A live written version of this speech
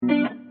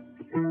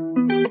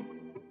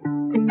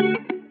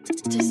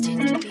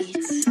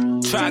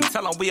Try and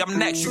tell them we up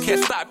next, you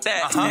can't stop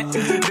that.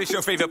 This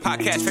your favorite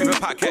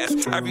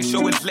podcast. Every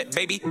show is lit,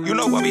 baby. You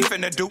know what we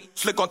finna do.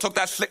 Slick gon' talk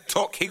that slick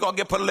talk, he gon'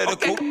 get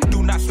political. Okay.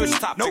 Do not switch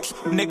topics,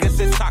 niggas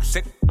is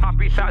toxic.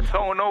 Poppy shots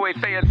don't always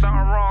saying something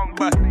wrong,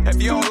 but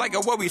if you don't like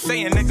it, what we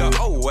saying, nigga,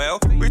 oh well.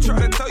 We try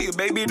to tell you,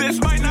 baby,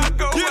 this might not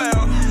go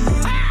well.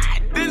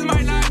 This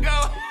might not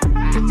go.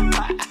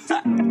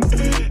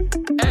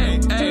 Hey,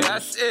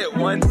 that's it.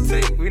 One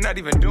take. We're not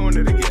even doing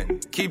it again.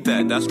 Keep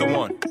that. That's the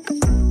one.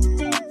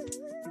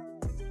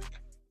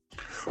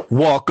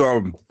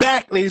 Welcome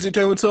back, ladies and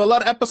gentlemen, to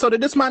another episode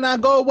of This Might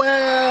Not Go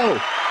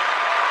Well.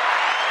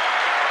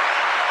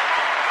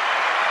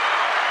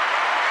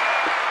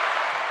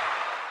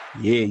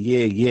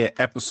 Yeah.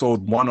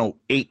 Episode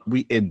 108.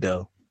 We in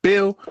the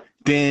building.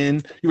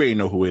 You already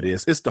know who it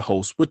is. It's the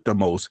host with the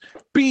most,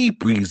 B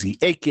Breezy,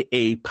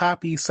 aka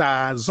Poppy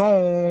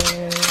Sazon.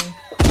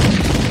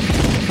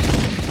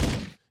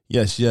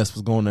 Yes.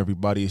 What's going on,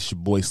 everybody? It's your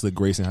boy Slick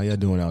Grayson. How y'all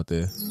doing out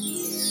there?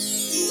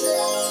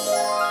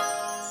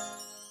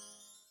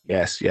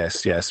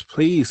 Yes.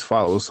 Please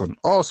follow us on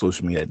all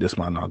social media at This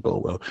Might Not Go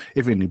Well.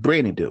 If you need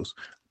branding deals,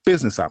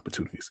 business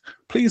opportunities,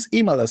 please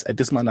email us at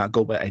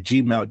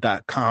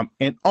thismightnotgowell@gmail.com.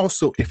 And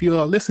also, if you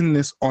are listening to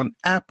this on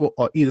Apple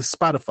or either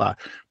Spotify,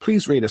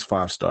 please rate us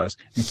 5 stars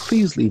and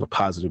please leave a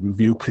positive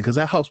review because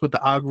that helps with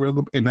the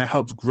algorithm and that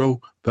helps grow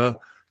the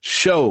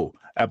show.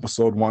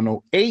 Episode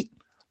 108.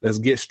 Let's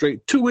get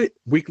straight to it.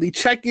 Weekly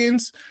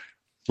check-ins.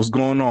 What's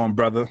going on,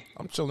 brother?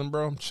 I'm chilling,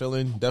 bro.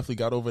 Definitely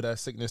got over that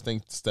sickness.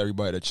 Thanks to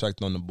everybody that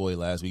checked on the boy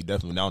last week.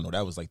 Definitely. I don't know.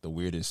 That was like the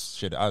weirdest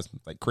shit. I was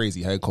like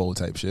crazy head cold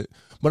type shit.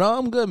 But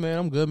I'm good,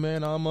 man. I'm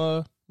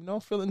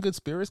feeling good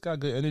spirits. Got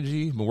good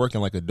energy. Been working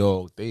like a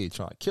dog. They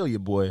trying to kill you,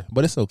 boy.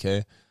 But it's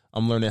okay.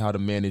 I'm learning how to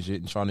manage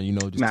it and trying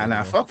to,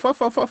 just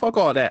fuck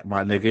all that,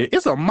 my nigga.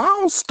 It's a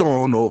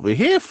milestone over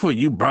here for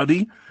you,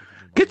 buddy.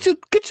 Get your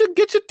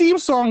theme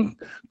song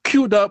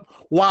queued up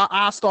while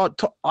as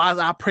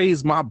I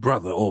praise my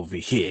brother over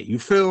here. You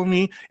feel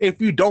me? If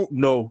you don't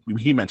know,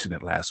 he mentioned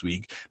it last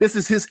week. This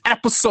is his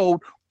episode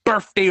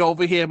birthday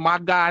over here. My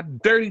guy,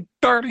 Dirty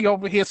 30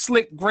 over here,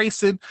 Slick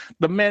Grayson,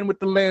 the man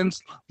with the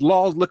lens,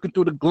 Laws looking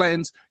through the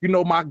glens. You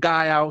know my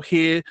guy out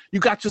here.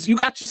 You got your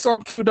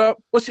song queued up.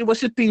 What's your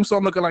theme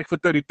song looking like for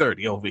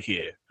 3030 over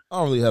here? I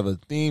don't really have a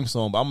theme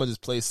song, but I'm gonna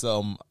just play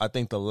some. I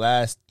think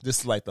this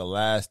is like the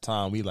last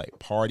time we like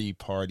party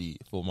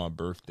for my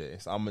birthday.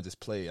 So I'm gonna just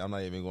play it. I'm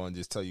not even gonna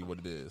just tell you what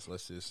it is.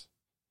 Let's just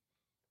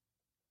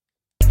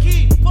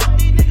keep fuck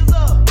these niggas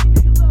up.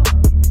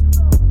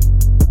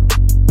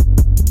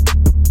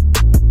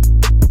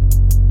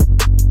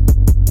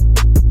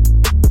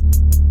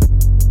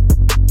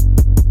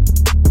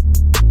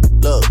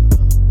 Look,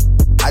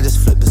 I just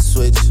flipped the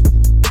switch.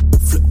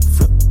 Flip.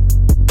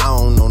 I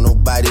don't know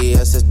nobody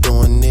else that's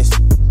doing this.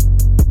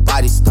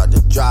 Body start to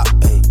drop,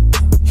 ayy,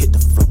 hit the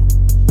floor.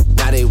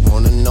 Now they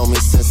wanna know me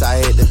since I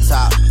hit the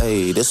top,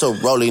 ayy. This a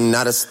rolling,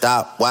 not a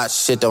stop. Watch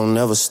shit don't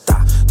never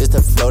stop. This the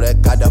flow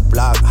that got the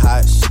block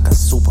hot. Shit got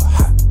super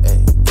hot,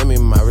 ayy. Give me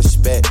my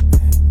respect.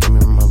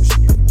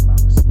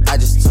 I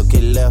just took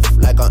it left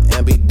like on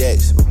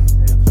ambidex.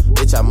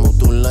 Bitch, I moved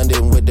through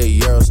London with the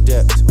Euro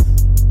steps.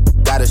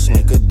 Got a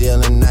sneaker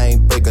deal and I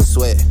ain't break a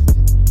sweat.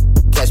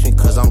 Catch me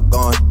cause I'm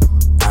gone.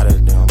 Out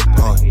of there, I'm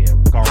gone.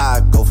 I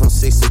go from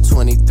 6 to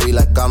 23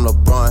 like I'm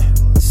LeBron.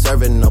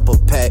 Serving up a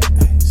pack.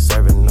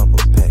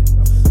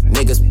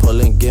 Niggas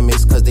pulling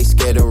gimmicks cause they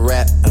scared to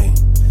rap.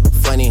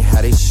 Funny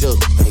how they shook.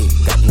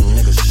 Got these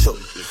niggas shook.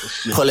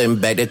 Pulling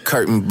back the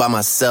curtain by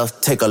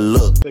myself, take a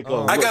look.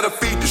 I gotta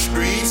feed the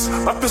streets.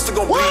 My pistol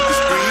gon' bleed the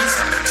streets.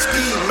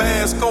 Ski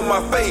mask on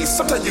my face.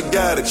 Sometimes you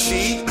gotta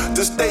cheat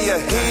to stay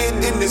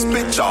ahead in this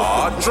bitch.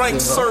 Drink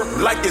surf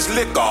like it's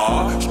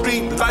liquor.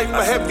 Street life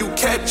I have you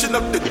catching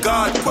up to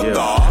God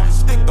quicker.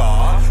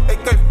 Sticker,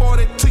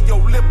 AK-40 to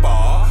your lip.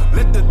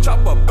 Let the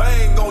chopper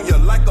bang on you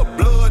like a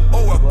blood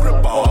or a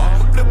gripper.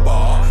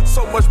 Flipper,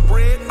 so much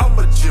bread, I'm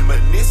a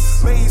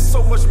gymnast. Made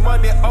so much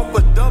money off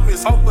of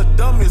dummies.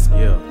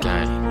 Yeah.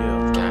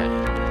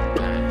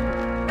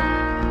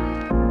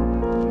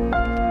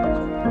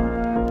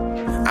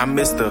 I'm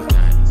Mr.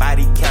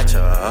 Body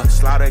Catcher,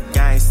 Slaughter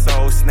Gang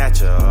Soul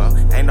Snatcher.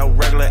 Ain't no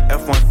regular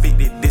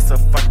F-150, this a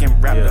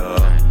fucking Raptor.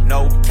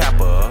 No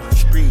capper,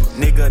 street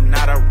nigga,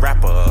 not a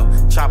rapper.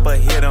 Chopper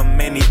hit him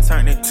and he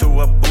turned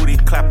into a booty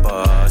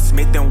clapper.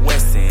 Smith &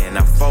 Wesson,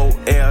 a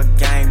 4L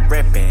gang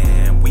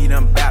reppin'. We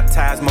done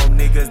baptized more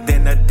niggas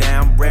than a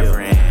damn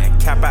reverend.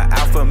 Kappa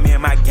Alpha, me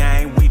and my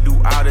gang, we do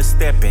all the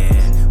steppin'.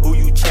 Who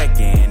you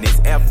checkin'? It's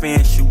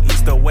FN, shoot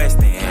east or west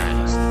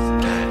end.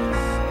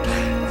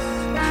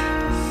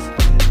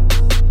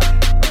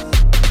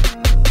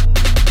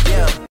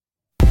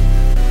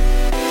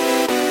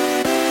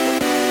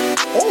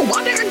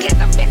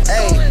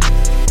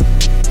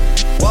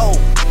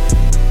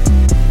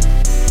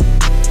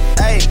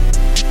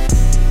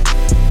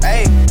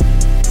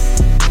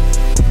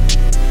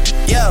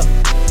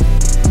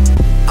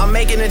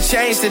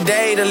 changed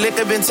today. The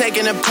liquor been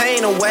taking the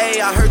pain away.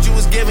 I heard you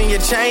was giving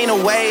your chain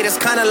away. That's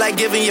kinda like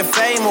giving your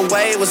fame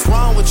away. What's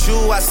wrong with you?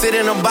 I sit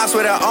in a box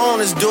where the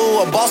owners do.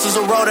 A boss is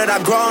a role that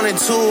I've grown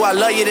into. I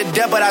love you to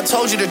death, but I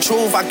told you the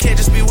truth. I can't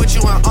just be with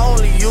you and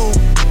only you.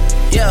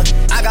 Yeah,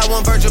 I got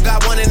one Virgil,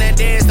 got one, and that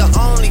day is the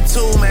only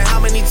two, man. How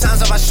many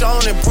times have I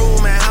shown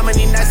improvement? How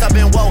many nights I've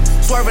been woke,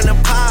 swerving the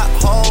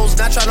potholes,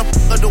 not trying to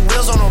f*** up the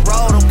wheels on the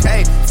road,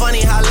 okay?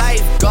 Funny how life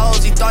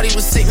goes, he thought he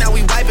was sick, now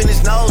we wiping his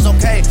nose,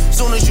 okay?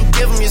 Soon as you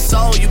give him your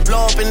soul, you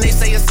blow up and they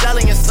say you're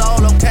selling your soul,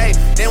 okay?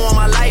 They want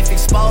my life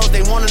exposed,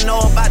 they wanna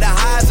know about the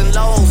highs and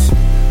lows.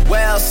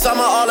 Well,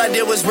 summer all I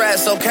did was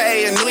rest,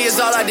 okay? And New Year's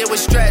all I did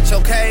was stretch,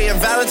 okay? And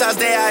Valentine's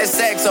Day I had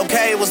sex,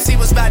 okay? We'll see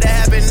what's about to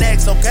happen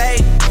next, okay?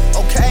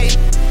 Okay,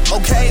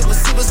 okay, we'll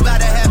see what's about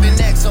to happen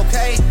next,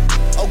 okay?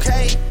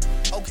 Okay,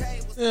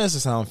 okay. Yeah, that's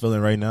just how I'm feeling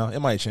right now. It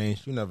might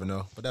change. You never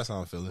know, but that's how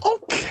I'm feeling.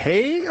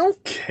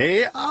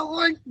 Okay, I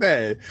like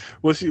that.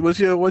 What's your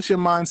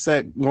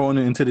mindset going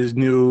into this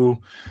new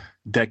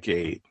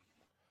decade?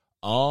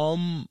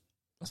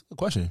 That's a good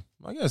question.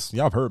 I guess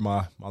y'all have heard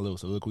my little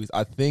soliloquies.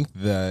 I think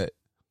that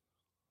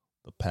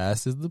the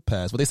past is the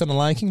past. What they said in The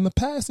Lion King, the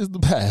past is the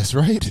past,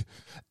 right?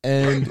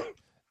 And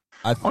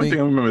I think... Only thing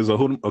I remember is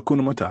Hakuna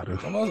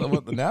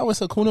Matata. Now it's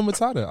Hakuna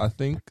Matata. I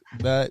think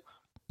that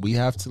we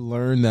have to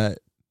learn that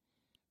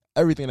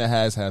everything that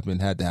has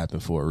happened had to happen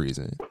for a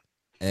reason.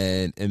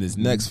 And in this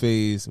next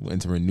phase, we're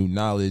entering new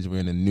knowledge. We're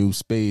in a new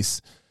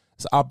space.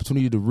 It's an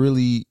opportunity to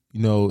really,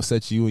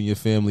 set you and your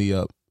family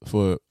up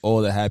for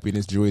all the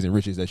happiness, joys, and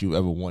riches that you've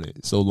ever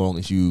wanted, so long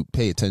as you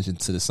pay attention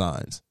to the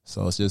signs.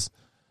 So it's just,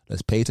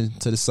 let's pay attention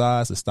to the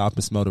signs, let's stop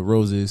and smell the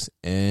roses,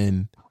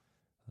 and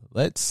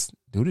let's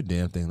do the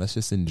damn thing. Let's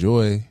just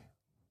enjoy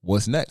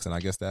what's next. And I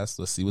guess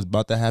let's see what's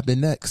about to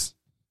happen next.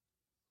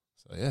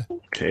 So, yeah.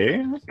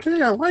 Okay,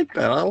 I like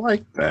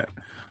that.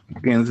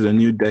 Getting into the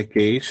new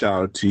decade,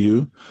 shout out to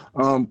you.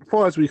 As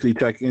far as weekly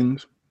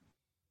check-ins,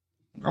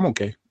 I'm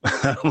okay.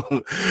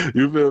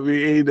 You feel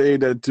me?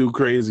 Ain't that too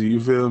crazy. You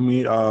feel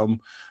me?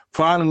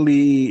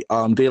 Finally,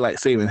 daylight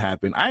saving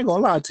happened. I ain't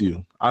gonna lie to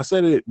you. I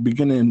said it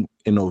beginning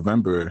in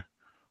November.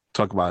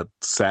 Talk about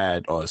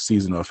SAD or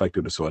seasonal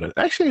affective disorder.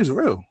 That shit is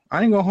real.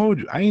 I ain't gonna hold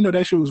you. I ain't know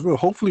that shit was real.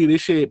 Hopefully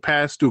this shit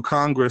passed through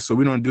Congress so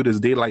we don't do this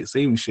daylight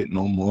saving shit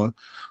no more.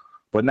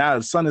 But now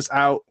the sun is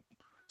out.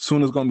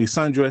 Soon it's gonna be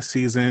sundress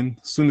season.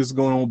 Soon it's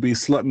gonna be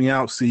slut me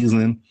out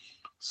season.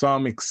 So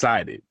I'm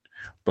excited.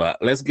 But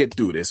let's get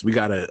through this. We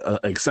got a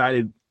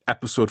excited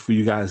episode for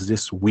you guys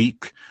this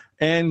week.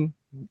 And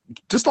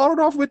just start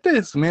it off with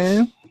this,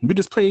 man. We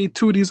just played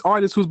two of these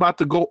artists who's about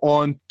to go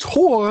on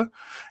tour.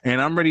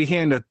 And I'm already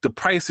hearing that the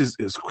price is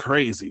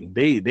crazy.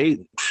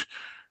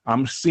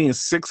 I'm seeing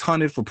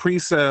 $600 for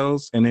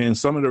pre-sales. And then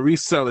some of the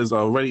resellers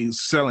are already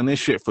selling this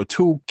shit for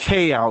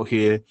 $2,000 out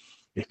here.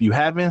 If you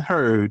haven't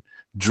heard,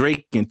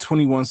 Drake and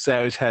 21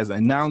 Savage has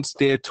announced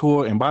their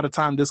tour. And by the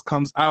time this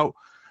comes out,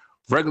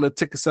 regular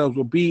ticket sales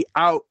will be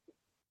out.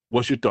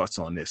 What's your thoughts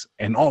on this?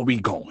 And are we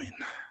going?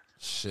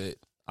 Shit.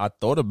 I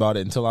thought about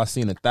it until I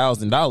seen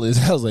 $1,000.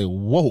 I was like,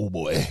 whoa,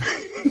 boy.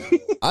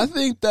 I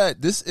think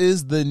that this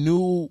is the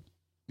new,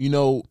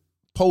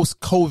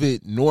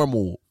 post-COVID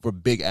normal for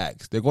big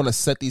acts. They're going to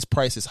set these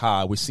prices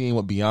high. We're seeing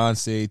what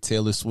Beyonce,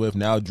 Taylor Swift,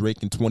 now Drake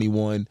and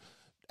 21,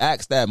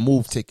 acts that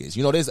move tickets.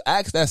 There's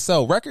acts that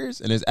sell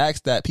records and there's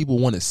acts that people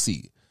want to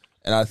see.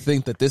 And I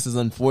think that this is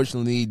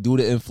unfortunately due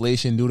to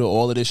inflation, due to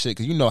all of this shit.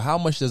 Because how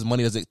much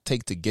money does it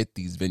take to get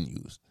these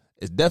venues?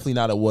 It's definitely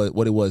not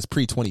what it was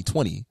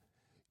pre-2020.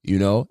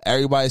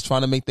 Everybody's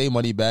trying to make their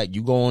money back.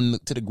 You go on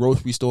to the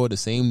grocery store, the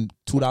same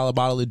 $2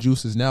 bottle of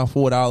juice is now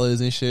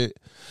 $4 and shit.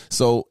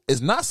 So it's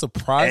not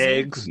surprising.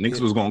 Eggs. Niggas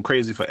was going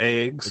crazy for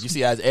eggs. But you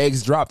see, as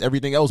eggs dropped,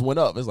 everything else went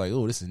up. It's like,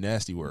 oh, this is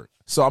nasty work.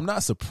 So I'm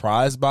not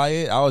surprised by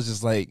it. I was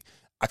just like,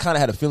 I kind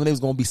of had a feeling it was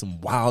going to be some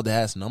wild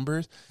ass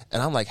numbers.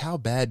 And I'm like, how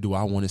bad do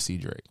I want to see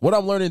Drake? What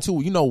I'm learning too,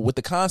 with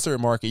the concert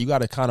market, you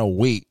got to kind of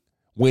wait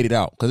it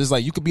out. Because it's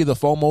like, you could be the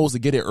FOMOs to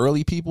get it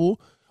early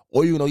people.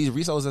 Or, these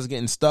resellers that's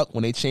getting stuck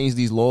when they change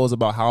these laws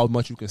about how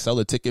much you can sell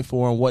a ticket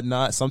for and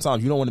whatnot.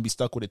 Sometimes you don't want to be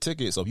stuck with a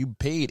ticket. So if you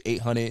paid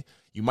 $800,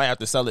 you might have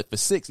to sell it for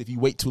 $600 if you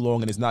wait too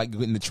long and it's not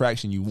getting the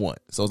traction you want.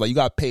 So it's like, you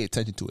got to pay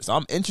attention to it. So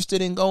I'm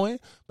interested in going,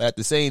 but at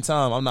the same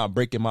time, I'm not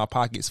breaking my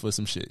pockets for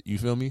some shit. You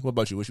feel me? What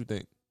about you? What you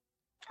think?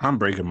 I'm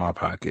breaking my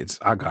pockets.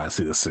 I got to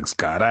see the Six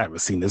God. I haven't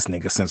seen this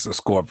nigga since the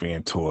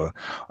Scorpion tour.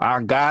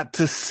 I got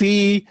to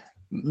see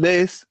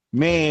this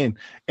man.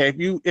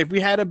 If we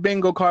had a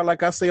bingo card,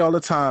 like I say all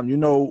the time,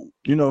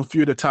 a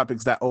few of the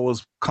topics that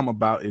always come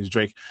about is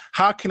Drake.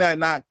 How can I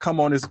not come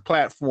on this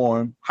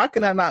platform? How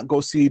can I not go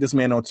see this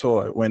man on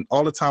tour when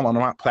all the time on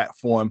my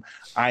platform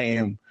I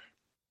am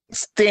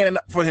standing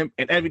up for him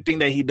and everything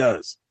that he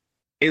does?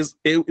 It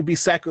would be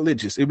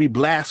sacrilegious. It would be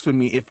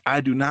blasphemy if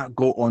I do not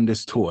go on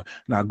this tour.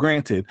 Now,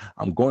 granted,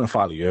 I'm going to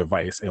follow your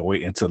advice and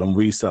wait until them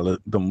reseller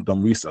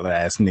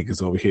ass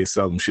niggas over here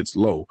sell them shits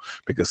low,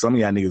 because some of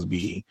y'all niggas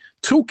be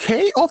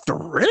 $2,000 off the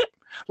rip.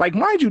 Like,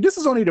 mind you, this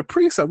is only the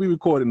pre-sale. We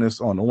recording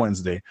this on a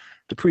Wednesday.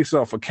 The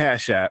pre-sale for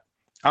Cash App.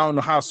 I don't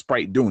know how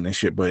Sprite doing this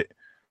shit, but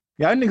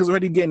Y'all niggas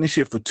already getting this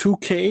shit for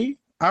 $2K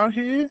out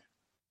here.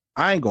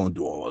 I ain't gonna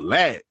do all of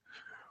that.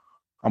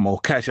 I'm gonna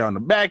catch y'all on the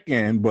back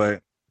end,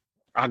 but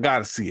I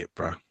gotta see it,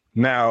 bro.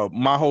 Now,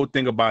 my whole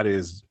thing about it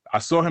is I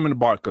saw him in the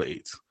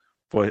Barclays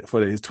for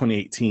his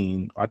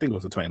 2018, I think it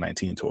was the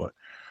 2019 tour.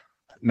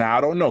 Now,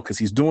 I don't know, because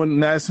he's doing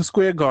Madison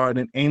Square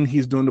Garden and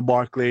he's doing the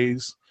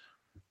Barclays.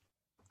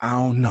 I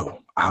don't know.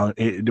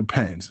 It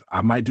depends.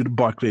 I might do the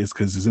Barclays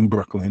because it's in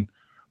Brooklyn,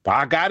 but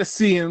I gotta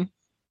see him.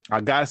 I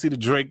gotta see the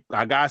Drake.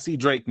 I gotta see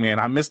Drake, man.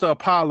 I missed the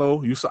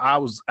Apollo. I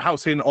was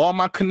hitting all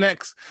my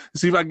connects to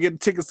see if I can get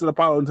tickets to the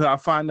Apollo until I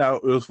find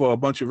out it was for a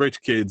bunch of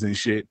rich kids and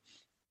shit.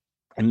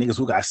 And niggas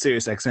who got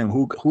Sirius XM.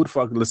 Who the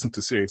fuck listen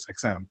to Sirius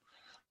XM?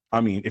 I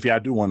mean, if y'all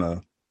do want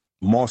to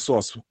more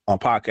source on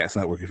Podcast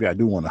Network, if y'all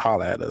do want to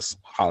holler at us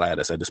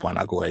at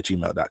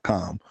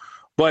this.go@gmail.com.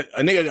 But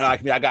a nigga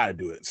like me, I gotta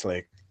do it. It's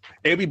like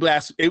it'd be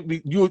blast.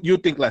 You'll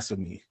think less of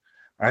me.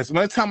 All right. So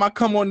next time I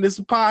come on this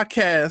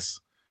podcast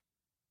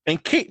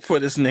and cape for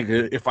this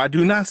nigga, if I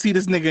do not see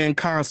this nigga in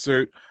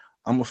concert,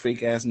 I'm a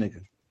fake ass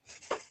nigga.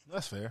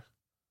 That's fair.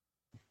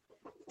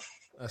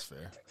 That's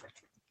fair.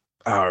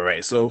 All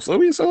right, so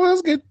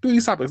let's get through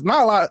these topics.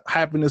 Not a lot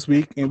happened this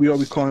week, and we are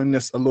recording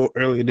this a little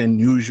earlier than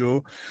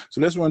usual. So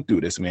let's run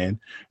through this, man.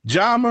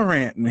 Ja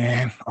Morant,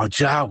 man, or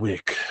Ja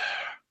Wick.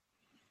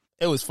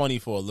 It was funny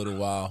for a little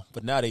while,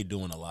 but now they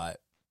doing a lot.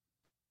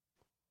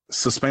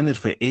 Suspended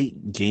for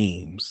 8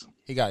 games.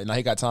 He got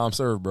time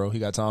served, bro. He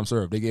got time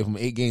served. They gave him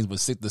 8 games, but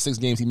the 6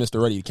 games he missed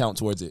already count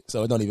towards it,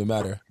 so it don't even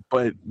matter.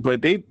 But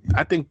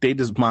I think they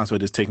just might as well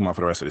just take him out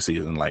for the rest of the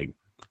season, like.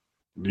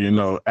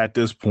 At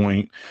this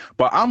point.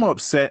 But I'm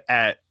upset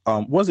at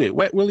was it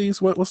Wet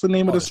Willie's? What's the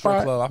name of the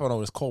spot? Club. I thought it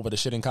was called for the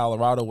shit in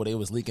Colorado where they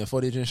was leaking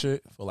footage and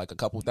shit for like a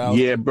couple thousand.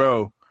 Yeah,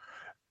 bro.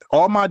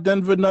 All my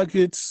Denver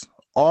Nuggets,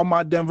 all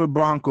my Denver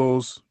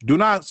Broncos, do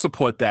not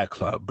support that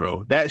club,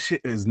 bro. That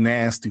shit is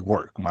nasty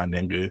work, my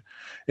nigga.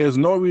 There's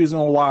no reason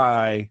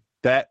why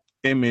that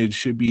image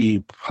should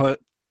be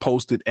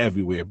posted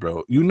everywhere,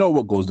 bro. You know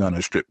what goes down in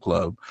a strip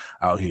club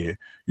out here.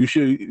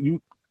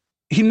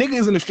 He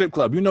niggas in the strip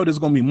club. You know there's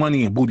gonna be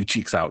money and booty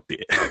cheeks out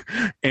there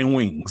and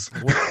wings.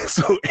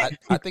 So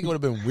I think it would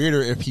have been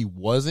weirder if he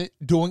wasn't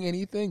doing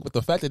anything. But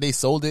the fact that they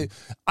sold it,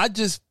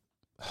 this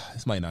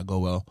might not go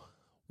well.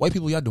 White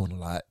people, y'all doing a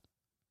lot.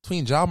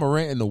 Between Ja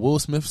Morant and the Will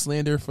Smith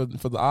slander for the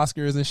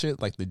Oscars and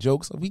shit, like the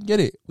jokes, we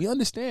get it. We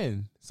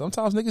understand.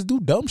 Sometimes niggas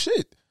do dumb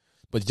shit.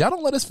 But y'all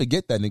don't let us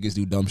forget that niggas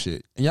do dumb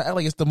shit. And y'all act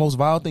like it's the most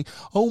vile thing.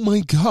 Oh my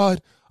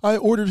God, I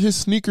ordered his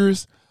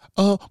sneakers.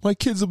 My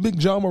kid's a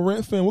big Ja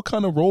Morant fan. What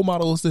kind of role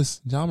model is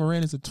this? Ja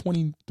Morant is a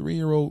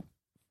 23-year-old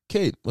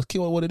kid. Let's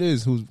kill what it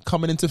is, who's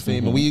coming into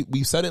fame. And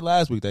we said it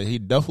last week that he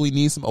definitely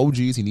needs some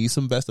OGs. He needs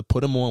some vets to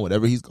put him on,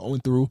 whatever he's going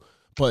through.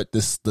 But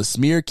the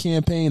smear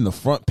campaign, the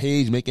front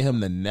page, making him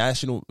the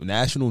national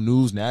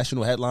news,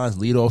 national headlines,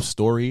 leadoff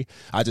story.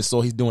 I just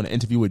saw he's doing an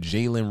interview with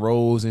Jalen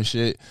Rose and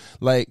shit.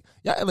 Like,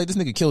 yeah, like this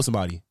nigga killed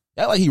somebody.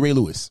 Yeah, like he Ray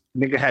Lewis.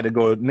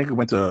 Nigga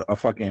went to a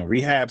fucking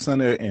rehab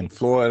center in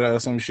Florida or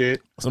some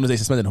shit. As soon as they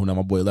suspended him, now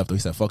my boy left. He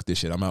said, "Fuck this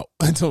shit, I'm out."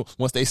 Until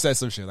once they said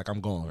some shit, like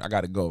I'm going, I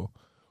gotta go.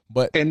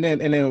 But and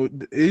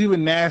then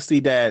even nasty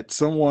that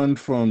someone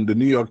from the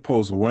New York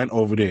Post went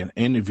over there and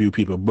interviewed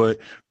people. But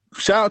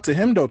shout out to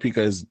him though,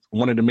 because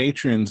one of the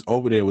matrons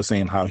over there was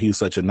saying how he's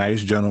such a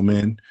nice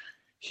gentleman.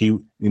 He,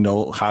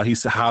 how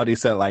they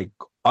said like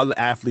other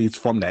athletes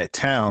from that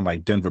town,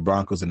 like Denver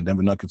Broncos and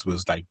Denver Nuggets,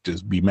 was like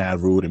just be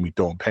mad rude and be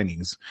throwing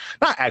pennies,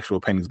 not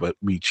actual pennies, but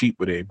be cheap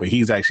with it. But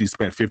he's actually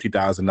spent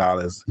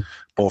 $50,000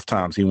 both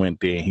times he went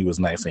there, and he was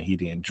nice and he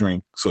didn't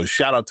drink. So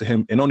shout out to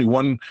him. And only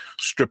one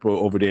stripper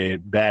over there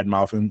bad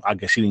mouthing. I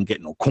guess she didn't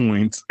get no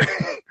coins.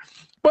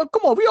 But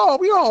come on, we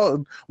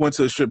all went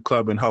to a strip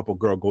club and helped a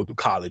girl go to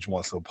college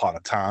once upon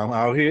a time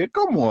out here.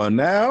 Come on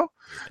now.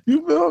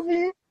 You feel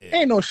me? Yeah.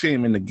 Ain't no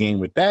shame in the game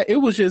with that. It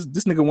was just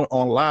this nigga went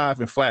on live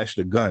and flashed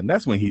a gun.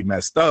 That's when he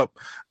messed up.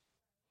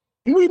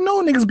 We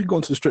know niggas be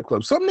going to the strip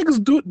club. Some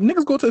niggas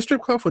go to the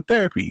strip club for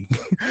therapy.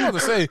 I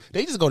was gonna say,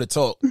 they just go to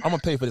talk. I'm gonna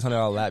pay for this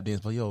 $100 lap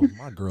dance, but yo,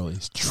 my girl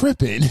is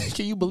tripping.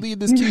 Can you believe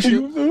this, Keisha?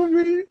 You feel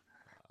me?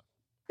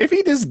 If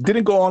he just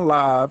didn't go on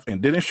live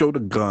and didn't show the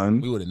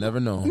gun, we would have never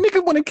known.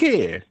 Niggas wouldn't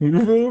care.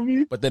 You feel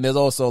me? But then there's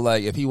also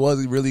like, if he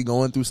wasn't really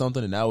going through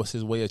something and that was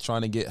his way of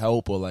trying to get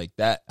help, or like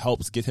that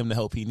helps get him the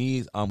help he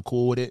needs, I'm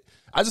cool with it.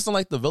 I just don't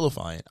like the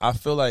vilifying. I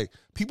feel like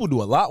people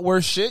do a lot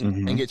worse shit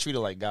and get treated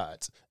like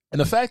gods.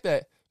 And the fact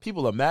that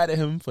people are mad at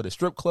him for the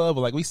strip club,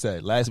 or like we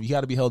said last week, he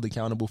got to be held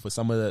accountable for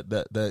some of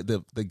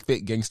the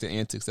fake gangster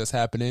antics that's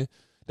happening.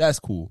 That's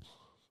cool.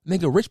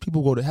 Nigga, rich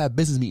people go to have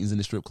business meetings in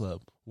the strip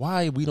club.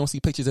 Why we don't see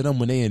pictures of them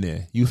when they in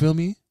there? You feel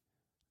me?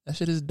 That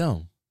shit is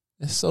dumb.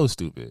 It's so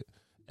stupid.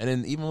 And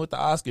then even with the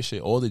Oscar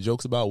shit, all the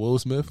jokes about Will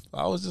Smith,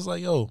 I was just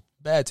like, yo,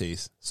 bad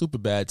taste. Super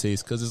bad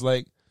taste. Because it's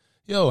like,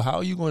 yo, how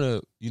are you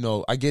going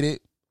to, I get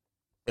it.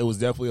 It was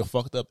definitely a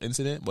fucked up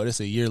incident, but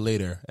it's a year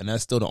later. And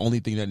that's still the only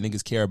thing that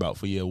niggas care about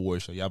for your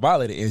award show. Y'all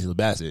violated Angela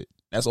Bassett.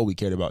 That's all we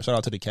cared about. Shout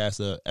out to the cast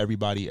of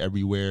Everybody,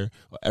 Everywhere,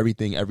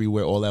 Everything,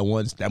 Everywhere, All at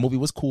Once. That movie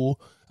was cool.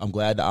 I'm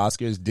glad the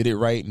Oscars did it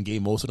right and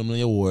gave most of them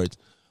the awards.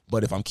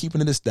 But if I'm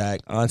keeping it a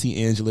stack,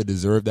 Auntie Angela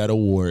deserved that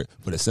award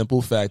for the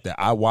simple fact that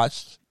I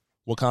watched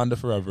Wakanda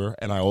Forever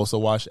and I also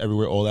watched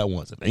Everywhere All at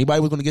Once. If anybody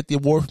was going to get the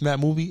award from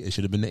that movie, it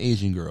should have been the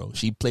Asian girl.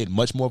 She played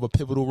much more of a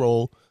pivotal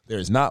role. There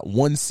is not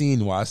one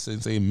scene where I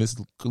say Miss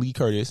Lee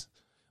Curtis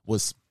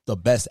was the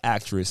best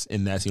actress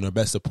in that scene or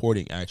best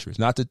supporting actress.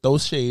 Not to throw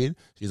shade.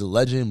 She's a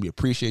legend. We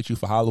appreciate you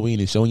for Halloween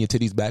and showing your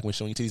titties back when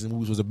showing your titties in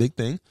movies was a big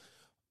thing.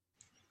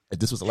 If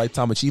this was a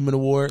Lifetime Achievement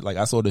Award, like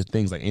I saw the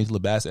things like Angela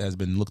Bassett has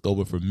been looked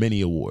over for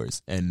many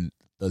awards. And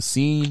the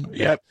scene,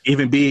 yep,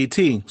 even BET.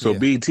 So yeah.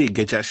 BET,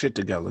 get your shit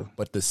together.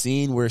 But the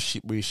scene where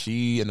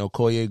she and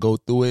Okoye go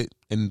through it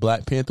in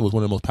Black Panther was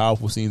one of the most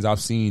powerful scenes I've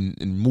seen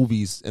in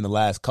movies in the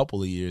last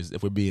couple of years.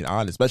 If we're being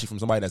honest, especially from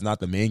somebody that's not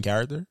the main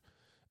character.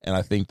 And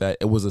I think that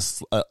it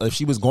was if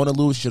she was going to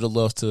lose, she should have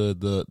lost to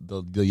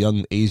the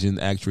young Asian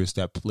actress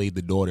that played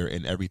the daughter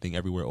in Everything,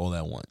 Everywhere, All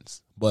at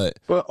Once. But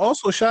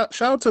also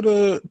shout out to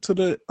the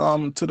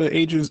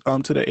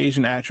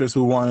Asian actress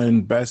who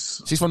won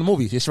best. She's from the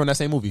movie. She's from that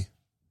same movie.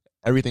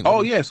 Everything.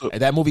 Oh yeah, so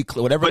that movie,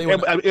 whatever.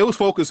 It was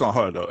focused on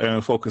her though, and it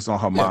was focused on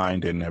her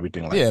mind and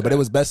everything like that. Yeah, but it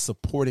was best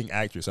supporting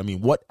actress. I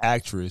mean, what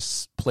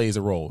actress plays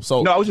a role?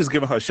 So no, I was just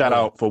giving her a shout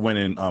out for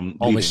winning.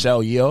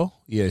 Michelle Yeoh.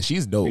 Yeah,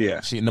 she's dope.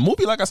 Yeah, in the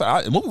movie, like I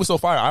said, the movie was so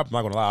fire. I'm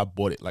not gonna lie, I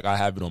bought it. Like I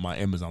have it on my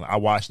Amazon. Like, I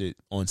watched it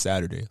on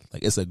Saturday.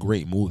 Like it's a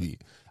great movie.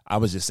 I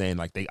was just saying,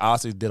 like, they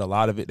Oscars did a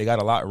lot of it. They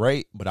got a lot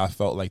right, but I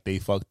felt like they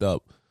fucked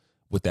up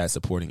with that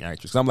supporting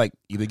actress. 'Cause I'm like,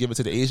 either give it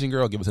to the Asian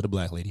girl or give it to the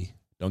black lady.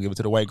 Don't give it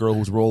to the white girl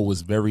whose role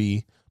was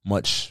very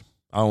much,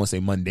 I don't want to say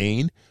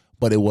mundane,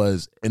 but it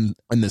was, in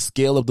the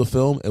scale of the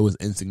film, it was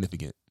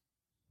insignificant.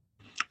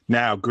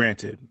 Now,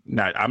 granted,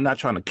 I'm not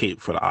trying to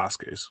cape for the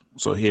Oscars,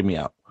 so hear me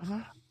out.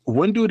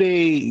 When do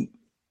they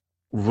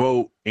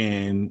vote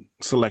and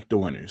select the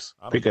winners?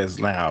 Because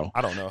now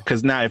I don't know.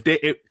 Because now if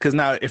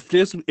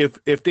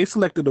they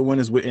selected the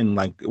winners within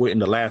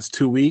the last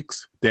 2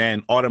 weeks,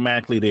 then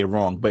automatically they're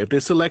wrong. But if they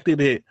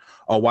selected it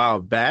a while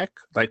back,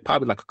 like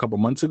probably like a couple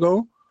months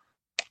ago,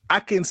 I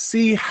can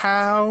see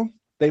how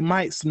they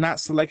might not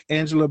select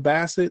Angela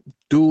Bassett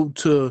due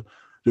to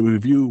the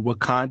review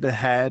Wakanda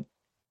had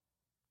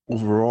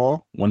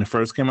overall when it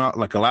first came out.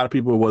 Like a lot of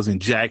people wasn't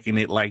jacking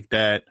it like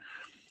that.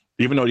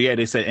 Even though, yeah,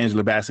 they said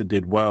Angela Bassett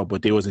did well,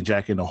 but they wasn't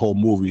jacking the whole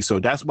movie. So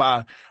that's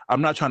why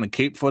I'm not trying to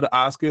cape for the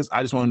Oscars.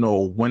 I just want to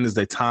know when is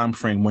the time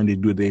frame when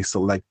they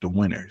select the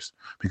winners.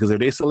 Because if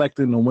they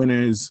selecting the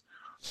winners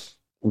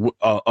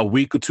a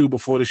week or two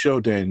before the show,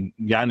 then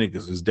y'all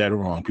niggas is dead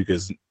wrong.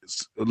 Because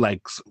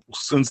like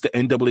since the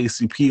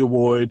NAACP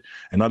award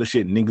and other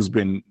shit, niggas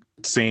been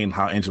saying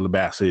how Angela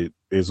Bassett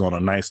is on a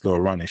nice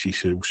little run and she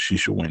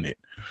should win it.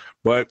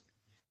 But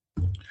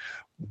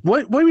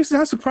what we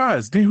not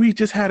surprised? Didn't we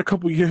just had a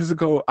couple years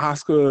ago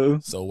Oscar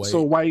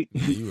so white?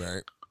 Yeah, you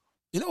right.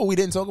 You know what we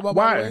didn't talk about?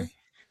 Why? By the way?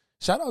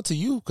 Shout out to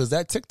you, because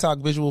that TikTok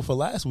visual for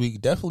last week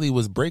definitely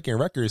was breaking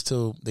records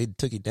till they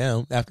took it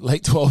down after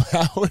like 12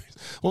 hours.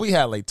 Well, we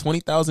had like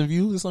 20,000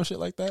 views or some shit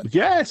like that.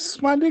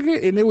 Yes, my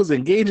nigga, and it was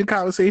engaging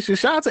conversation.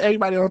 Shout out to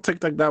everybody on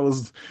TikTok that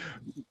was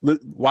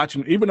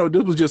watching, even though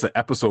this was just an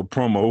episode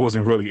promo. It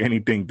wasn't really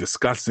anything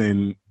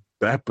discussing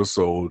the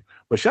episode.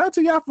 But shout out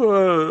to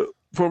y'all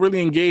for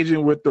really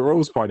engaging with the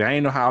Rose Party. I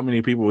didn't know how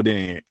many people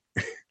didn't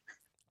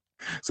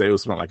say it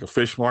was smelled like a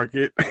fish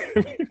market.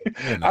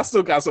 I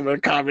still got some of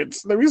the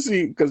comments. Let me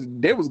see, because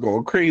they was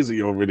going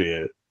crazy over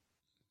there.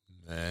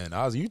 Man,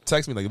 you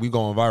text me like we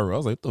going viral. I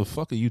was like, what the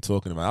fuck are you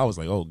talking about? I was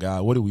like, oh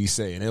God, what did we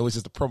say? And it was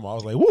just a promo. I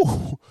was like,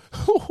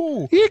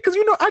 woo. Yeah, because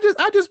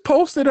I just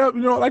posted up,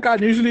 like I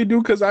usually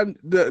do, because our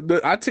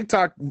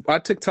TikTok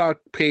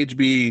page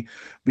be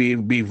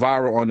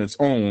viral on its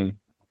own.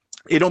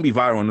 It don't be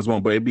viral on its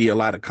own, but it be a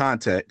lot of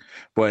content.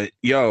 But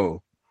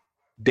yo,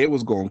 they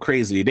was going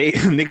crazy. They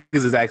niggas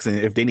is asking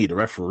if they need a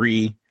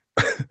referee.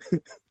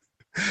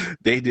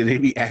 They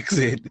be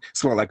asking,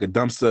 smell like a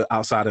dumpster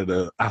outside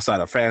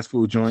of fast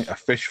food joint, a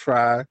fish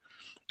fry.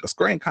 A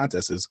screen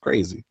contest is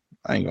crazy.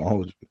 I ain't gonna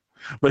hold you.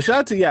 But shout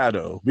out to y'all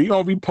though. We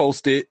gonna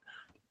repost it.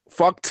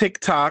 Fuck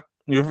TikTok.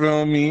 You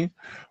feel me?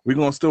 We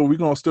gonna still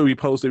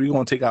repost it. We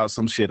gonna take out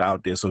some shit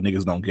out there so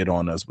niggas don't get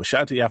on us. But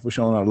shout out to y'all for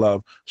showing our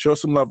love. Show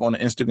some love on the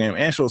Instagram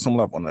and show some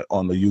love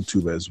on the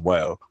YouTube as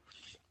well.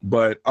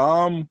 But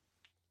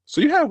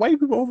so you had white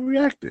people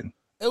overreacting.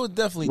 It was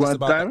definitely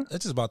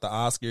just about the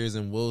Oscars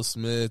and Will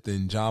Smith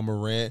and John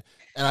Morant.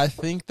 And I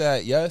think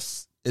that,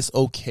 yes, it's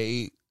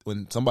okay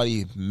when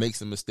somebody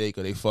makes a mistake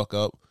or they fuck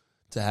up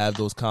to have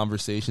those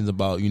conversations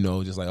about,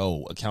 just like,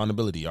 oh,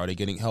 accountability. Are they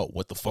getting help?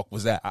 What the fuck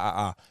was that?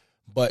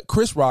 But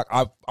Chris Rock,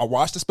 I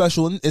watched the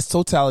special in its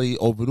totality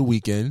over the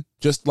weekend.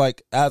 Just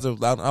like I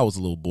was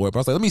a little bored, but I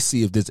was like, let me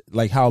see if this,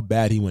 like how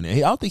bad he went. I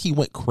don't think he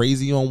went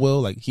crazy on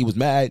Will. Like he was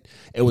mad.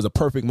 It was a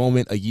perfect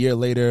moment a year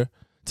later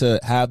to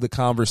have the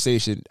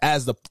conversation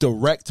as the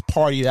direct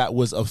party that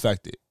was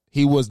affected.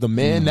 He was the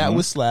man that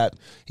was slapped.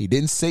 He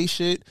didn't say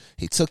shit.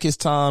 He took his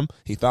time.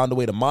 He found a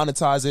way to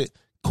monetize it.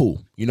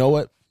 cool. You know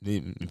what?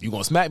 If you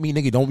gonna smack me,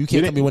 nigga, you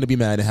can't tell me when to be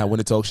mad and when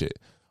to talk shit.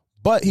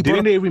 But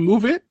didn't they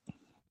remove it?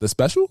 The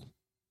special?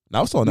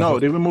 No,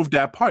 they removed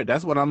that part.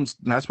 That's what I'm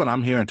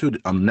hearing too.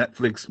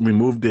 Netflix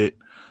removed it.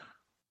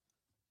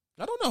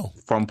 I don't know.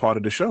 From part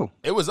of the show.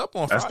 It was up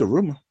on Friday. That's the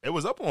rumor. It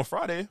was up on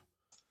Friday.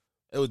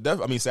 It was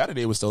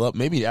Saturday was still up.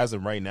 Maybe as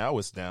of right now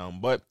it's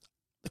down. But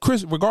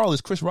Chris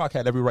Rock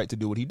had every right to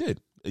do what he did.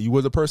 You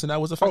were the person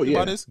that was affected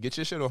by this. Get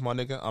your shit off, my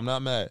nigga. I'm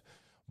not mad.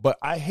 But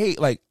I hate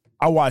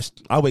I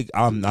wake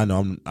up and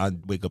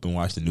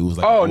watch the news.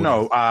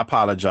 No, I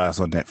apologize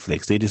on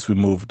Netflix. They just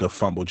removed the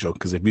fumble joke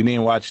because if you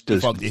didn't watch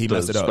the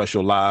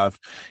special live,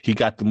 he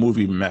got the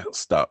movie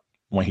messed up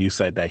when he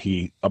said that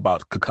he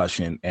about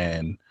concussion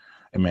and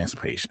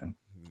emancipation.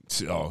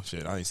 Oh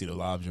shit, I didn't see the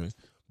live joint.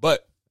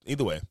 But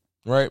either way,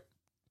 right?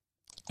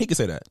 He could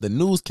say that. The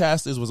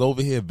newscasters was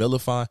over here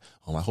vilifying,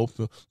 I hope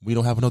we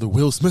don't have another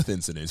Will Smith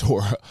incident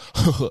or,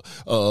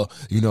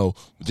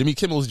 Jimmy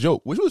Kimmel's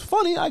joke, which was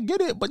funny. I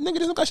get it, but nigga,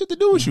 this don't got shit to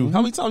do with you.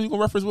 How many times you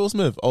gonna reference Will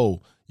Smith?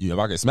 If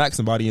I can smack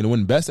somebody and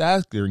win Best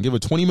Actor and give a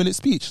 20-minute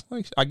speech.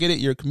 I get it.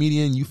 You're a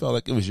comedian. You felt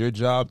like it was your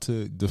job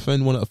to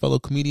defend a fellow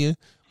comedian.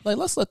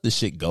 Let's let this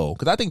shit go.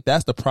 Because I think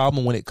that's the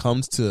problem when it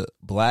comes to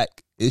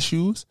black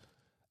issues.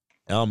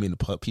 And I don't mean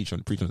to preach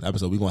on the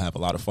episode. We're going to have a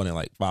lot of fun in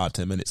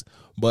 5-10 minutes.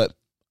 But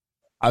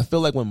I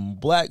feel like when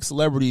black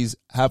celebrities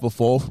have a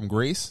fall from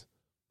grace,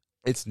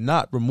 it's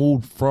not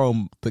removed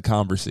from the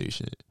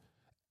conversation.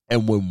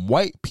 And when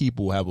white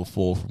people have a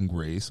fall from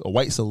grace, or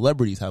white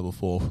celebrities have a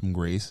fall from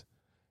grace,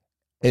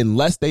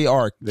 unless they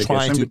are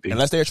trying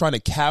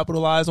to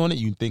capitalize on it,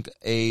 you think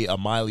a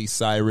Miley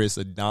Cyrus,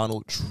 a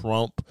Donald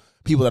Trump,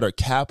 people that are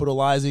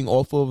capitalizing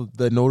off of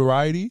the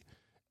notoriety,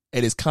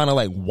 it is kind of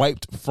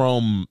wiped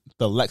from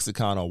the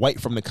lexicon or wiped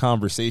from the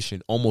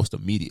conversation almost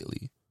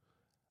immediately.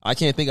 I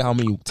can't think of how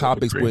many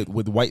topics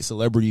with white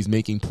celebrities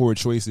making poor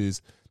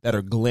choices that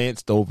are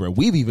glanced over.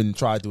 We've even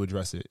tried to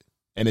address it,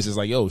 and it's just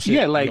shit.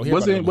 Yeah,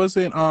 wasn't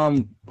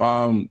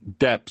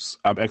Depp's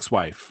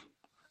ex-wife,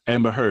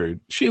 Amber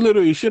Heard? She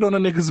literally shit on a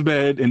nigga's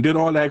bed and did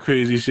all that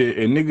crazy shit,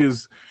 and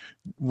niggas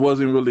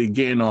wasn't really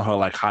getting on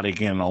her how they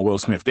getting on Will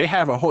Smith. They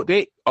have a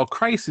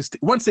crisis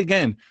once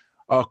again,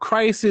 a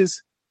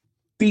crisis.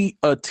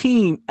 A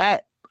team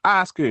at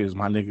Oscars,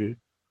 my nigga.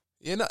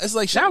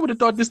 It's I would have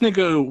thought this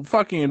nigga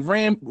fucking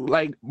ran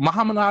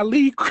Muhammad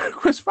Ali,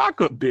 Chris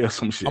Rock up there or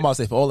some shit. I'm about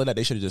to say for all of that,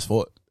 they should have just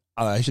fought.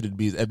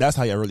 If that's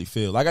how y'all really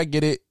feel. I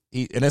get it.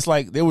 And it's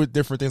there were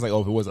different things if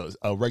it was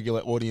a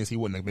regular audience, he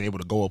wouldn't have been able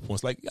to go up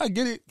once. I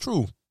get it,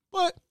 true.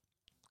 But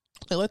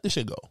let this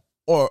shit go.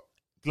 Or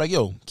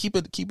keep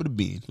it a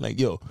bean.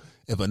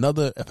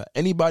 If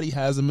anybody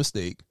has a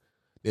mistake,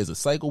 there's a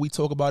cycle we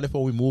talk about it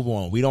before we move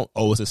on. We don't,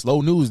 it's a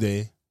slow news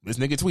day. This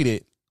nigga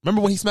tweeted.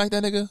 Remember when he smacked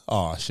that nigga?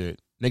 Oh,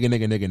 shit.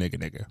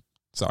 Nigga.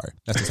 Sorry.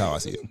 That's just how I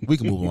see it. We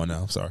can move on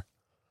now. I'm sorry.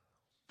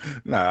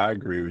 Nah, I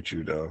agree with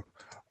you, though.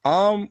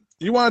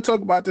 You want to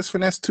talk about this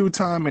Finesse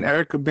 2-Time and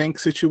Erica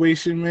Banks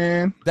situation,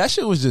 man? That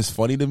shit was just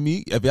funny to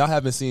me. If y'all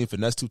haven't seen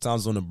Finesse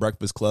 2-Times on the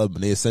Breakfast Club,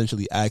 and they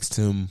essentially asked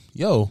him,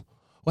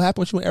 what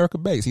happened with you and Erica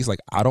Banks? He's like,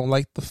 I don't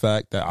like the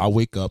fact that I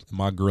wake up and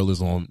my girl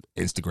is on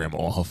Instagram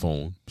on her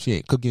phone. She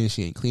ain't cooking,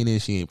 she ain't cleaning,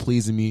 she ain't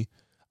pleasing me.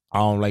 I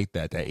don't like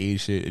that. That age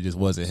shit, it just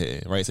wasn't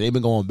hitting, right? So they've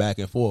been going back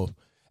and forth.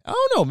 I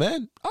don't know,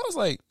 man. I was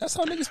like, that's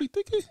how niggas be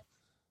thinking.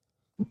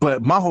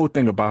 But my whole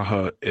thing about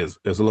her is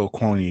a little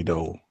corny,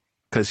 though.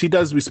 Because she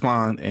does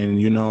respond, and,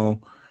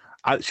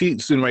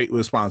 she's in right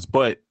response.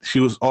 But she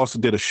also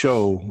did a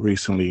show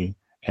recently,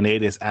 and they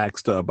just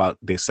asked her about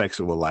their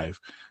sexual life.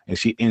 And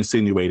she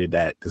insinuated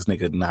that this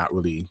nigga not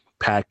really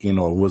packing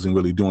or wasn't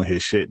really doing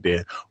his shit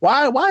there.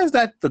 Why is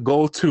that the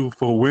go-to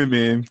for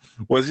women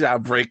once y'all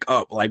break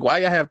up? Why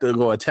y'all have to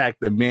go attack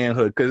the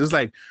manhood? Because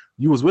it's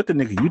you was with the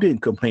nigga, you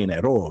didn't complain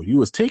at all. You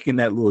was taking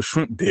that little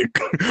shrimp dick.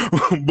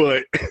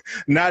 But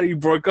now that you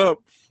broke up,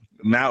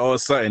 now all of a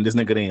sudden this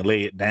nigga didn't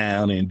lay it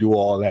down and do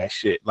all that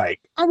shit.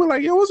 I was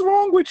like, yo, what's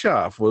wrong with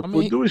y'all for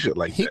doing shit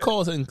like that? He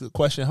calls into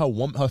question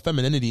her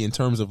femininity in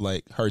terms of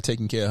her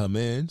taking care of her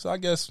man. So I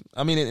guess,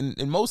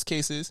 in most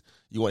cases,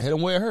 you want to hit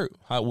him where it hurt.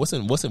 Where a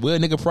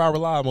nigga probably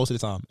rely most of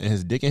the time? In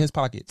his dick in his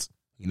pockets.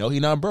 He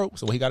not broke,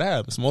 so what he got to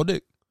have? A small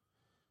dick.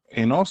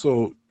 And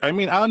also, I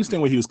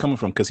understand where he was coming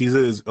from because he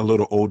is a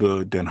little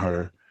older than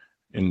her.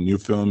 And you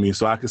feel me?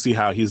 So I can see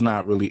how he's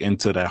not really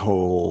into that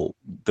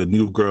the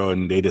new girl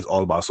and they just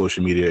all about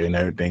social media and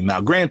everything.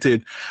 Now,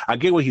 granted, I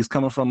get where he's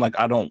coming from.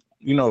 I don't,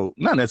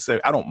 not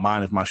necessarily, I don't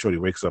mind if my shorty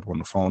wakes up on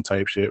the phone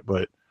type shit,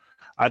 but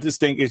I just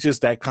think it's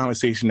just that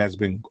conversation that's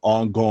been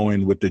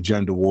ongoing with the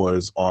gender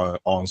wars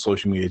on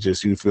social media.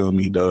 Just, you feel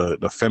me?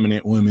 The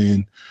feminine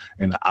women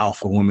and the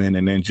alpha women,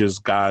 and then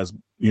just guys,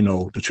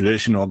 the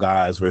traditional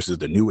guys versus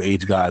the new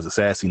age guys, the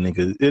sassy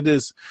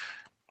niggas.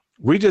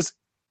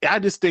 I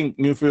just think,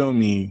 you feel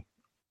me,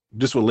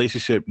 this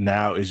relationship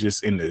now is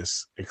just in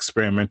this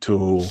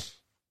experimental,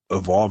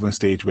 evolving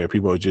stage where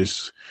people are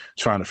just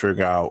trying to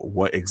figure out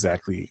what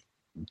exactly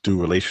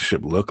do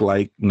relationship look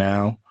like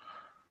now.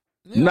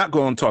 I'm not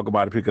going to talk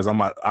about it because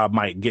I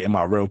might get in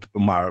my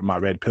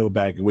red pill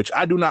bag, which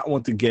I do not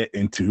want to get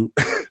into.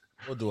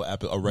 We'll do a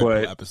red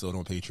pill episode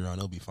on Patreon.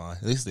 It'll be fine.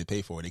 At least they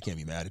pay for it. They can't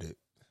be mad at it.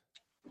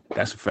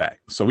 That's a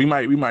fact. So we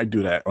might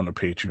do that on the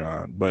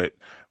Patreon. But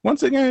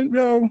once again,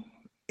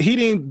 he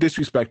didn't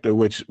disrespect her,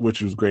 which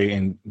was great.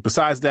 And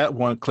besides that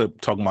one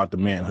clip talking about the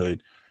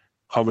manhood,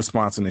 her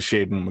response and the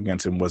shading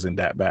against him wasn't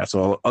that bad.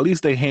 So at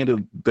least they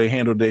handled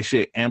their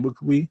shit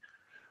amicably.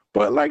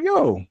 But like,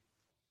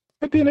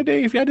 at the end of the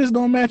day, if y'all just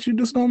don't match, you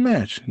just don't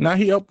match. Now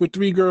he up with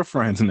 3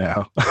 girlfriends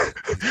now.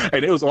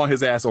 And it was on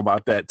his ass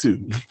about that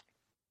too.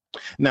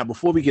 Now,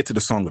 before we get to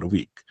the song of the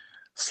week,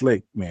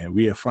 Slick, man,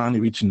 we are finally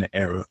reaching the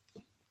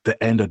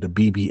end of the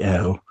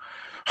BBL.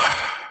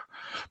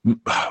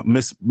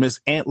 Miss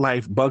Ant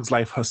Life, Bugs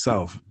Life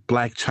herself,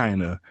 Black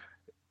China,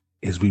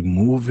 is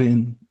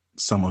removing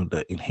some of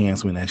the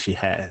enhancement that she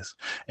has.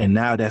 And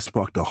now that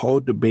sparked a whole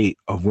debate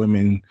of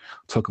women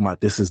talking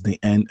about this is the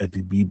end of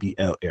the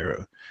BBL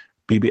era.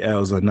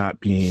 BBLs are not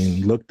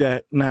being looked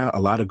at now. A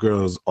lot of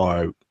girls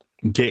are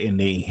getting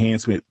the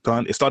enhancement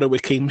done. It started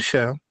with K.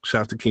 Michelle.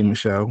 Shout out to K.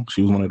 Michelle.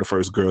 She was one of the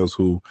first girls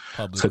who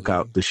took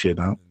out the shit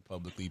out.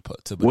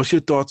 What's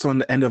your thoughts on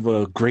the end of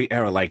a great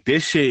era? Like,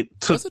 this shit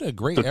took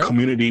the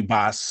community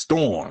by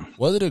storm.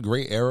 Was it a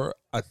great era?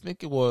 I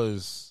think it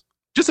was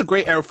just a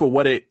great era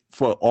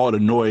for all the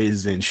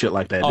noise and shit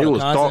like that. There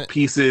was thought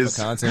pieces.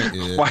 The content,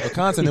 yeah. The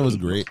content, it was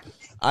great.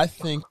 I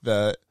think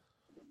that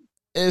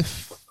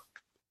if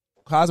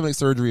cosmetic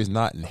surgery is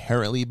not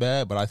inherently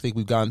bad, but I think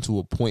we've gotten to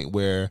a point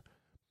where,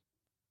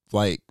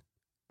 like,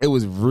 it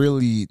was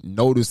really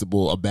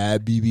noticeable a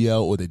bad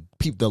BBL, or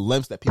the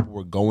lengths that people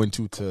were going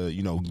to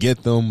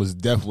get them was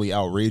definitely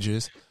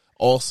outrageous.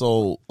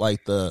 Also,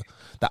 like the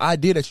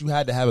idea that you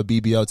had to have a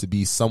BBL to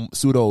be some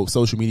pseudo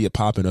social media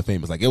popping or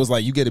famous. Like, it was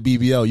like, you get a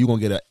BBL, you're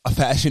going to get a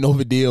Fashion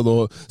Nova deal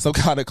or some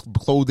kind of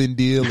clothing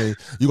deal, and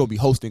you're going to be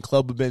hosting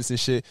club events and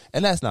shit.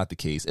 And that's not the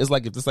case. It's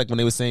like when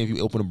they were saying if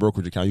you open a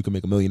brokerage account, you can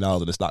make $1 million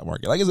in the stock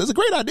market. Like, it's a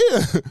great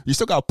idea. You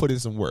still got to put in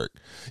some work.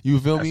 You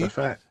feel me? That's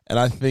a fact. And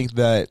I think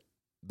that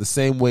the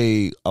same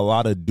way a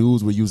lot of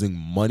dudes were using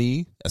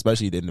money,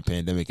 especially in the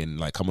pandemic and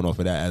like coming off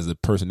of that as a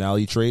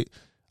personality trait,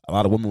 a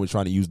lot of women were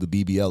trying to use the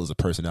BBL as a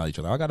personality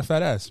trait. Like, I got a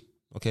fat ass.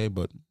 Okay,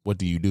 but what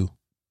do you do?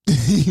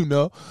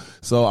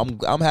 So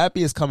I'm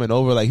happy it's coming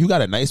over. Like, you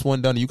got a nice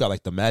one done. You got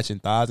like the matching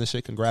thighs and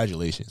shit.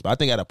 Congratulations. But I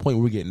think at a point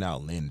we're getting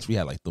outlandish. We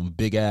had like them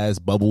big ass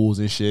bubbles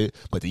and shit,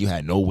 but then you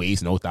had no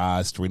waist, no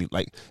thighs, straight.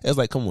 Like, it's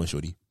like, come on,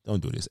 shorty,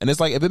 don't do this. And it's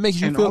like, if it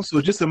makes you and feel,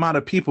 also just the amount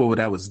of people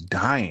that was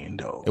dying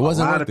though. It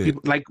wasn't a lot of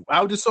people. Like,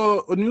 I just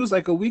saw news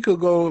like a week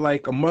ago.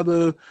 Like a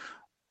mother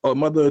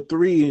of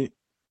 3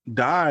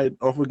 died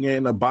off of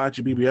getting a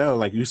botched BBL.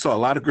 Like, you saw a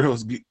lot of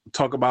girls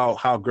talk about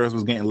how girls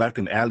was getting left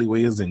in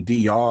alleyways and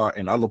DR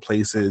and other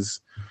places.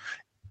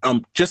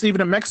 Just even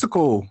the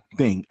Mexico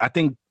thing. I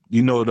think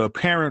the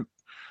parent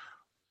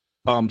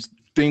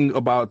thing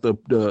about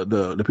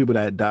the people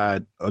that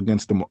died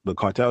against the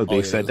cartels.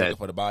 They said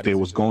that they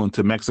was going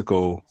to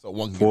Mexico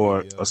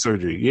for a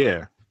surgery.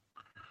 Yeah.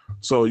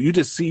 So you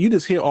just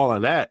hear all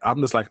of that.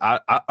 I'm just like, I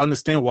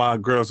understand why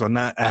girls are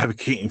not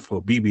advocating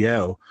for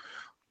BBL.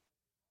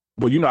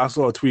 But I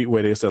saw a tweet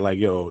where they said like,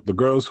 the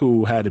girls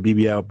who had a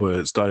BBL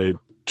but started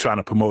trying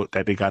to promote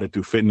that they got it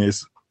through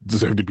fitness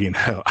deserve to be in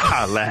hell.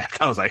 I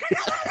laughed. I was like,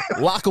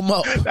 lock them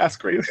up. That's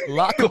crazy.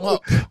 Lock them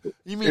up.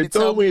 You mean to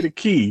throw away the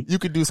key? You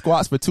could do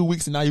squats for 2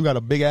 weeks and now you got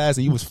a big ass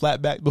and you was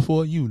flat back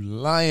before? You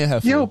lying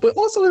heifer. But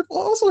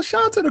also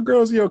shout out to the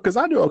girls, because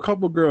I know a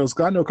couple girls who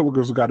got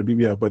a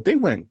BBL, but they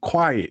went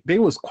quiet. They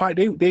was quiet.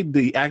 They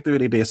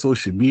deactivated their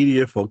social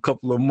media for a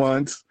couple of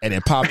months and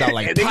then popped out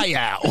like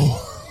pow.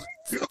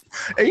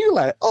 And you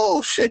like,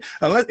 oh shit.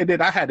 And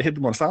then I had to hit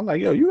them on the side. I'm like,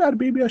 you got a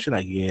BBL? She's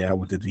like, yeah, I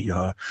went to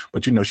the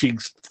but she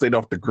stayed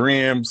off the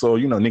gram. So,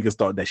 niggas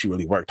thought that she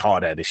really worked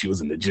hard at it. She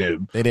was in the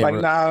gym. They didn't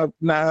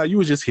nah, you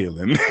was just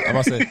healing. I'm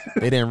about to say,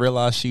 they didn't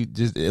realize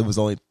it was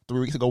only 3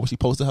 weeks ago when she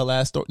posted her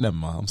last story. Never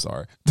mind, I'm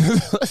sorry.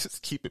 Let's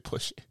just keep it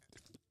pushing.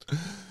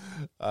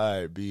 All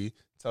right, B.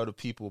 Tell the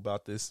people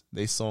about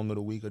they song of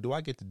the week. Or do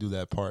I get to do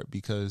that part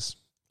because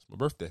it's my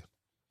birthday?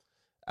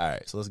 All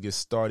right, so let's get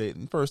started.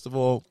 And first of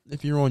all,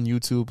 if you're on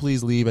YouTube,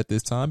 please leave at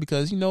this time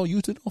because,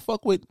 YouTube don't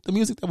fuck with the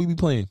music that we be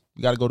playing.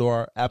 You got to go to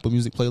our Apple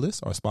Music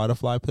playlist, our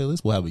Spotify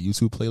playlist. We'll have a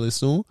YouTube playlist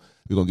soon.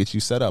 We're going to get you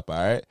set up, all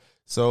right?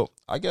 So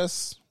I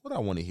guess what I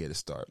want to hear to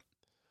start.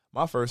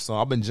 My first song,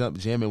 I've been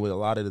jamming with a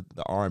lot of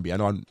the R&B. I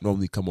know I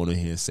normally come on in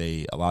here and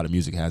say a lot of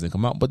music hasn't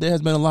come out, but there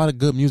has been a lot of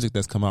good music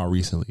that's come out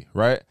recently,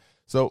 right?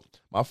 So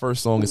my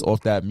first song is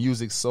off that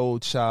Music Soul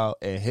Child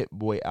and Hit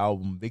Boy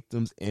album,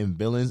 Victims and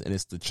Villains, and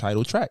it's the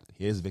title track.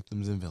 Here's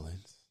Victims and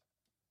Villains.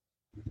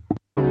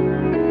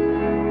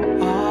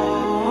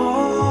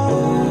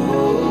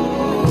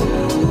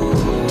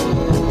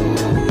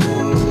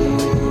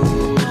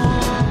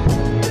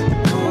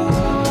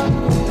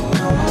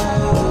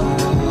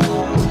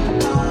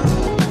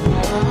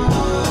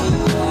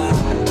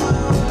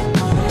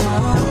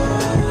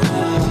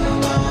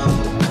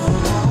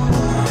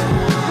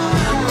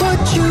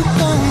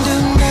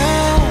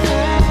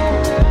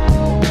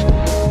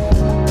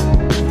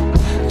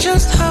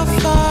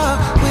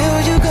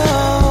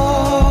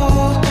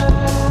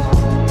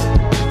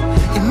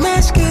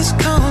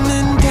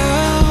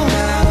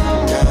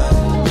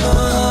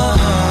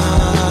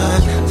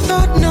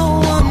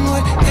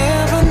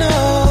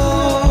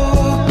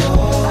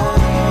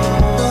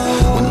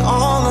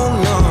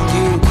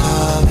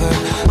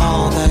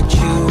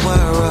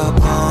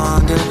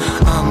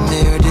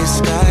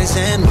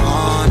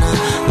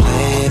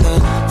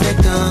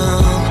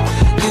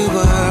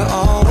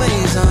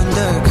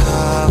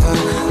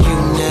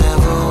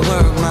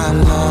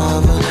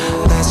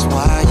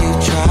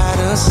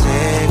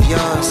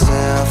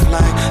 yourself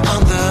like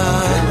I'm the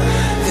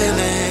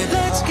villain.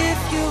 Let's give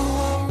you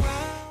a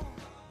ride.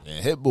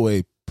 Yeah, Hit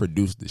Boy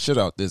produced the shit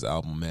out this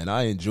album, man.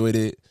 I enjoyed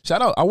it.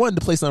 Shout out, I wanted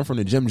to play something from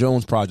the Jim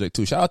Jones project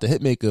too. Shout out to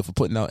Hitmaker for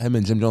putting out, him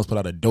and Jim Jones put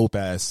out a dope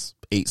ass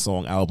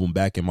 8-song album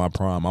back in my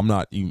prime. I'm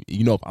not, you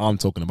know, if I'm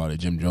talking about a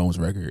Jim Jones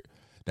record,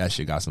 that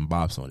shit got some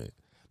bops on it.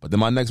 But then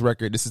my next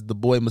record, this is the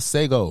boy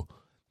Masego.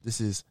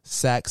 This is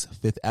Saks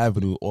Fifth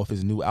Avenue off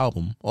his new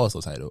album, also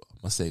titled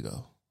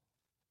Masego.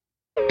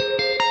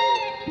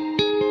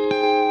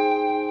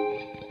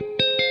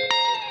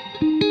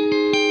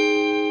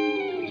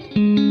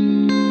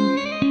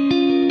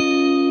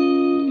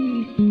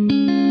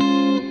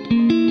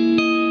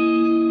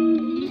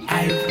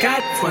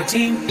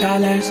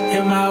 $14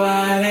 in my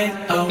wallet.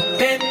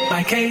 Open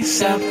my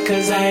case up,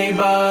 cause I ain't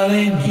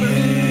ballin'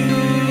 yet.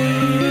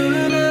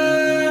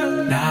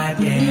 Not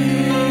yet.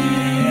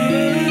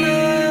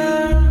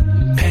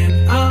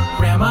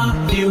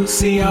 Panorama view,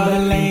 see all the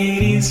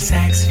ladies.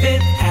 Saks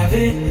Fifth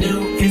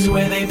Avenue is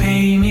where they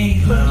pay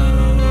me for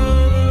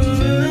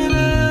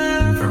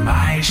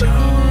my show.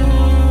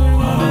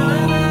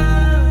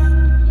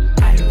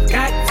 I've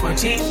got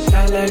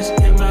 $14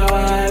 in my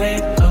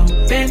wallet.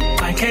 Open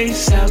my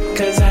case up,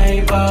 cause I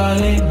ain't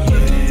ballin'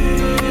 yet.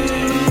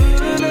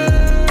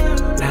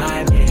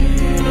 Not yet.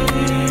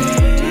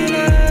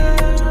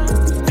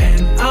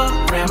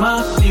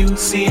 Panorama view,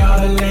 see all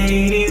the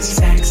ladies.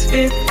 Saks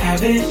Fifth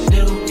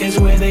Avenue is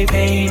where they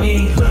pay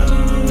me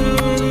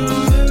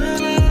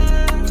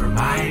for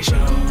my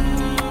show.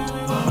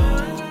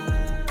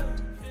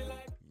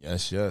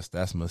 Yes,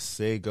 that's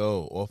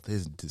Masego off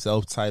his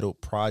self-titled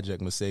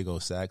project, Masego,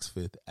 Saks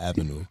Fifth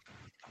Avenue.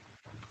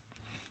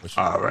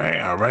 All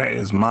right.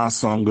 It's my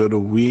song of the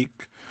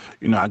week.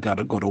 You know, I got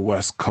to go to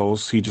West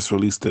Coast. He just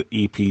released the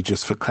EP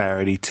Just for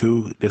Clarity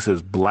too. This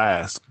is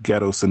Blast,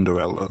 Ghetto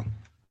Cinderella.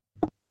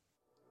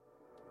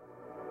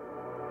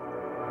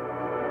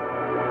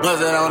 What's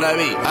that on that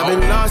beat? I've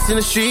been lost in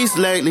the streets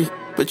lately,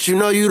 but you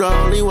know you the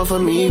only one for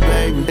me,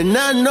 baby. And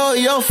I know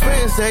your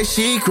friends say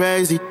she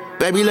crazy.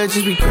 Baby, let's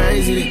just be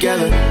crazy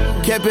together.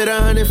 Kept it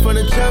 100 from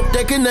the jump,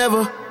 they can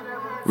never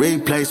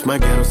replace my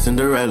ghetto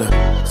Cinderella.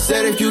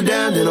 Said if you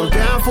down, then I'm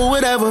down for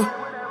whatever.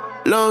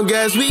 Long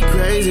as we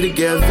crazy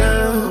together.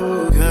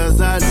 Cause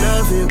I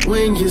love it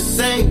when you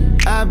say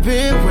I've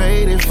been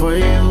waiting for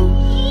you.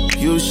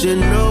 You should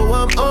know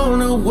I'm on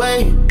the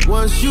way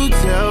once you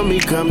tell me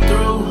come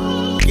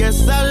through.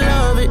 Yes, I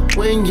love it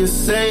when you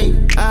say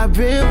I've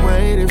been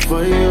waiting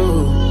for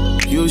you.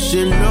 You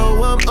should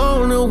know I'm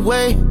on the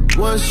way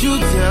once you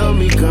tell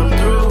me come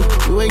through.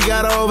 You ain't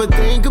gotta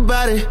overthink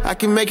about it. I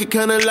can make it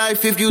come to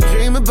life if you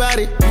dream about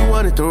it. You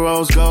wanted the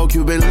rose gold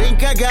Cuban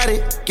link, I got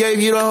it. Gave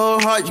you the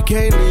whole heart, you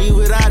can't leave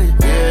without it.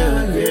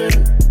 Yeah.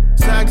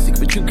 Toxic,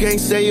 but you can't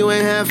say you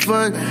ain't have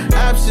fun.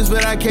 Options,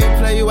 but I can't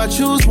play you, I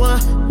choose one.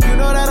 You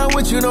know that I'm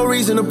with you, no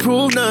reason to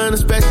prove none.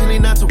 Especially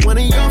not to one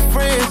of your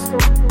friends.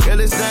 Girl,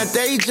 it's not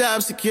their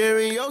job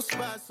securing your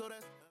spot, so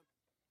that's...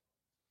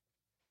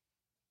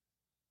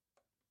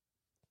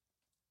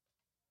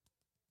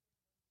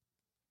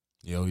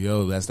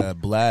 Yo, that's that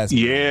Blast.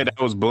 Yeah,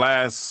 that was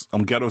Blast.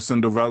 Ghetto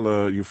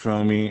Cinderella, you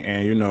feel me?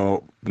 And you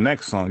know, the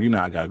next song, you know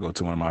I gotta go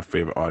to one of my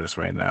favorite artists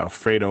right now.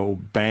 Fredo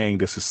Bang,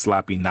 this is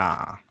Sloppy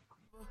Nah.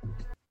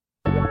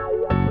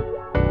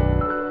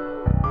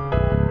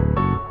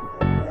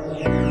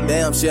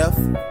 Damn, chef,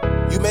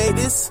 you made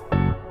this?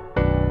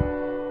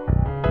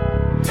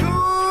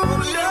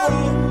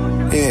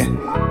 Yeah.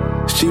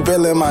 She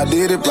feelin' my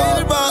Diddy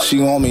Bop. She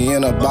want me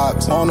in a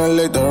box. Wanna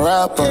lick the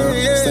rapper.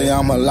 Say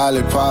I'm a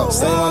lollipop.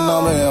 Say my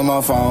number in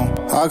my phone.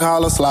 I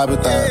call her sloppy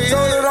thing.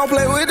 Told her don't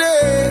play with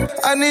it.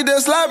 I need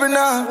that sloppy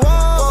now.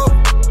 Whoa.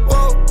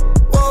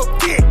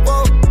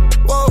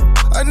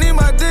 I need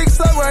my dick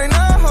sucked right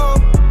now.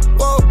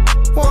 Whoa.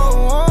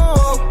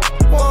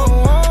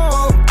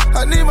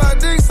 I need my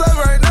dick sucked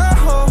right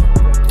now.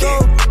 Go.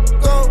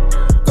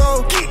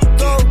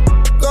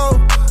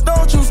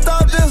 Don't you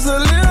stop this a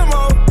little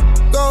more.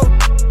 Go.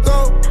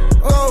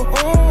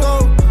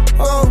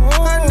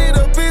 I need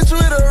a bitch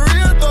with a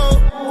real throat.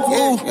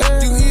 Ooh,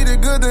 you eat it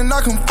good, then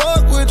I can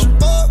fuck with you.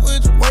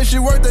 When she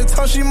work that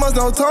tongue, she must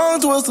know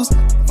tongue twisters.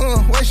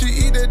 When she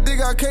eat that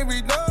dick, I can't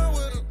be done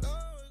with it.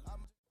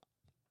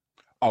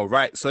 All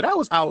right, so that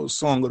was our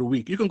song of the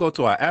week. You can go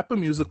to our Apple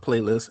Music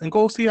playlist and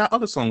go see our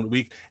other song of the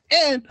week.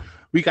 And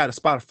we got a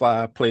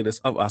Spotify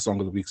playlist of our song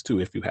of the weeks too,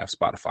 if you have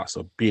Spotify.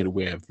 So be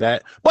aware of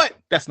that. But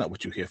that's not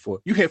what you're here for.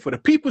 You're here for the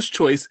people's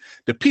choice,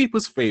 the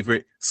people's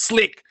favorite,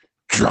 Slick.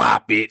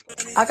 Drop it.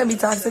 I can be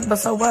toxic, but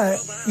so what?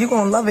 You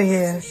gonna love it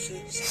here.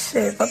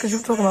 Shit, fuck is you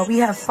talking about? We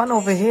have fun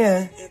over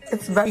here.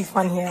 It's very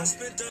fun here.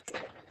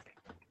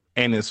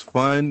 And it's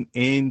fun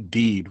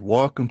indeed.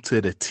 Welcome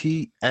to the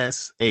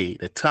TSA,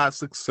 the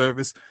Toxic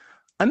Service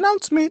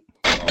Announcement.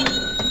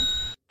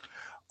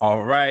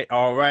 All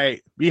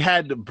right. We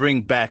had to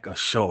bring back a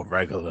show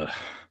regular.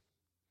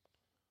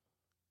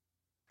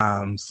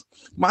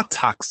 My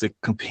toxic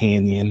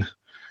companion,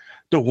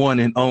 the one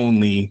and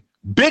only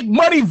Big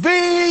Money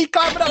V.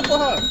 Clap it up for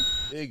her.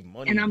 Big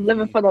money. And I'm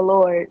living for the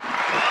Lord.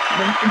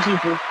 Living for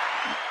Jesus.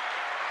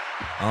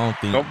 I don't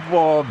think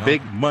football,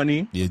 big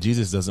money. Yeah,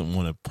 Jesus doesn't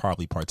want to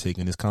probably partake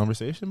in this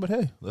conversation, but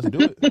hey, let's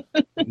do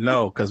it.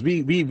 No, because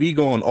we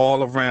going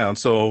all around.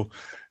 So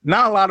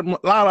now a lot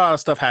of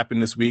stuff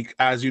happened this week.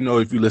 As you know,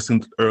 if you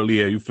listened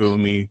earlier, you feel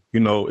me? You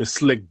know, it's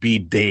Slick B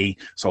Day.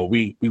 So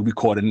we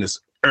recording this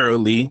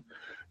early.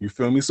 You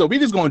feel me? So we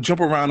just gonna jump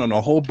around on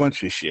a whole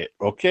bunch of shit,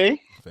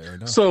 okay? Fair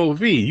enough. So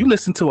V, you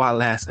listened to our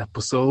last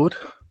episode.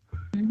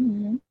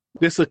 Mm-hmm.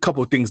 There's a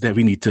couple things that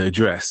we need to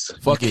address.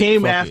 Fuck you it,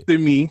 came fuck after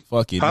it. me.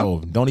 Fuck it. Huh?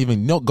 No, don't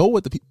even go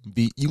with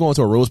the you going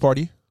to a rose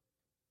party?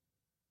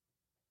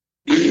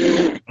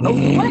 Right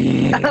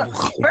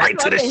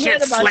to the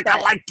shit, Slick. I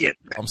like it.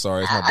 I'm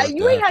sorry. It's my birthday.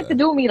 You ain't have to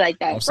do me like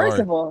that. I'm First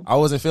sorry. of all. I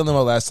wasn't feeling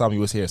well last time you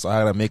was here, so I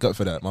had to make up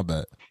for that. My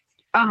bad.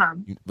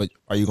 But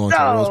are you going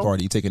to a rose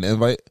party? You taking the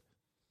invite?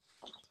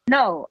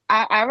 No,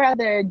 I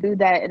rather do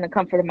that in the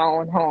comfort of my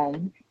own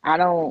home.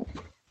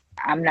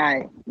 I'm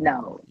not.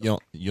 No.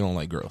 You don't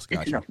like girls.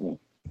 Gotcha.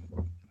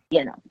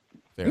 You know.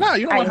 No,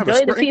 you don't I want to have a enjoy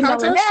the squirting female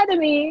contest?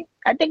 anatomy.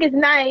 I think it's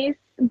nice,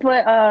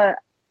 but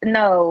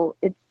no,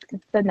 it's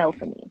a no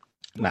for me.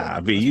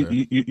 Nah, V,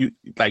 you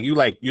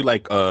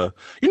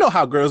know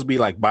how girls be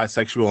like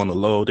bisexual on the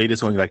low. They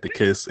just only like to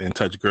kiss and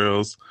touch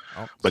girls,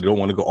 but they don't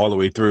want to go all the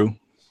way through.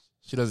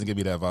 She doesn't give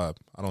me that vibe.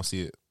 I don't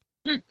see it.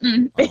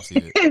 Mm-mm. I don't see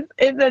it.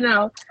 It's a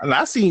no. And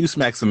I seen you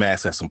smack some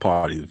ass at some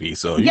parties, V.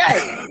 So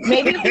Yes,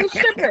 maybe a few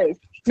strippers.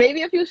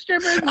 Maybe a few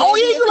strippers. Oh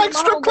yeah, maybe you a like few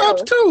strip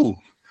clubs homegirls. too.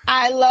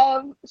 I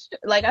love,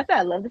 like I said,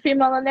 I love the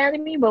female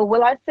anatomy, but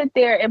will I sit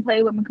there and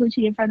play with my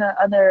coochie in front of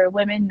other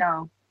women?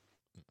 No.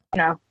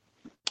 I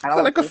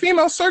don't Like a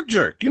female circ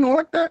jerk, you know,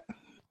 like that.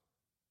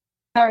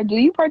 Or do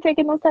you partake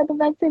in those type of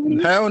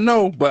activities? Hell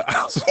no, but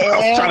I was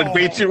trying to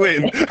bait you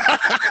in.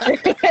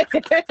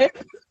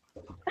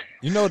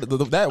 You know,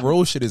 that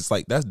rose shit is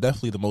like, that's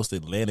definitely the most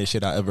Atlanta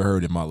shit I ever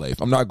heard in my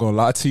life. I'm not gonna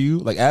lie to you.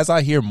 Like, as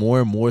I hear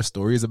more and more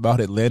stories about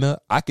Atlanta,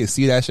 I can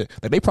see that shit.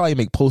 Like, they probably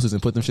make posters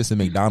and put them shits in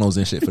McDonald's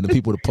and shit for the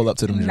people to pull up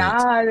to them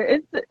joints.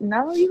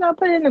 No, you gotta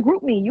put it in the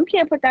group me. You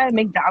can't put that in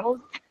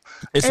McDonald's.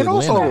 It's And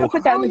Atlanta. also,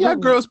 how y'all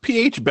girls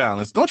pH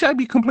balance? Don't y'all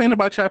be complaining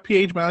about y'all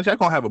pH balance? Y'all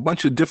gonna have a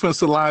bunch of different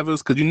salivas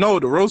because you know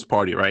the rose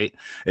party, right?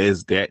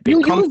 Is that they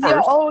You come use first,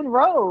 your own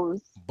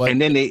rose.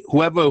 and then they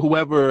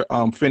whoever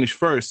finish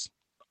first,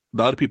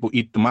 the other people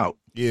eat them out.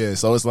 Yeah,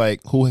 so it's like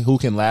who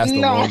can last the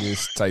No.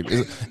 longest type.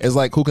 It's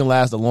like who can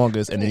last the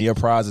longest, and then your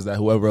prize is that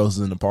whoever else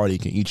is in the party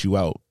can eat you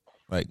out.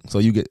 Like, so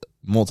you get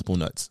multiple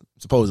nuts.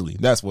 Supposedly,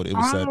 that's what it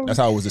was said. That's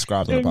how it was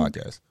described on the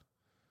podcast.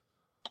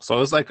 So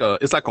it's like an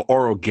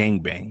oral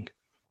gangbang.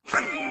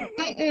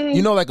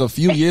 You know, like a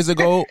few years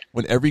ago,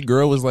 when every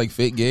girl was like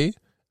fake gay,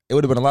 it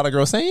would have been a lot of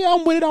girls saying, "Yeah,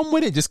 I'm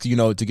with it," just to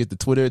get the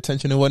Twitter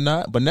attention and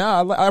whatnot. But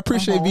now I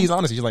appreciate V's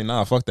honesty. She's like,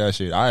 "Nah, fuck that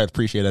shit. I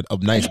appreciate a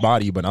nice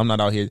body, but I'm not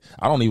out here.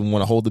 I don't even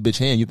want to hold the bitch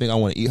hand. You think I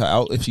want to eat her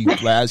out if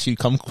she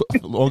come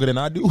longer than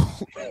I do?"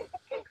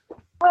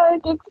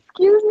 Like,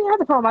 excuse me, I have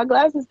to put on my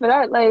glasses for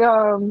that. Like,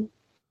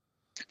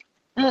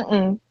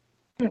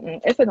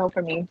 it's a no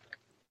for me.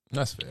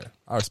 That's fair.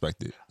 I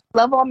respect it.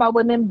 Love all my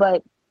women,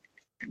 but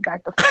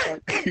back the fuck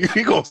up.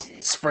 He gonna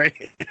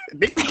spray.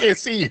 They can't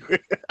see you.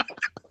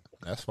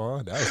 That's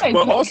fine.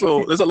 But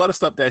also, there's a lot of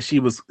stuff that she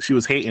was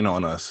hating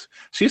on us.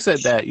 She said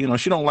that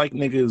she don't like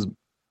niggas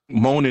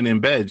moaning in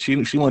bed. She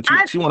want a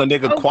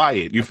nigga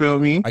quiet. You feel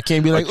me? I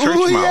can't be like, church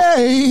ooh, mouth.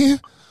 yay.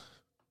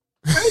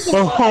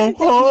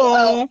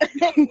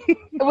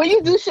 When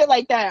you do shit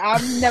like that,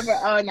 I'm never.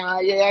 Oh no,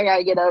 yeah, I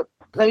gotta get up.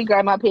 Let me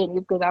grab my panties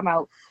because I'm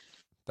out.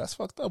 That's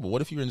fucked up. But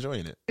what if you're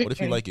enjoying it? What if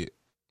you like it?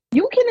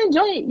 You can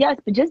enjoy it, yes,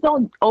 but just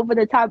don't over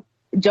the top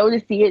Joe to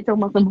see it.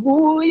 Someone some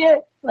ooh yeah,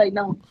 like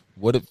no.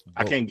 What if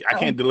I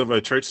can't deliver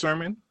a church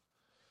sermon?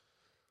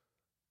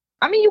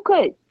 I mean, you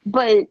could,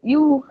 but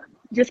you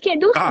just can't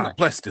do God something.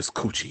 bless this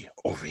coochie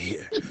over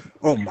here.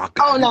 Oh my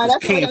God! Oh no, that's why I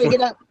came gotta from-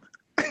 get up.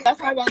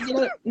 That's why I gotta get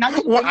up. Not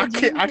just Well,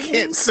 I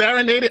can't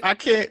serenade it. I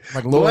can't.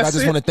 Like, Lord, I bless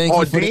just it, want to thank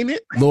you for ordain this.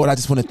 it. Lord, I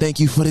just want to thank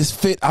you for this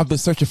fit. I've been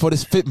searching for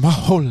this fit my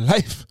whole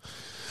life.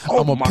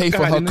 Oh I'm gonna my pay for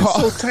God, her and it's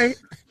car. so tight.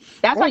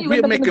 That's how you we're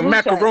end up in the making group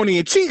chat. macaroni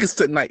and cheese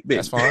tonight, bitch.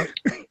 That's fine.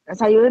 That's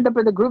how you end up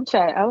in the group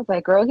chat. I was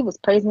like, girl, he was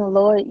praising the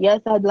Lord.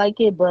 Yes, I'd like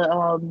it, but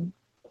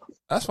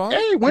that's fine.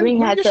 Hey, we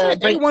had to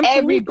bring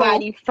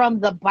everybody from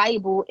the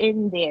Bible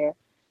in there.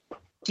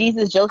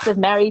 Jesus, Joseph,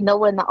 Mary,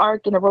 Noah, and the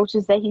ark, and the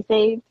roaches that he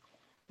saved.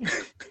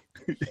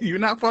 You're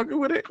not fucking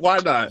with it? Why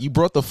not? You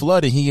brought the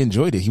flood and he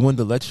enjoyed it. He wanted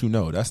to let you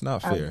know. That's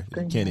not fair.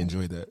 You can't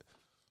enjoy that.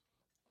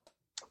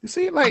 You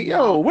see, like,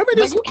 yo, women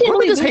just you can't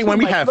really hate do when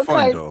too we much have fun,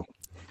 because- though.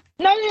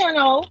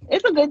 No.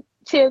 It's a good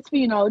chance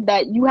for,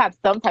 that you have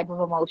some type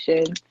of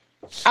emotion.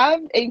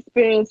 I've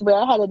experienced where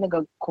I had a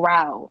nigga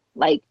growl,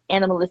 like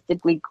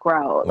animalistically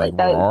growl. Like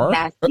that roar? was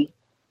nasty.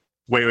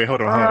 Wait,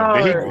 hold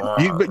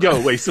on.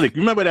 Yo, wait, Slick,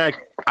 you remember that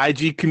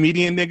IG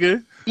comedian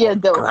nigga? Yeah,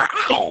 dope.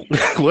 Growl.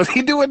 Was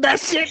he doing that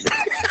shit?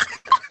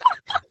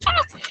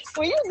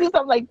 When you do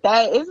something like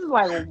that, it's just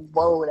like,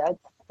 whoa, that's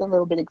a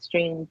little bit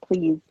extreme.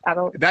 Please, I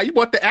don't. Now you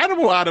brought the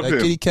animal out of That him.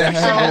 kitty cat That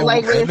had shit- him,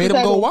 like, it made him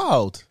go second.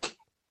 wild.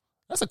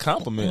 That's a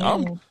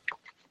compliment.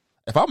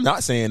 If I'm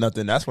not saying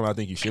nothing, that's when I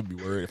think you should be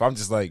worried. If I'm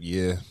just like,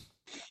 yeah,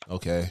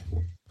 okay,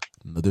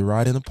 another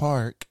ride in the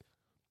park.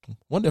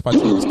 Wonder if I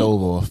take the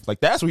stove off. Like,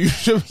 that's where you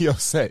should be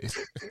upset.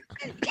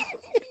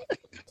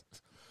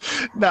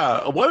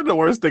 Nah, one of the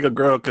worst thing a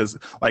girl, because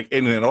like,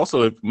 and then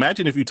also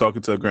imagine if you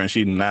talking to a girl and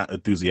she's not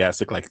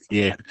enthusiastic. Like,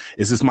 yeah,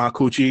 is this my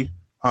coochie?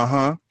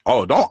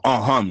 Oh,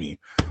 don't me.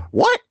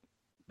 What?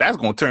 That's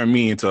gonna turn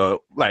me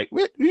into like,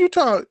 you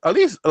talk at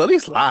least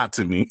lie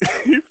to me.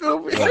 You feel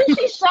me? What is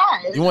she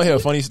shy? You want to hear a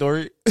funny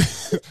story? I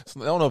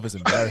don't know if it's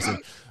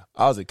embarrassing.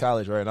 I was in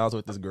college, right, and I was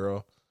with this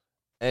girl,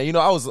 and you know,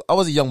 I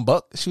was a young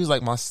buck. She was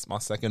like my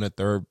second or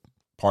third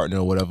partner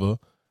or whatever.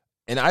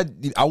 And I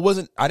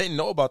didn't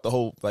know about the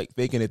whole like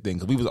faking it thing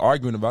because we was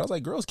arguing about it. I was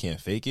like, girls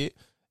can't fake it.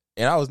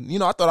 And I was, you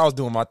know, I thought I was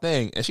doing my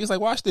thing. And she was like,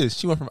 watch this.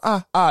 She went from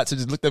to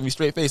just looked at me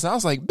straight face. And I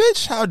was like,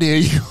 bitch, how dare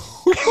you?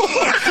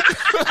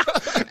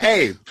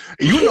 Hey,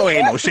 you know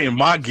ain't no shame in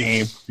my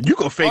game. You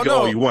can fake it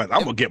all you want.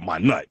 I'm gonna get my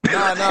nut.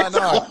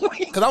 Nah.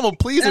 Because I'm a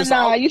pleaser.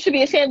 No, you should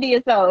be ashamed of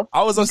yourself.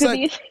 I was upset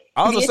because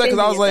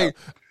I was like,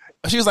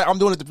 she was like, I'm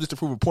doing it just to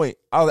prove a point.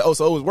 I was like, oh,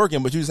 so it was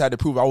working, but you just had to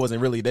prove I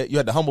wasn't really that. You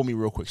had to humble me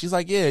real quick. She's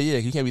like, yeah,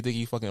 you can't be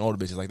thinking you fucking older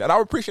bitches like that. I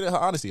appreciated her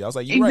honesty. I was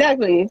like, you're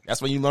exactly. Right. That's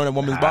when you learn a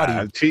woman's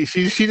body. She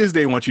just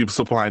didn't want you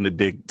supplying the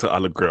dick to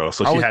other girls,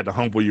 so she had to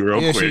humble you real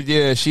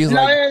quick. She's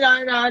no,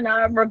 like,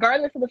 no.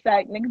 Regardless of the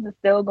fact, niggas is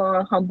still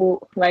gonna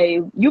humble.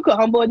 Like, you could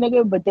humble a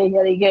nigga, but then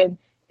yet again,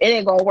 it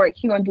ain't gonna work.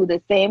 He gonna do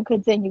the same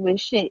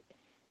continuous shit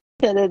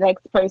to the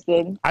next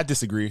person. I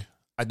disagree.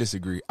 I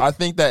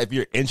think that if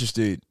you're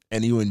interested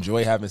and you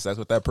enjoy having sex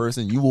with that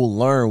person, you will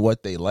learn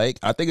what they like.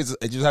 I think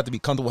it just have to be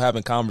comfortable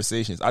having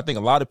conversations. I think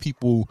a lot of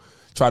people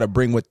try to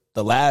bring what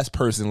the last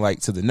person like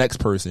to the next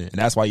person, and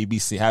that's why you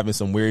be having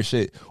some weird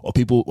shit.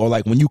 Or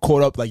like when you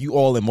caught up, like you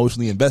all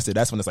emotionally invested,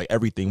 that's when it's like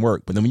everything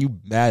worked. But then when you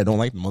mad and don't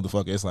like the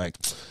motherfucker, it's like,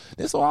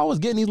 this all I was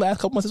getting these last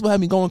couple months. This what had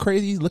me going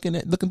crazy, looking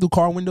through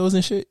car windows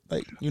and shit.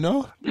 Like, you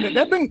know,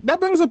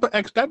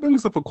 that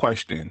brings up a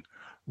question.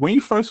 When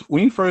you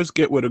first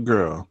get with a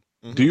girl,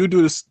 do you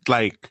do this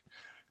like?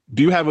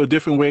 Do you have a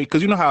different way?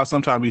 Because you know how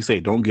sometimes we say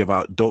don't give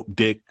out dope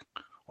dick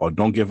or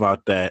don't give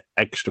out that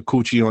extra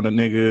coochie on a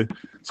nigga,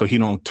 so you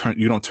don't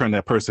turn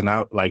that person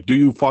out. Like, do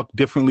you fuck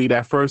differently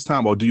that first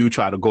time, or do you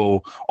try to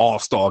go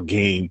all-star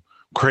game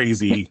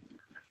crazy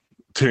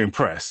to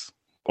impress,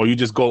 or you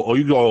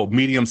go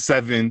medium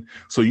 7,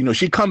 so you know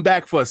she come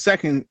back for a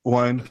second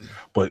one,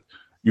 but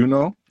you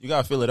know you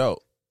gotta fill it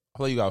out. I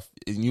feel like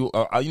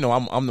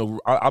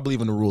I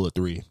believe in the rule of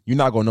 3. You're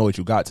not gonna know what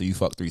you got till you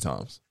fuck 3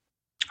 times.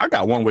 I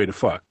got one way to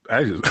fuck.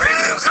 I just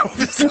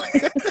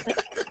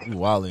you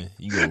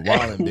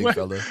wildin', big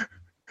fella.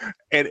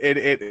 And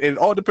it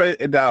all depends.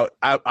 Now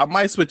I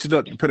might switch it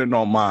up depending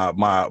on my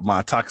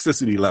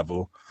toxicity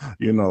level.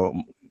 You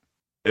know,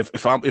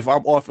 if I'm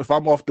off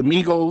the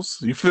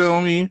Migos, you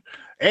feel me?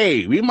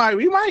 Hey, we might.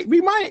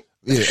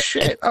 Yeah.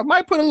 Shit, I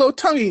might put a little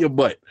tongue in your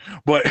butt,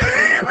 but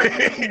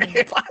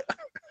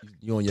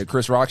you on your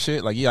Chris Rock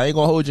shit? Like, yeah, I ain't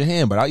gonna hold your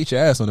hand, but I'll eat your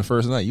ass on the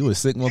first night. You a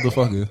sick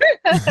motherfucker.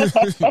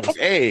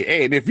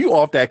 hey, and if you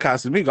off that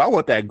Casamigo, I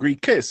want that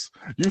Greek kiss.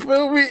 You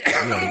feel me?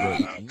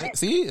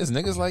 See, it's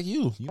niggas like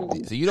you.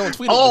 So you don't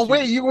tweet. Oh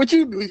wait, yo,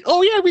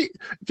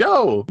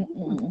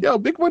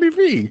 Big Money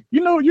V. You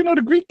know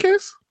the Greek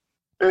kiss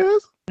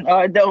is?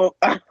 I don't.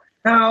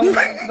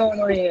 What's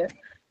going on here?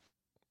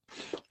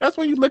 That's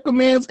when you lick a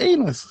man's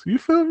anus. You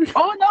feel me?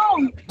 Oh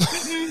no!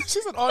 She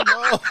said, "Oh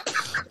no!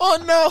 Oh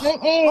no!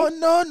 Oh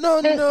no!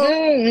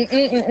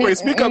 Wait,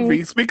 speak up,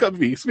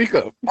 V. Speak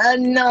up.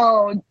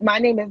 No, my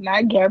name is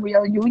not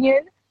Gabrielle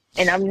Union,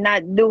 and I'm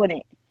not doing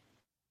it.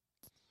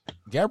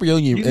 Gabrielle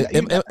Union,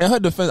 in her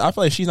defense, I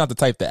feel like she's not the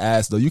type to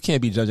ask though. You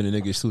can't be judging a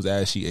nigga whose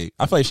ass she ate.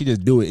 I feel like she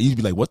just do it. And you'd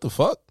be like, "What the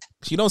fuck?"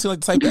 She don't seem like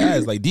the type to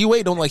ask. Like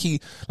D-Wade don't he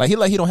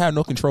don't have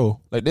no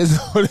control. Like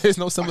there's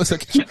no semblance of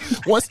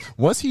control.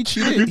 Once he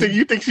cheated,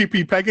 you think she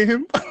be pecking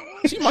him?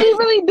 She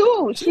really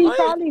do. She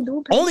probably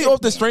do. Only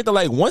off the strength of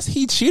like once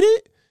he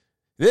cheated,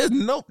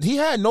 he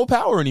had no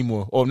power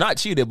anymore. Or not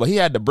cheated, but he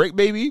had the break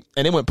baby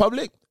and it went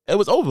public. It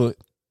was over.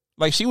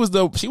 Like she was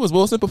Will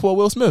Smith before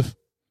Will Smith.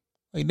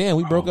 Like damn,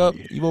 we broke up.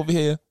 You over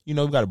here, we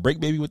got a break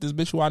baby with this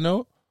bitch who I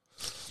know.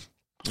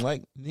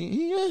 Like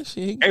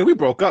hey, we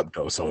broke up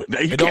though, so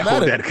you can't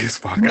hold that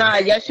against fuck. Nah,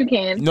 yes you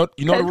can. You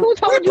know who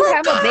told you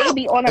have a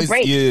baby on a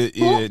break?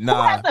 Who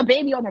has a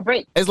baby on a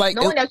break? It's like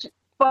knowing that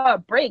for a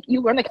break,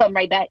 you're gonna come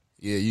right back.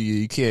 Yeah,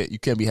 you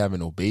can't be having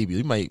no baby.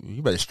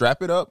 You better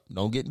strap it up.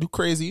 Don't get too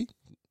crazy,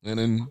 and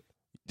then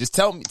just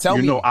tell me.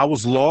 You know, I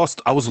was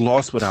lost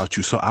without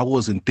you, so I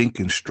wasn't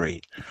thinking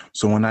straight.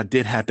 So when I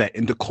did have that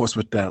intercourse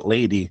with that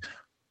lady,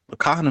 the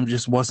condom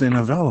just wasn't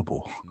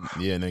available.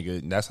 Yeah,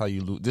 nigga, that's how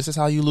you lose. This is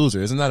how you lose her.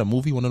 Isn't that a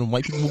movie? One of them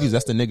white people movies?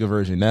 That's the nigga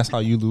version. That's how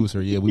you lose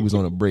her. Yeah, we was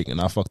on a break and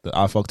I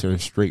fucked her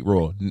straight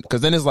raw. Because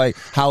then it's like,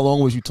 how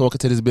long was you talking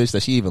to this bitch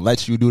that she even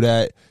lets you do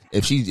that?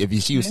 If she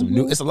was some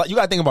new, it's a lot. You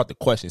gotta think about the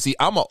question. See,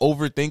 I'm an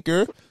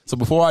overthinker, so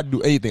before I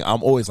do anything,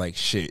 I'm always like,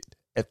 shit.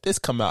 if this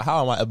come out,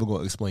 how am I ever going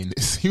to explain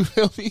this? You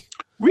feel me?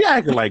 We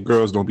acting like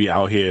girls don't be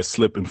out here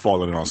slipping,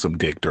 falling on some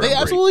dick during They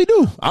break. absolutely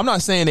do. I'm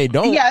not saying they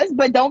don't. Yes,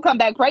 but don't come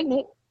back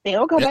pregnant. They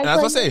don't come back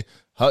That's pregnant.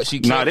 what I say.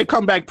 Nah, they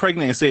come back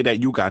pregnant and say that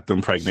you got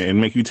them pregnant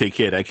and make you take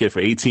care of that kid for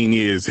 18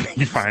 years and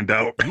you find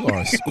out. You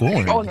are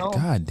scoring. Oh, no.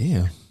 God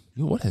damn.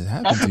 Yo, what has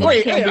happened to you?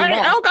 Wait,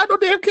 I don't got no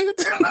damn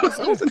kids.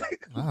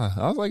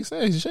 I was like,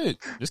 say shit.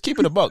 Just keep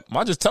it a buck.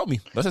 Why just tell me?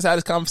 Let's just have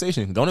this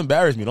conversation. Don't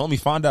embarrass me. Don't let me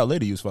find out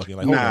later you was fucking.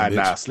 Like, hold on,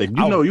 bitch. Slick.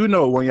 You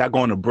know when y'all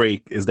going to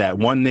break is that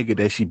one nigga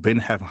that she been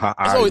having her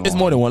eyes on. It's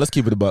more than one. Let's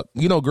keep it a buck.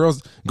 You know,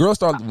 girls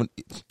start.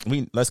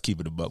 Let's keep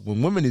it a buck.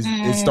 When women is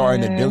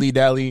starting to dilly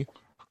dally.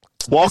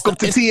 Welcome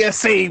to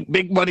TSA,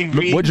 big money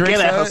V. What Drake Get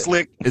at her, said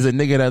Slick. is a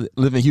nigga that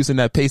live in Houston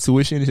that pays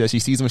tuition that she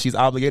sees when she's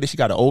obligated. She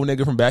got an old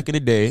nigga from back in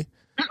the day.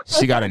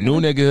 She got a new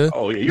nigga.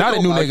 Oh, yeah, not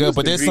a new nigga,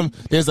 but there's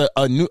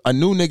a new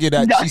nigga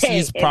that she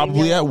sees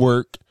probably at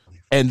work,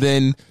 and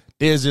then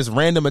there's just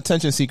random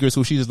attention seekers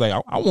who she's just like,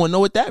 I want to know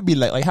what that be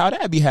like how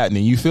that be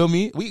happening. You feel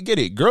me? We get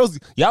it, girls.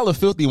 Y'all are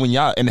filthy when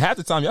y'all, and half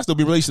the time y'all still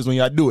be relationships when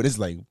y'all do it. It's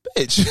like,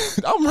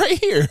 bitch, I'm right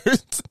here.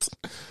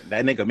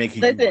 That nigga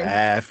making you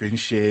laugh and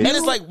shit. And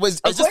it's like,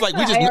 it's just like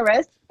we just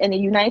IRS in the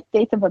United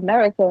States of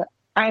America.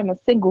 I am a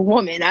single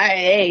woman.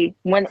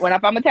 When I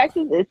file my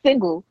taxes, it's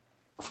single.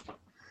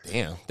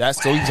 Damn,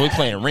 that's so we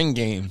playing ring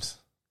games.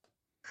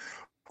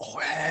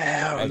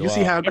 Wow, you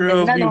see how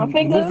girls be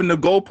moving the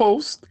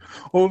goalpost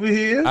over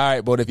here? All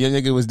right, but if your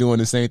nigga was doing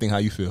the same thing, how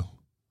you feel?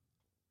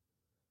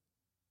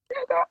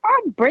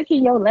 I'm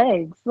breaking your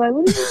legs. Like,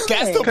 what are you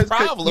That's the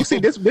problem. You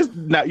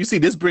see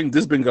this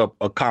bring up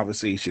a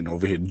conversation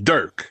over here.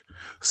 Dirk,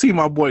 see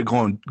my boy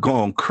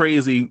going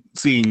crazy,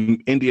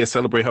 seeing India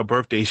celebrate her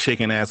birthday,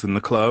 shaking ass in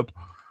the club.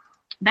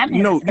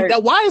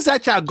 Why is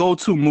that y'all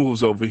go-to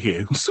moves over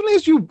here? As soon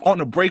as you on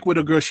a break with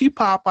a girl, she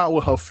pop out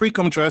with her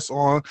freakum dress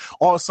on.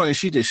 All of a sudden,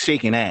 she just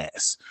shaking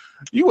ass.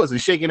 You wasn't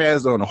shaking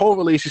ass on the whole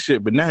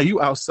relationship, but now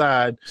you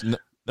outside. No,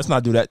 let's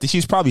not do that.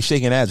 She's probably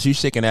shaking ass. She's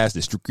shaking ass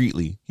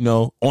discreetly. You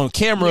know, on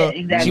camera,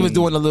 exactly. She was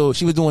doing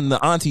the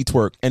auntie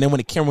twerk, and then when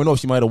the camera went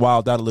off, she might have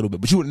wilded out a little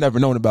bit, but you would have never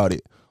known about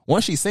it.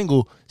 Once she's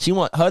single, she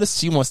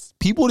wants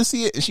people to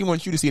see it, and she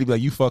wants you to see it and be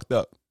like, you fucked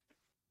up.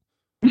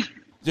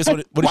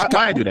 Why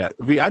I do that?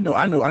 I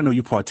know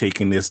you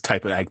partake in this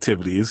type of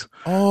activities.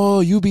 Oh,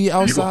 you be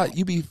outside.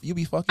 You be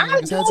fucking.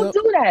 I don't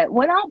do that.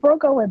 When I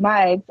broke up with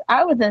my ex,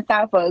 I was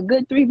inside for a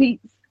good 3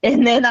 weeks,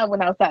 and then I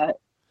went outside.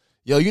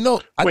 Yo, you know,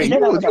 you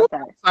was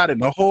outside in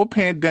the whole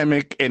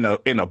pandemic in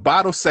a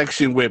bottle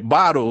section with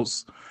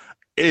bottles,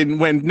 and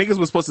when niggas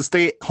was supposed to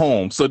stay at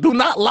home. So do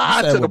not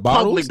lie to the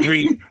public,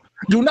 Green.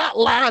 Do not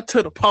lie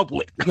to the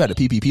public. You got a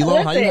PPP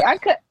loan? How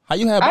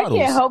you have bottles?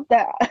 I can't help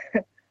that.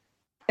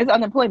 It's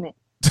unemployment.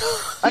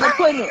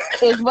 Unemployment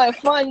is what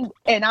fun,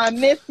 and I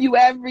miss you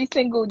every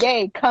single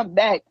day. Come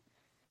back.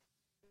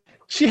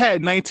 She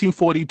had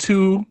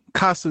 1942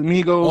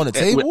 Casamigos on the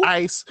table with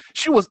ice.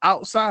 She was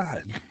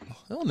outside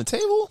on the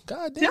table.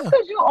 God damn! Just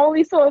because you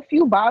only saw a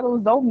few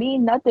bottles don't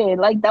mean nothing.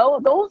 Like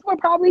those were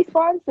probably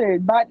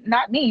sponsored, but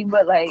not me.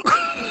 But like,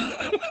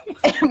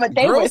 but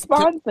they were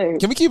sponsored.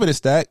 Can we keep it a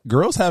stack?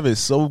 Girls have it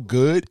so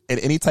good in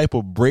any type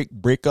of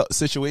breakup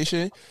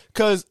situation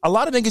because a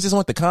lot of niggas just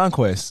want the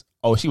conquest.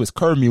 Oh, she was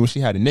curving me when she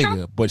had a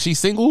nigga, but she's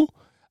single.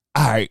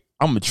 All right,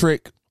 I'm a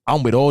trick.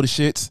 I'm with all the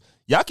shits.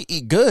 Y'all can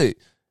eat good.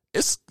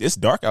 It's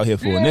dark out here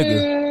for a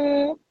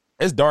nigga.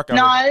 It's dark out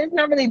here. No, it's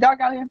not really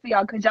dark out here for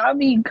y'all because y'all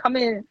be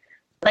coming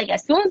like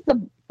as soon as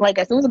the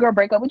girl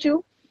break up with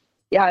you,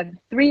 y'all have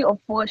 3 or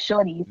 4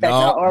 shorties that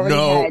y'all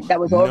already had that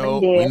was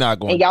already there.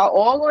 And y'all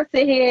all gonna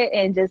sit here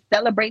and just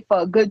celebrate for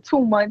a good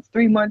 2 months,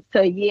 3 months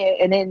to a year,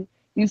 and then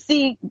you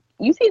see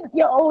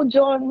your old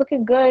John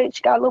looking good.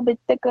 She got a little bit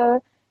thicker.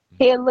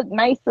 Hair look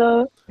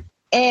nicer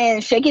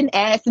and shaking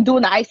ass and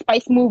doing the Ice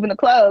Spice move in the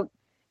club.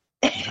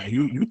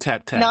 You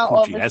tap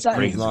coochie. That's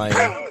crazy.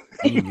 Tap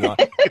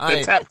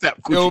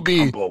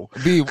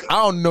coochie. B, I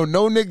don't know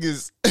no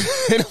niggas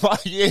in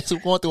 5 years who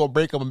going through a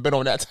breakup and been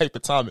on that type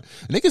of time.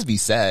 Niggas be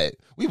sad.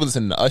 We been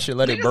listening to Usher,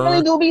 Let It Burn.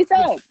 Really do be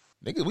sad.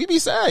 Niggas, we be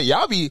sad.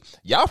 Y'all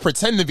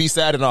pretend to be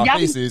sad in our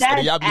faces,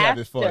 and y'all be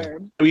having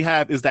fun. We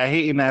have is that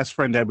hating ass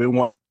friend that been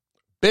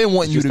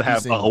wanting you to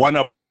have single. One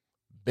up.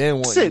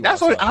 Shit,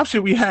 that's the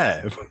option we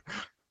have.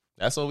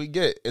 That's what we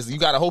get. Is you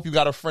gotta hope you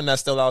got a friend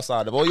that's still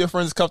outside. If all your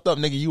friends cuffed up,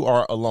 nigga, you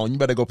are alone. You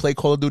better go play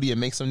Call of Duty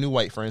and make some new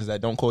white friends that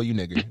don't call you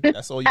nigga.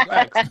 That's all you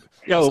got.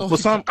 Yo, for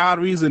some odd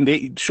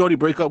reason, shorty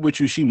break up with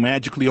you. She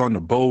magically on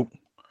the boat.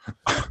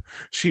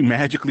 She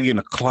magically in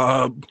a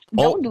club.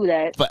 Don't do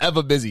that.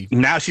 Forever busy.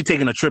 Now she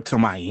taking a trip to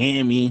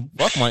Miami.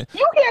 Fuck my.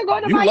 You can't go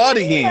to Miami. You love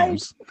the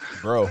yams,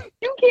 bro.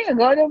 You can't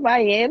go to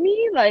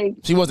Miami. Like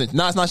she wasn't.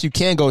 No, it's not. You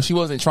can go. She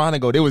wasn't trying to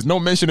go. There was no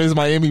mention of this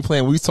Miami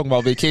plan. We was talking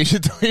about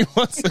vacation 3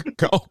 months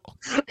ago.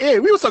 Yeah,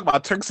 we was talking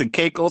about Turks and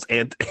Caicos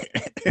and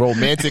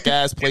romantic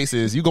ass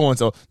places. You going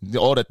to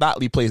all the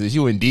thoughtly places.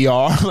 You in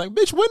DR. Like,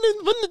 bitch, when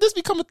did this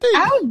become a thing?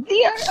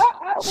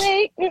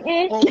 Wait.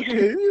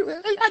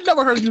 I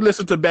never heard you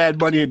listen to Bad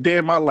Bunny a day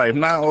in my life.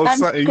 Now all of a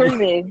sudden,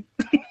 screaming.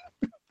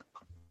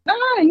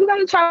 You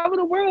gotta travel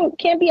the world.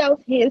 Can't be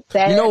out here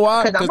sad. You know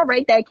why? Because I'm gonna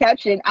write that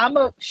caption. I'm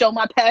gonna show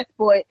my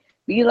passport.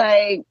 Be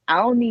like, I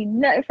don't need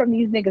nothing from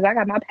these niggas. I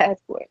got my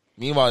passport.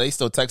 Meanwhile, they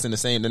still texting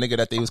the nigga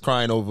that they was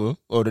crying over,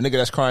 or the nigga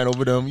that's crying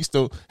over them. You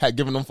still had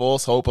given them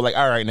false hope. But like,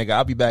 all right, nigga,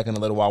 I'll be back in a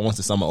little while once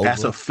the summer over.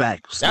 That's a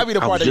fact. That'd be the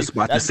part I was just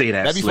about to say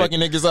that. That'd be fucking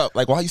niggas up.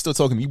 Like, why are you still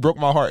talking to me? You broke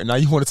my heart, and now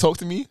you want to talk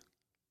to me?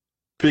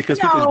 Because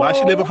why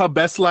she living her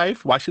best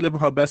life? Why she living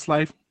her best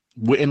life?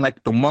 Within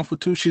like the month or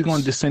two, she's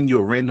gonna just send you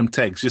a random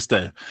text just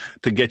to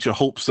get your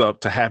hopes up,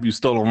 to have you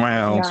still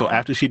around. Yeah. So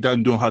after she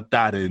done doing her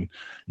thot, and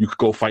you could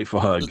go fight for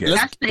her again.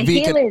 That's the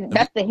healing.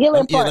 That's the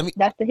healing part.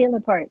 That's the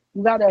healing part.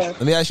 You gotta.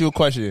 Let me ask you a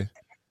question.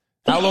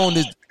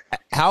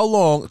 How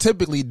long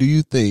typically do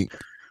you think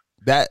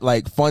that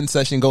like fun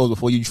session goes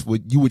before you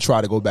would try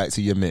to go back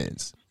to your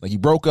men's? Like you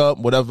broke up,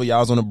 whatever, y'all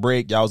was on a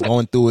break, y'all was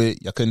going through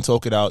it, y'all couldn't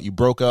talk it out, you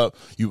broke up.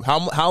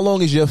 How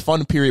long is your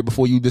fun period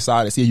before you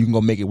decide to see if you can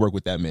go make it work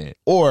with that man?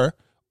 Or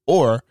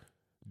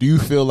do you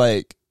feel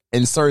like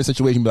in certain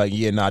situations be like,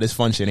 yeah, nah, this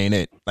fun shit ain't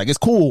it. Like it's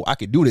cool, I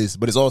could do this,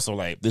 but it's also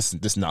like this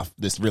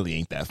really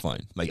ain't that fun.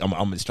 Like I'm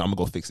gonna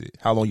go fix it.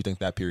 How long you think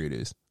that period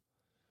is?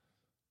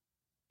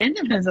 It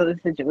depends on the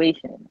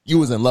situation. You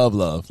was in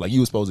love, like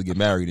you was supposed to get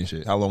married and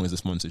shit. How long is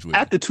this fun situation?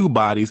 After 2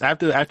 bodies,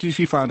 after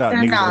she found out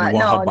niggas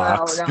want her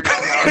box.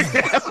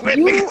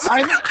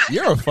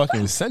 You're a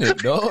fucking Senate,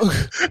 dog.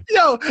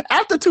 Yo,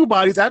 after 2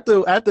 bodies,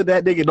 after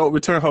that nigga don't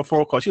return her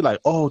phone call, she like,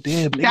 oh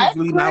damn, niggas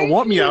really not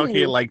want me out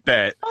here like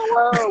that.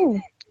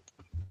 Oh,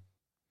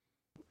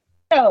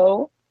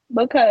 no,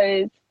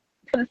 because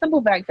for the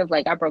simple fact of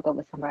like I broke up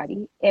with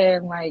somebody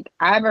and like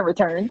I haven't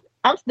returned,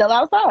 I'm still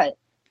outside.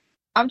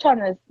 I'm trying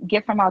to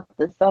get from out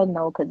the sun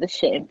though, because this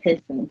shit and piss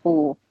in the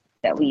pool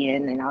that we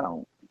in, and I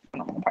don't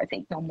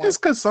partake no more. It's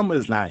because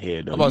summer's not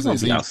here though. You gonna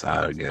be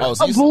outside again. Oh,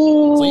 so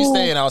you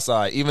staying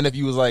outside, even if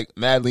you was like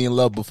madly in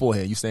love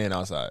beforehand. You staying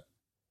outside.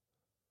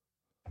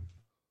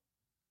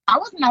 I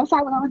wasn't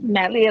outside when I was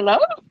madly in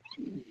love.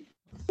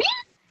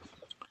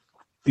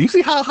 You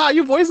see how high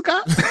your voice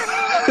got?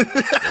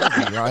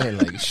 Lying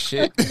like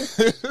shit.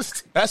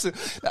 That's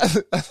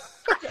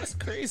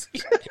crazy.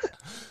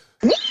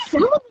 Me? I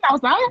wasn't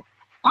outside.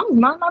 I was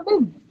minding my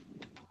business.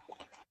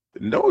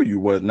 No, you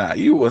was not.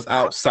 You was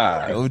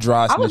outside. No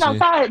dry I was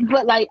outside,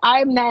 but like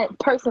I'm that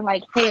person.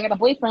 Like, hey, I got a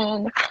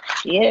boyfriend.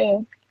 Yeah.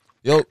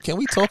 Yo, can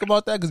we talk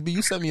about that? Because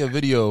you sent me a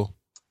video,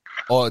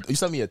 or you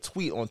sent me a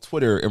tweet on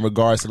Twitter in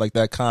regards to like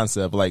that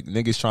concept, like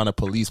niggas trying to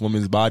police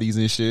women's bodies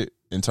and shit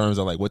in terms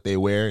of like what they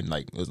wear, and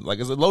like it's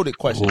a loaded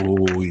question.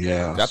 Oh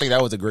yeah. I think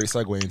that was a great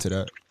segue into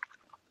that.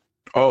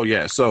 Oh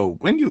yeah. So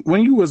when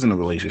you was in a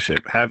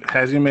relationship,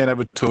 has your man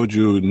ever told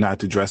you not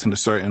to dress in a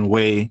certain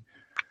way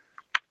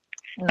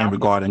in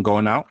regarding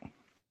going out?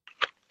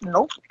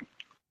 Nope.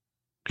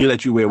 He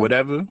let you wear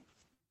whatever?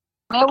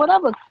 Wear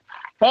whatever.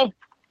 Hey,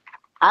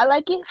 I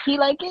like it. He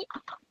like it.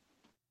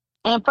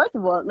 And first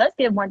of all, let's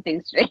get one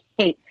thing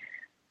straight.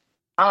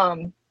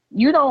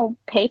 You don't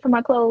pay for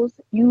my clothes.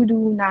 You do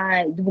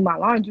not do my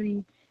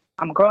laundry.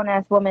 I'm a grown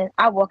ass woman.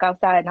 I walk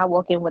outside and I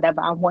walk in whatever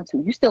I want to.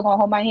 You still gonna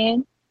hold my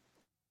hand?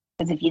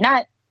 Because if you're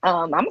not,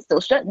 I'm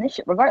still shutting this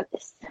shit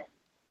regardless.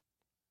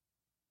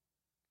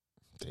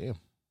 Damn.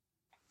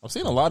 I've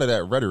seen a lot of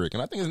that rhetoric,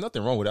 and I think there's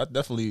nothing wrong with it. I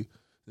definitely,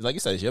 like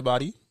you said, it's your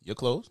body, your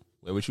clothes,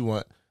 wear what you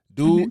want.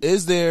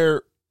 Is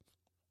there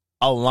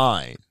a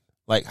line?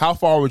 Like, how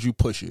far would you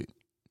push it?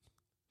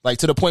 Like,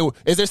 to the point where,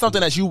 is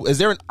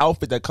there an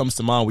outfit that comes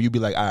to mind where you'd be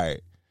like, all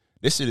right,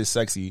 this shit is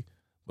sexy,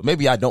 but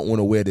maybe I don't want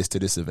to wear this to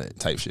this event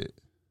type shit?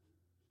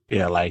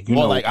 Yeah, like, you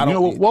know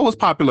what was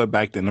popular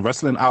back then? The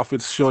wrestling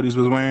outfits shorties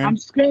was wearing? I'm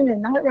screaming,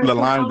 not wrestling. The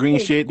lime green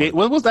shit.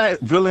 What was that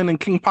villain in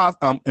Kim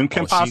Possible?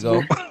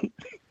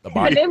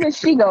 Her name was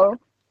Shigo,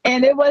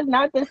 and it was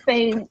not the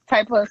same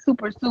type of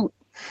super suit.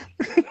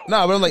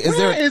 No, but I'm like,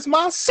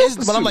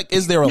 but I'm like,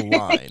 is there a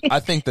line? I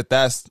think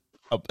that's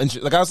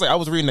like I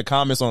was reading the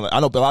comments on. Like, I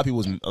know a lot of people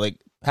was like,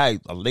 there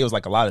was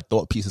like a lot of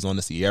thought pieces on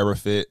the Sierra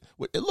fit.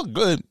 It looked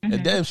good.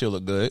 It damn sure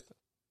looked good.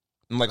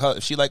 I'm like,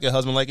 if she like it,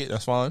 husband like it,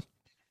 that's fine.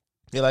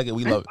 They like it,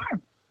 we love it.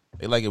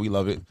 They like it, we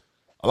love it.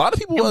 A lot of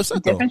people were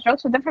upset though. Different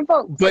strokes for different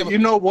folks. But you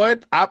know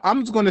what?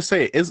 I'm just going to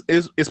say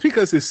it's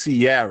because it's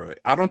Sierra.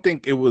 I don't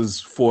think it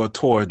was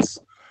towards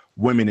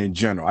women in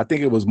general. I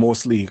think it was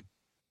mostly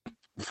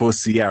for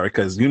Sierra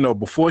because, you know,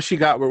 before she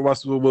got with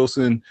Russell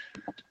Wilson,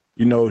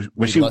 you know,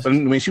 when she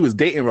was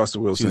dating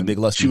Russell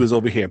Wilson, she was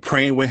over here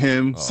praying with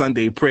him,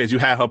 Sunday prayers. You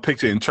had her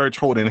picture in church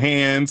holding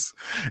hands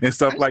and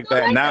stuff like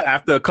that. Now,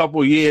 after a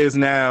couple years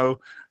now,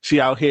 she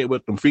out here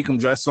with them freakum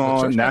dress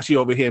on. Now she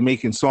over here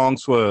making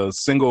songs for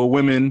single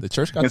women. The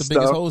church got the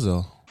biggest hoes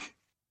though.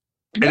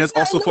 And it's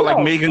also for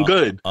like Megan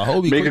Good.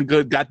 Megan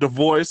Good got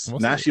divorced.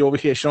 Now she over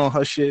here showing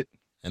her shit.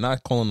 And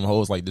not calling them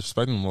hoes like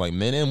disrespecting them like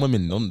men and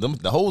women.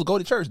 The hoes go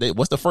to church.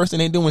 What's the first thing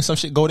they do when some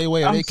shit go their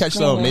way? And they catch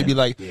something. They be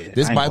like,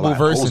 this Bible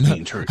verse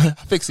and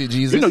fix it,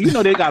 Jesus. You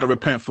know they gotta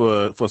repent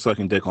for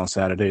sucking dick on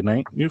Saturday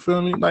night. You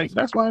feel me? Like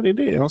that's why they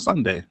did on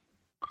Sunday.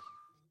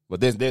 But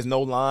there's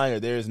no line or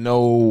there's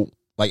no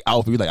like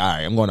outfit. You're like, all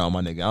right, I'm going out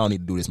with my nigga. I don't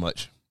need to do this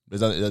much.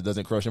 It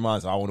doesn't cross your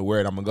mind. So I want to wear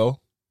it. I'm gonna go.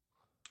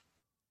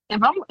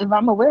 If I'm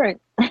gonna wear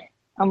it, I'm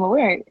gonna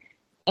wear it.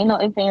 Ain't no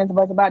ifs, ands, or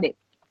buts about it.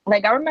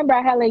 Like I remember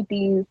I had like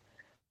these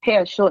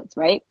pair of shorts,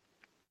 right?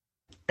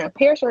 A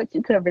pair of shorts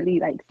you could really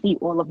like see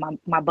all of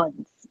my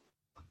buttons,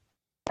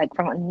 like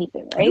from underneath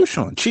it, right? You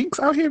showing cheeks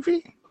out here,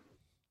 V?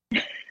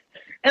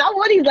 And I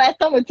wore these last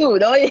summer too,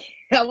 though. I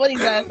wore these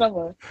last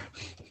summer,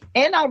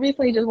 and I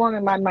recently just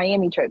won my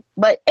Miami trip.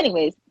 But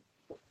anyways,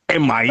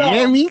 in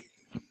Miami. So,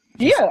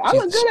 yeah, I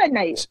was good at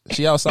night.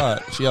 She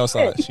outside. She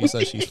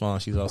said she's fine.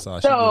 She's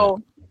outside.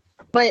 So,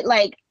 but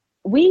like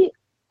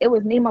it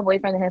was me, my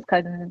boyfriend, and his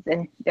cousins,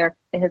 and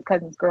his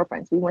cousins'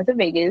 girlfriends. We went to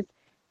Vegas,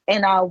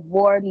 and I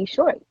wore these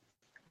shorts.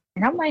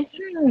 And I'm like,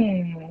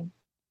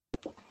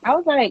 I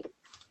was like,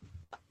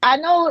 I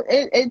know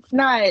it's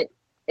a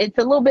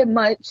little bit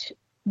much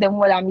than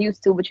what I'm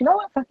used to, but you know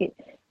what? Fuck it.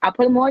 I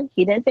put them on.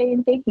 He didn't say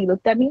anything. He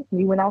looked at me.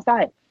 We went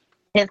outside.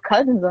 His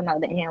cousins, on the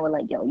other hand, were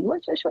like, yo, you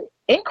want your short?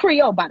 In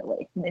Creole, by the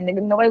way. And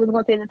nobody was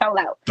going to say this out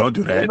loud. Don't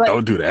do that.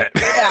 Don't do that.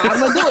 Yeah, I'm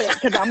going to do it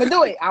because I'm going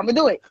to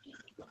do it.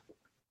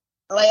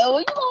 Like, oh,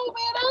 you know,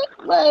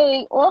 man,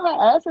 like, all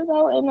her asses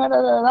out and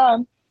da.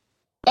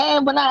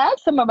 And when I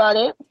asked him about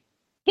it,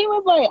 he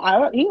was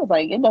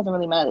like, it doesn't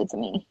really matter to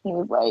me. He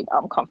was like,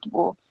 I'm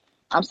comfortable.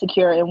 I'm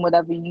secure in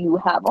whatever you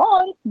have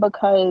on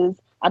because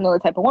I know the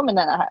type of woman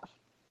that I have.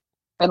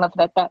 And left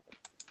it at that.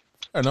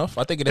 Fair enough.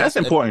 I think that's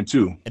important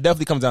too. It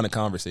definitely comes down to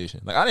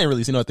conversation. Like I didn't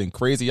really see nothing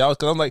crazy, y'all,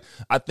 because I'm like,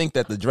 I think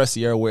that the dress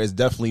Ciara wear is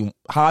definitely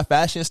high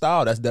fashion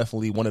style. That's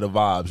definitely one of the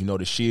vibes. You know,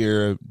 the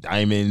sheer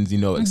diamonds,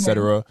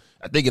 etc.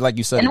 I think it, like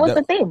you said, and what's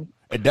the theme?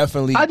 It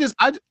definitely.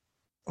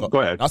 Go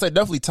ahead. I'll say it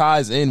definitely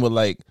ties in with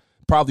like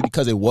probably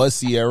because it was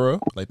Ciara.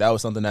 Like that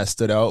was something that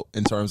stood out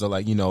in terms of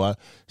like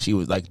she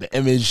was like the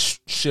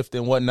image shift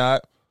and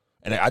whatnot.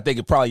 And I think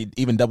it probably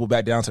even doubled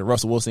back down to the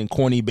Russell Wilson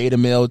corny beta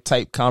male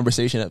type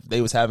conversation that they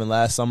was having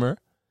last summer.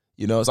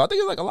 So I think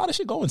it's like a lot of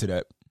shit going to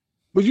that.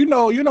 But you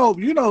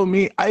know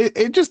me.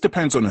 It just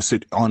depends on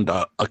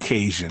the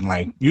occasion.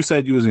 Like you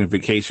said, you was in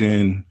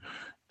vacation,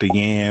 the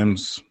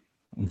Yams,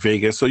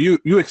 Vegas. So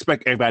you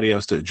expect everybody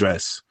else to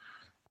dress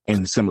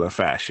in similar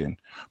fashion.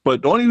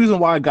 But the only reason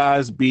why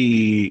guys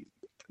be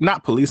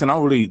not policing, I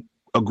don't really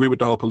agree with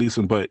the whole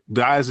policing, but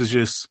guys is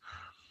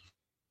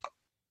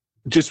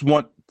just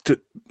want to.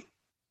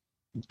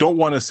 Don't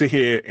want to sit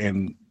here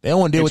and they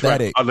don't want to deal with the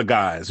headache. Other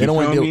guys, they don't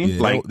want to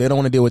deal. They don't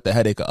want to deal with the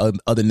headache of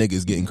other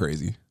niggas getting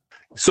crazy.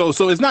 So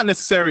it's not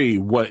necessarily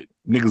what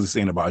niggas are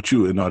saying about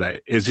you and all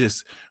that. It's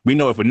just we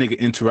know if a nigga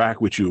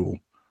interact with you,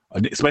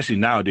 especially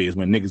nowadays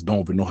when niggas don't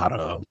even know how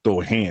to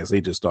throw hands,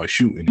 they just start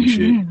shooting and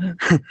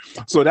shit.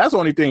 So that's the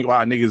only thing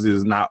why niggas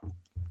is not.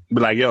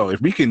 But like, yo,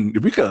 if we can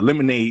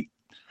eliminate.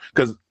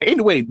 Because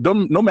anyway,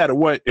 no matter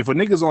what, if a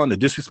nigga's on the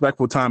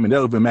disrespectful time, and it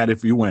doesn't even matter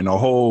if you wearing a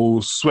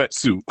whole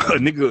sweatsuit, a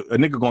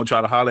nigga gonna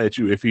try to holler at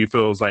you if he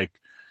feels like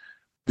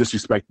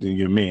disrespecting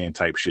your man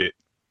type shit.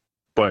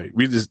 But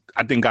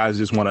I think guys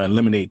just want to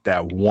eliminate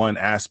that one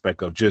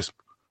aspect of just,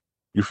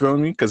 you feel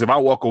me? Because if I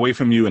walk away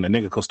from you and a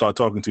nigga could start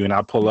talking to you and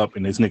I pull up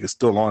and this nigga's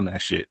still on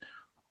that shit,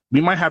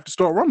 we might have to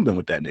start rumbling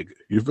with that nigga.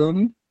 You feel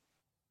me?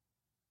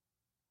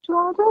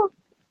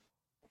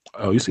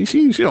 Oh, you see,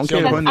 she don't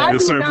care about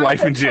niggas serve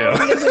life in jail.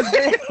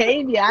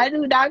 I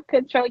do not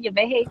control your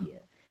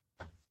behavior.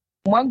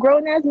 One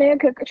grown ass man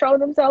could control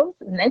themselves.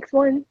 The next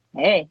one,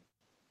 hey,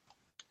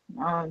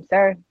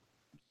 sir.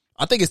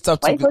 I think it's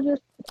tough too. Because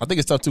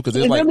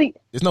there's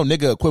there's no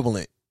nigga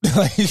equivalent.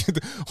 Like,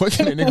 what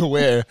can a nigga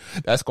wear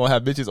that's gonna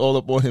have bitches all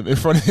up on him in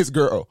front of his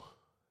girl?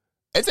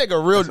 It's like a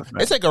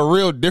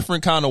real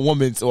different kind of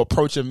woman to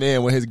approach a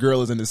man when his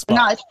girl is in the spot.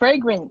 No, it's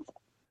fragrance.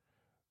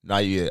 Nah,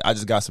 yeah, I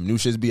just got some new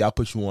shit, B. I'll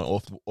put you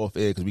on off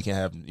air because we can't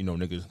have,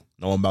 niggas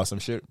knowing about some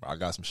shit. I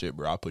got some shit,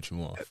 bro. I'll put you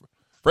on.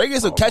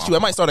 Fragrance will catch you.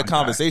 It might start a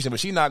conversation,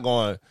 but she not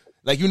going,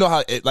 like, you know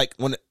how,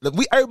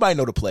 everybody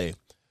know the play.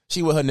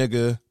 She with her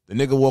nigga, the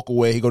nigga walk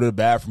away, he go to the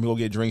bathroom, he go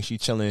get drinks, she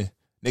chilling,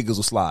 niggas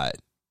will slide.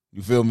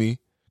 You feel me?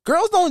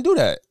 Girls don't do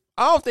that.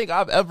 I don't think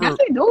I've ever. Yes,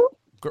 they do.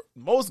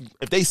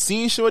 If they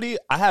seen shorty,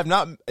 I have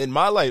not, in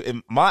my life,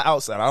 in my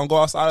outside, I don't go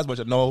outside as much.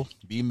 I know,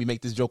 me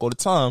make this joke all the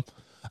time.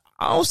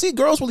 I don't see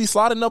girls really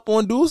sliding up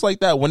on dudes like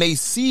that when they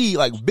see,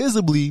 like,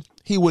 visibly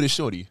he with his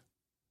shorty.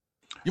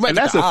 You might, and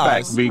that's a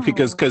fact, B,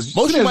 because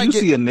most of you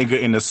see a nigga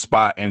in the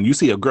spot and you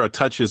see a girl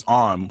touch his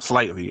arm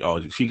slightly.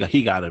 Oh, he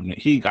got a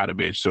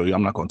bitch, so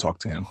I'm not gonna talk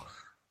to him.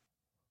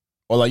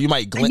 Or like you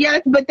might glint.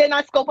 Yes, but then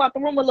I scope out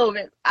the room a little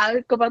bit. I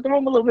scope out the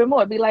room a little bit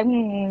more. Be like,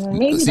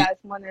 maybe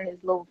that's one of his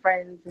little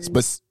friends. And,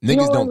 but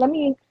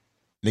niggas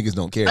niggas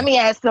don't care. Let me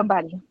ask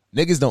somebody.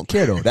 Niggas don't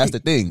care though. That's the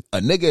thing. A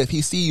nigga, if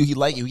he see you, he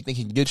like you, he think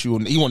he can get you,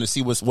 and he want to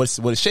see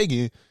what's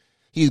shaking,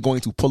 he's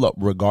going to pull up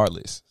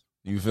regardless.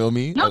 You feel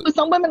me? No, but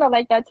some women are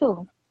like that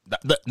too.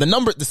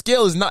 The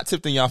scale is not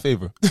tipped in your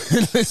favor.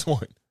 This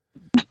one.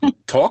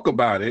 Talk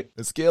about it.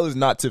 The scale is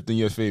not tipped in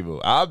your favor.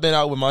 I've been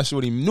out with my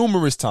shorty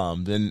numerous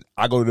times, and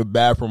I go to the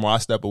bathroom or I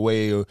step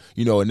away, or a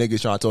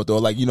nigga's trying to talk to her.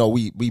 Like,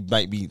 we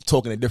might be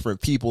talking to different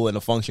people in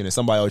a function, and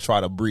somebody will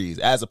try to breeze.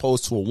 As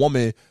opposed to a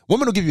woman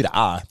will give you the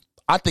eye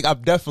I think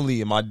I've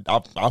definitely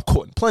I've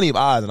caught plenty of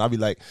eyes, and I'll be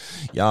like,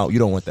 "Yo, you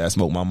don't want that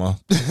smoke, mama.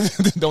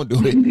 Don't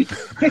do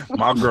it."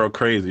 My girl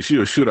crazy. She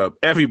would shoot up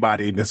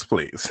everybody in this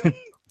place.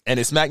 And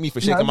it smacked me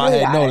for shaking my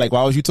head. No, like,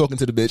 why was you talking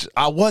to the bitch?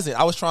 I wasn't.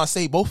 I was trying to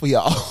save both of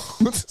y'all.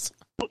 It's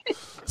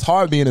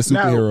hard being a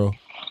superhero.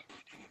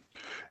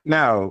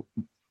 Now,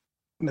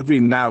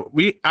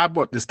 I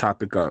brought this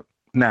topic up.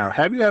 Now,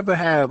 have you ever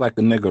had like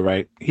a nigga,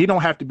 right? He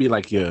don't have to be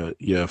like your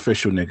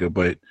official nigga,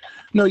 but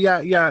no,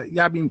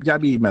 y'all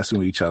be messing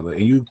with each other,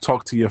 and you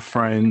talk to your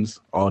friends.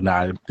 Oh,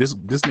 nah, this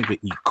nigga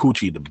eat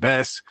coochie the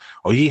best.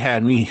 Or he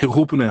had me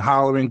hooping and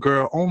hollering,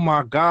 girl. Oh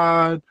my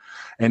god!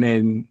 And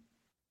then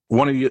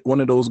one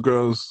of those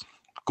girls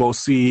go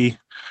see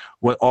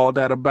what all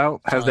that about.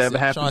 Has that ever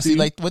happened to you?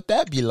 Like, what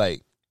that be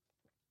like?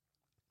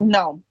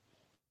 No,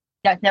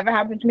 that's never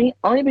happened to me.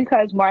 Only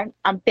because, Mark,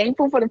 I'm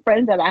thankful for the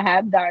friends that I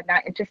have that are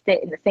not interested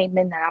in the same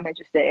men that I'm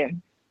interested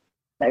in.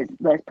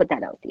 Let's put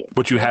that out there.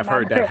 But you have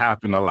heard that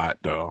happen a lot,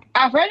 though.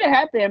 I've heard it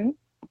happen.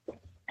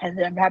 Has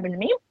it ever happened to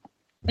me?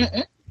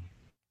 Mm-mm.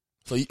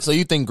 So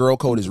you think girl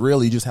code is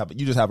real? You just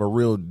have a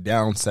real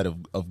down set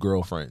of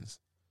girlfriends.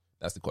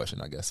 That's the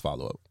question, I guess.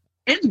 Follow up.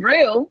 It's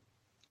real,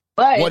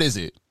 but what is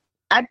it?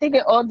 I think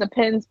it all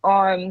depends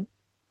on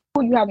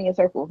who you have in your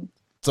circle.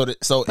 So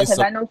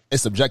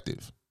it's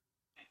subjective.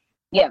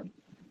 Yeah.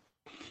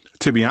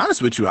 To be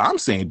honest with you, I'm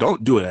saying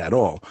don't do it at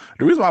all.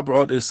 The reason why I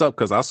brought this up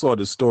because I saw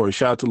this story.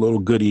 Shout out to Little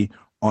Goody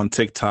on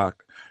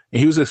TikTok,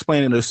 and he was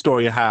explaining the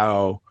story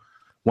how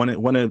one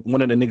of the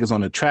niggas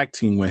on the track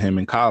team with him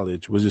in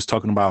college was just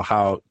talking about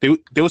how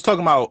they was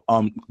talking about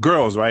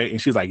girls, right?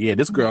 And she's like, yeah,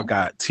 this girl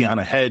got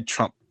Tiana Head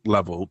Trump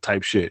level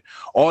type shit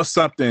or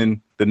something.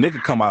 The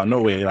nigga come out of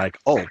nowhere like,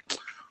 oh,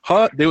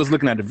 her. They was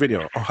looking at the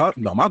video. Oh,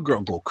 no, my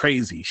girl go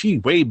crazy. She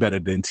way better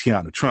than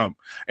Tiana Trump.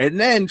 And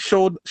then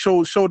showed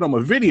them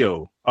a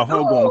video of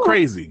her going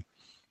crazy.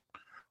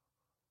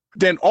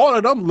 Then all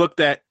of them looked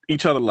at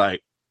each other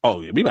like,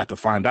 oh, yeah, we about to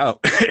find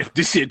out if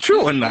this shit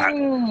true or not.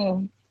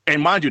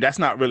 And mind you, that's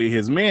not really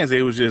his man's.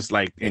 They was just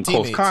like in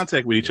close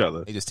contact with each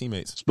other. They just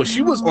teammates. But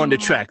she was on the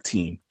track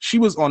team.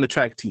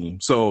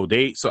 So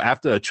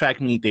after a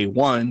track meet, they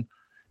won.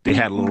 They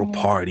had a little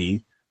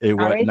party and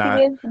whatnot.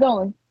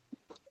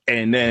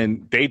 And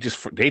then they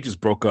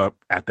just broke up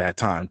at that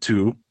time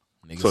too.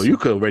 So you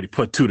could already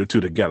put two to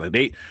two together.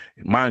 They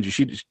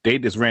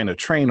just ran a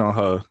train on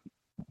her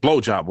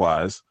blowjob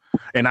wise.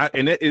 And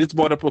it's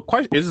brought up a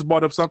question. It just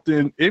brought up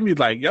something in me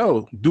like,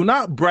 yo, do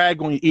not brag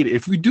on your eater.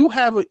 If you do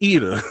have an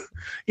eater,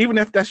 even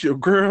if that's your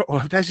girl or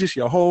if that's just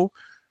your hoe,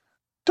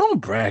 don't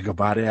brag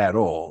about it at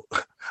all.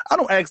 I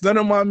don't ask none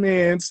of my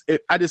mans.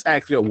 I just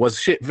ask, yo, was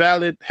shit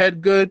valid?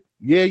 Head good?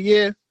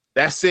 Yeah.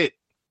 That's it.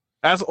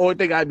 That's the only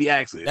thing I'd be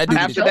asking.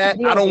 After that,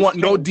 I don't want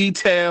no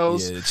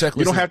details. Yeah,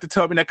 you don't have to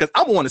tell me that because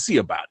I want to see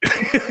about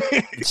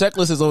it. The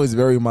checklist is always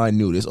very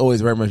minute. It's always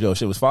very much, yo,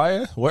 shit was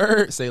fire.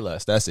 Word, say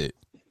less. That's it.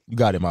 You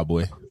got it, my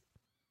boy.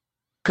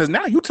 Because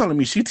now you telling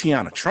me she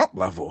Tiana Trump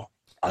level.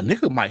 A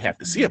nigga might have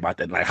to see about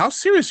that. Like, how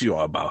serious you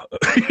are about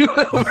her. You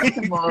know what I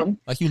mean?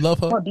 Like, you love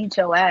her? I'm gonna beat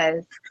your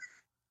ass.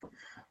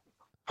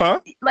 Huh?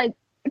 Like,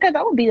 because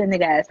I would beat a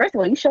nigga ass. First of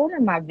all, you showing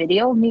him my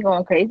video of me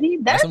going crazy?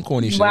 That's some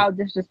corny wild,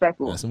 shit.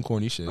 Disrespectful. That's some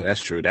corny shit. That's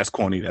true. That's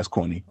corny. That's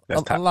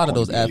a lot of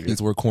those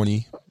athletes were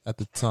corny at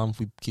the time if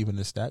we keep in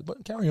the stack,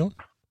 but carry on.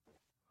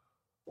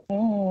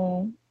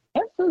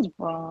 That's just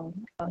wrong.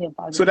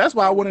 So that's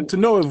why I wanted to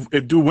know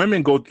if do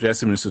women go through that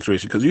similar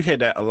situation? Because you hear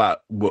that a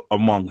lot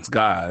amongst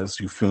guys.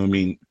 You feel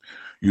me?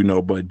 You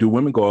know, but do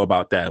women go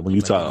about that when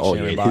you talk? Oh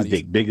yeah, his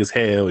dick big as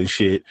hell and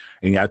shit.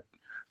 And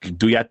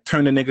do y'all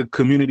turn the nigga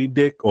community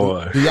dick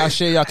or do y'all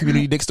share y'all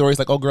community dick stories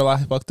like, oh girl, I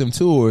fucked them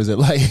too, or is it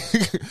like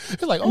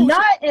it's like oh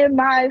not shit. In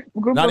my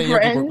group of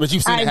friends, but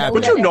you've seen it happen.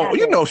 But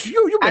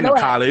you been in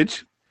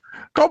college.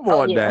 Come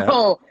on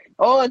now.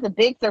 Oh, it's a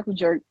big circle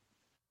jerk.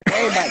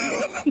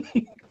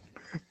 Everybody.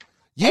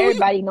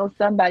 Everybody knows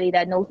somebody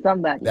that knows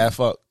somebody. That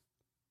fuck.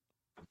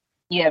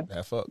 Yeah.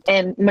 That fuck.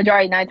 And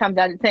majority 9 times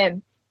out of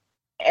 10,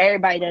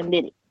 everybody done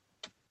did it.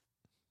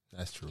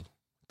 That's true.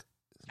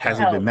 Has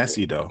it been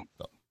messy though?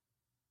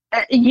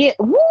 Yeah.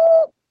 Woo!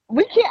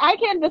 I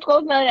can't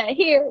disclose none of that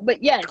here,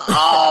 but yes.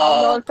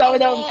 Oh, some of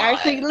them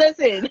actually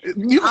listen.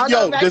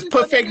 Just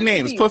put fake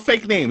names. Put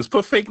fake names.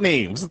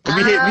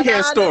 We hear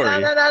a story.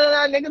 No.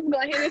 Niggas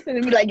gonna hear this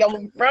and be like, yo,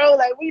 bro,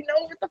 like we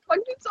know what the fuck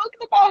you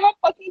talking about. How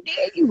fucking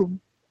dare you?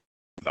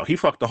 No, he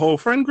fucked the whole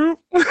friend group.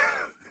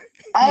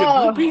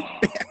 Oh.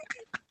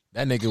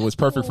 That nigga was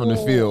perfect from the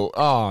field.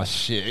 Oh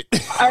shit.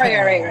 All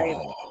right.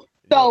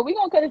 So we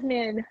gonna call this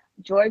man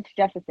George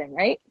Jefferson,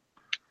 right?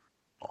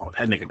 Oh,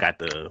 that nigga got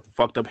the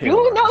fucked up hair.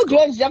 You know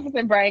George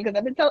Jefferson, Brian, because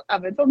I've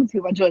been talking to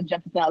you about George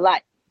Jefferson a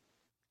lot.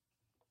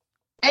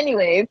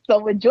 Anyway, so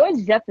with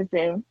George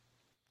Jefferson,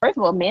 first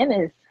of all, man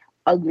is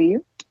ugly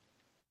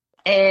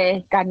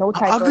and got no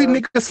type ugly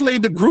nigga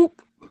slayed the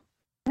group.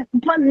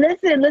 But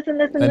listen. That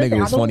nigga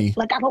was funny.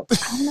 Like I'm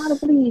not a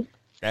believe.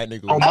 That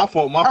nigga. Oh, my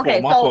fault.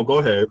 Go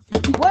ahead.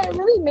 What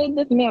really made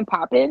this man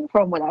poppin',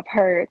 from what I've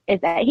heard, is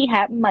that he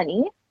had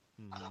money.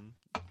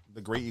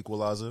 The great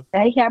equalizer.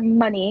 That he had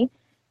money.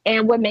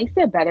 And what makes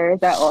it better is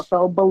that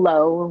also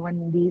below,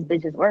 when these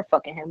bitches were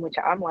fucking him, which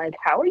I'm like,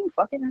 how are you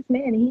fucking this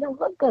man and he don't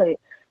look good?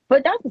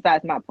 But that's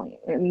besides my point.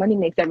 Money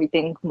makes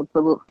everything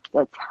look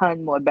a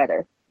ton more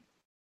better.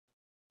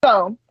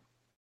 So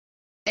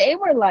they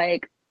were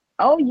like,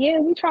 oh yeah,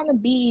 we trying to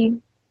be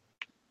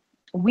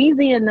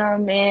Weezy and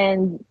them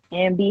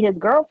and be his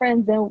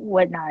girlfriends and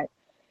whatnot.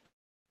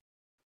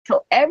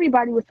 So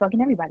everybody was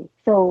fucking everybody.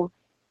 So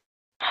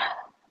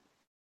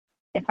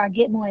if I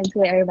get more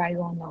into it, everybody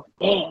gonna know.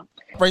 Damn.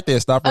 Right there,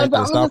 stop right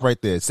there, stop right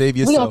there. Save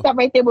yourself. We gonna stop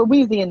right there with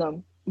Weezy and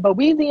them. But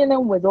Weezy and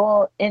them was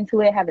all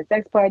into it, having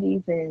sex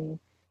parties and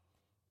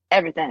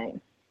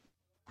everything.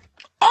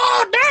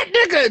 Oh, that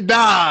nigga,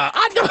 nah.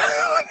 I don't.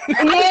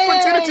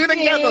 Yeah, put two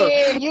together.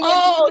 Yeah, you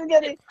oh,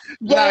 together.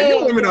 Nah,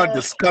 you women are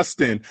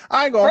disgusting.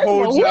 I ain't gonna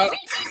hold you up.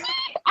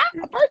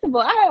 First of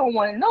all, I don't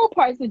want no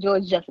parts of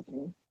George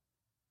Jefferson.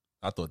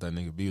 I thought that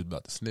nigga B was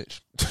about to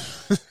snitch.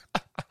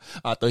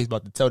 I thought he's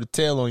about to tell the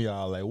tale on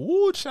y'all. Like,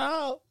 woo,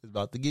 child, it's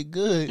about to get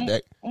good.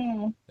 That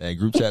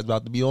group chat's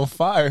about to be on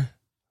fire.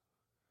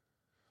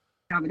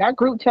 That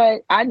group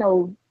chat, I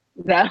know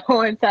that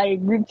whole entire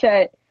group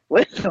chat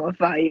was on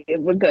fire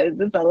because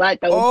there's a lot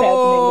that was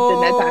happening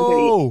within that time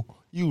period. Oh,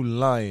 you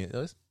lying.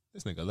 This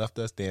nigga left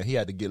us there. He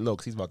had to get low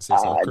because he's about to say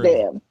something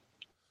crazy.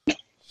 Damn.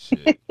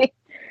 Shit. I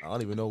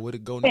don't even know where to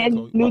go now.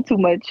 And knew too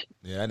much.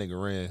 Yeah, that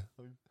nigga ran.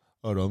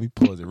 Hold on, let me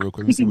pause it real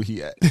quick. Let me see where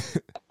he at.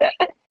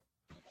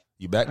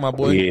 You back, my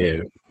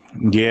boy?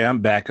 Yeah, I'm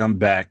back.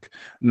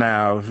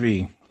 Now,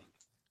 V,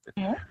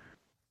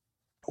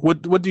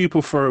 what do you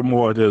prefer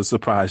more to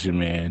surprise you,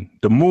 man?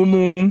 The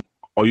Moo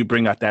or you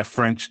bring out that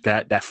fresh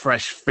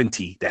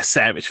Fenty, that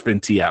savage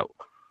Fenty out?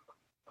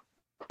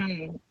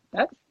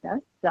 That's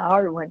the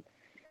hard one.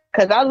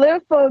 Cause I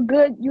live for a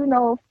good,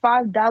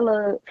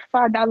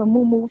 $5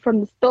 Moo from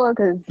the store.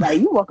 Cause like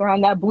you walk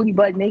around that booty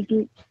butt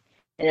naked,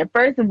 and then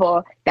first of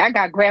all, that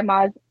got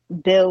grandma's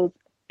bills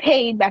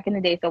paid back in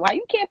the day. So why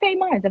you can't pay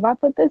mine if I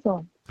put this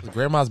on?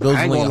 Grandma's bills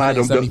only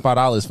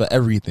 $75 for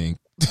everything.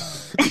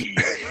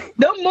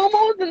 The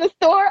Moo in the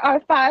store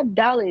are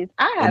 $5.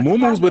 I have the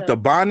Moo with the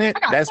bonnet.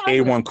 That's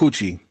A1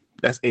 coochie.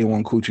 That's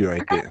A1 coochie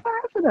right there. $5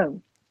 for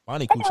them.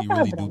 Bonnie coochie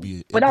really do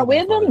be. But I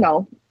wear them,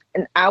 no,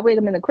 and I wear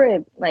them in the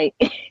crib. Like,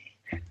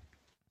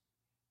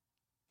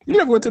 you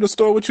never went to the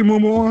store with your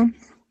Moo on?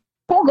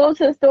 Who goes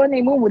to the store and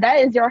they Moo? That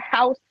is your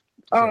house.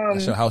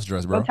 That's your house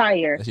dress, bro.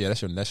 Attire.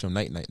 That's your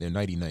night. Their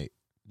nighty night.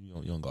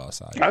 You don't go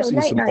outside. I've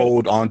seen some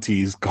old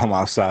aunties come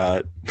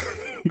outside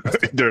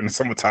during the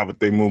summertime with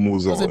their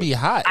moo-moos on. It be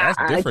hot. That's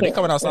different. They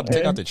coming outside to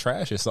take out the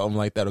trash or something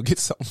like that, or get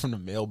something from the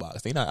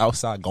mailbox. They not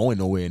outside going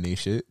nowhere in their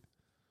shit.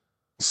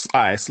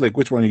 All right, Slick,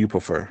 which one do you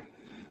prefer?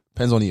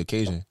 Depends on the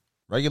occasion.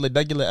 Regular,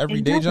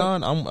 everyday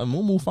John, I'm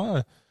moo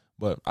fine.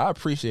 But I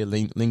appreciate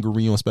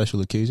lingerie on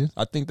special occasions.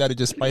 I think that it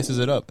just spices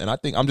it up. And I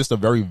think I'm just a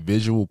very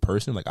visual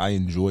person. Like, I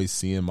enjoy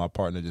seeing my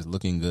partner just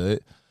looking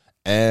good.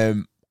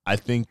 And I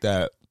think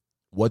that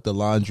what the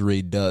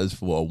lingerie does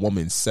for a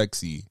woman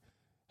sexy,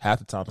 half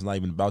the time it's not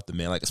even about the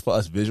man. Like, it's for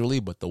us visually,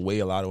 but the way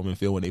a lot of women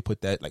feel when they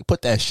put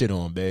that shit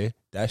on, babe.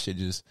 That shit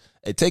just,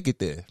 take it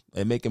there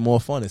and make it more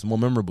fun. It's more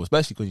memorable,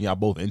 especially because y'all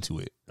both into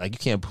it. Like, you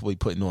can't be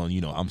putting on,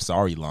 I'm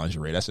sorry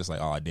lingerie. That's just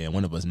like, oh, damn,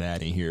 one of us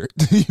mad in here.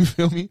 You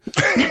feel me?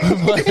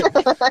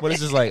 but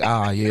it's just like,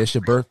 yeah, it's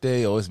your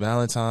birthday, or it's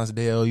Valentine's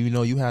Day, or,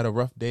 you had a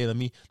rough day. Let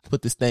me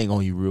put this thing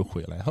on you real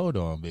quick. Like, hold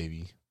on,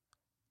 baby.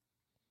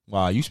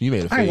 Wow, you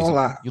made a face. I ain't gonna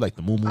lie. You like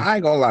the moo. I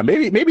ain't gonna lie.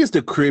 Maybe it's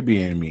the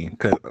Caribbean in me,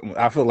 because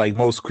I feel like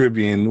most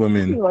Caribbean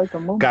women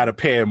got a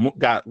pair,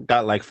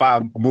 got like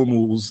 5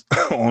 moo-moos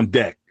on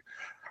deck.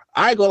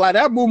 I ain't gonna lie,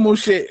 that moo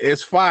shit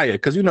is fire,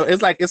 because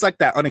it's like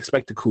that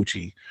unexpected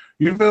coochie.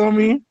 You feel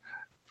me?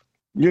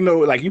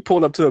 Like you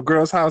pull up to a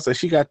girl's house and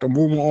she got the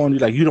moo on.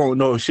 You don't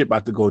know if shit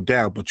about to go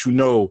down, but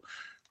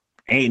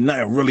ain't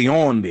nothing really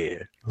on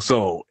there.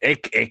 So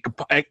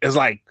it's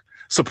like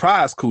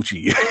surprise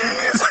coochie.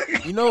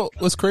 You know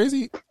what's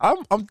crazy?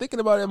 I'm thinking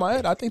about it in my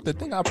head. I think the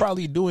thing I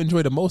probably do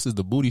enjoy the most is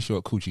the booty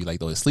short coochie, like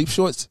those sleep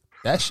shorts.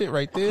 That shit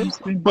right there.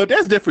 But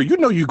that's different.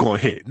 You gonna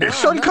hit. If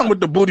Shorty come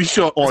with the booty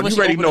short on, you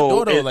already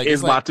know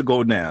it's about to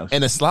go down.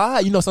 And the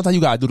slide, sometimes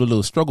you gotta do the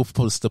little struggle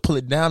to pull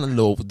it down a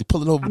little, to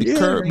pull it over the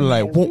curb.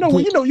 Like,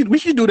 we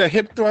should do that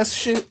hip thrust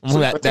shit.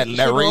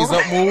 That raise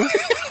up move.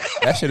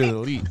 That shit is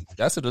elite.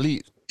 That's an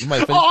elite.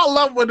 I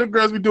love when the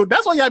girls be doing.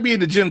 That's why y'all be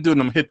in the gym doing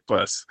them hip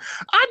thrusts.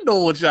 I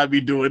know what y'all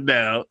be doing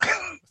now.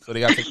 So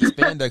they gotta take the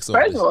spandex off.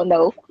 First of all,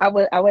 no, I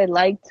would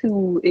like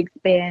to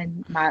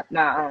expand my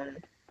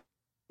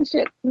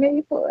shit.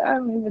 Maybe I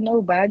don't even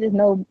know, but I just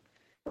know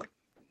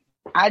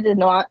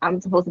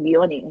I'm supposed to be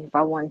on it if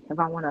I want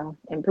to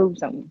improve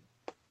something.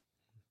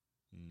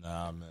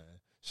 Nah, man.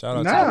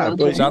 Shout out.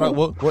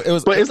 What it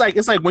was. But it's like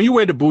when you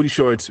wear the booty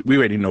shorts, we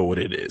already know what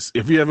it is.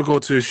 If you ever go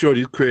to a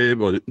shorty's crib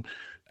or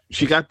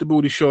she got the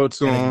booty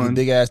shorts on, the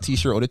big ass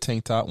t-shirt or the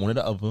tank top, one or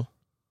the other,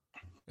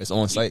 it's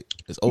on site.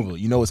 It's over.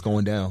 You know what's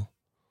going down.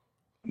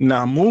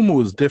 Nah,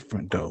 Mumu is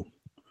different though.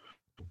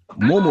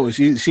 Mumu,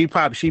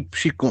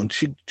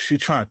 she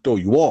trying to throw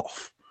you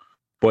off.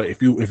 But if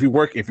you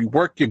work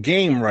your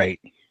game right,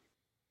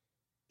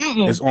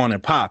 is on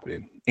and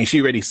popping, and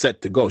she ready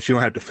set to go. She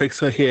don't have to fix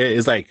her hair.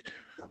 It's like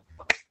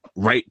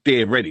right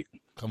there, ready.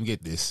 Come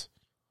get this.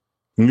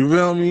 You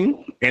feel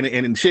me?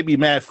 And she be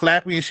mad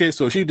flappy and shit,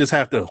 so she just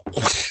have to.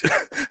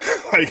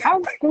 Like,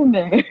 I'm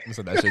screaming.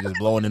 So that shit just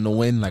blowing in the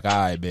wind. Like, all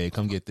right, babe,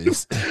 come get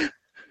this.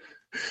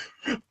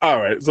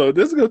 All right, so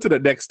let's go to the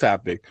next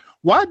topic.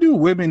 Why do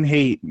women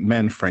hate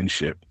men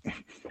friendship?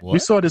 What? We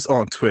saw this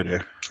on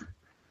Twitter.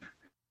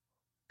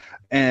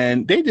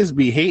 And they just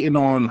be hating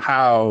on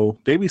how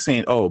they be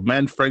saying, oh,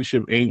 men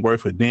friendship ain't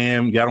worth a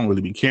damn. Y'all don't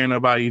really be caring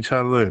about each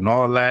other and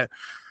all that.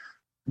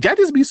 Y'all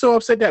just be so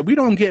upset that we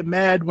don't get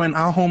mad when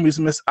our homies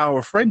miss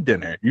our friend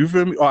dinner. You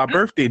feel me? Or our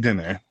birthday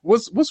dinner.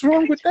 What's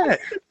wrong with that?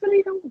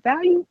 Really don't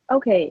value.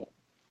 Okay.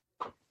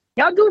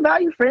 Y'all do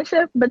value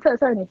friendship, but to a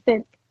certain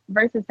extent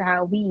versus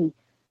how we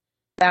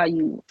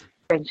value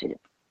friendship.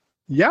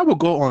 Y'all will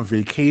go on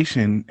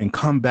vacation and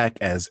come back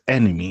as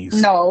enemies.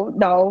 No.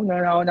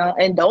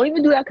 And don't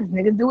even do that because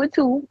niggas do it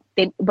too.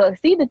 But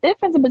see the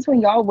difference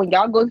between y'all when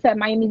y'all go to that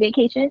Miami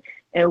vacation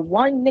and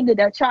one nigga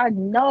that y'all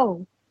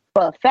know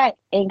for a fact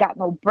ain't got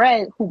no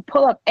bread who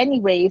pull up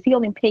anyways. He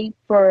only paid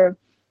for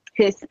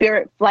his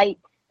Spirit flight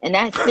and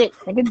that's it.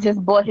 Nigga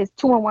just bought his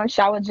 2-in-1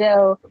 shower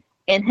gel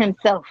and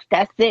himself.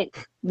 That's it.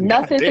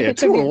 Nothing to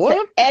contribute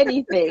to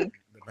anything.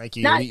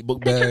 Nike Elite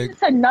book bag.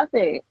 To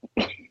nothing.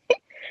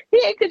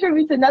 He ain't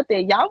contribute to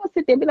nothing. Y'all will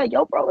sit there and be like,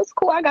 yo, bro, it's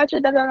cool. I got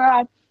you. Da, da,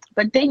 da.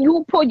 But then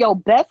you pull your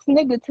best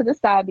nigga to the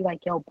side, be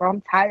like, yo, bro,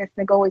 I'm tired.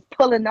 This nigga always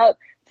pulling up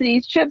to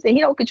these trips and he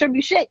don't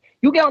contribute shit.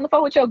 You get on the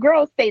phone with your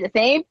girl, say the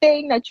same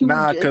thing that you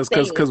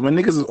because when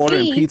niggas is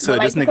ordering pizza,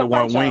 this nigga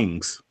want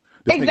wings.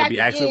 This exactly. Nigga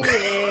be actually...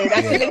 Yeah,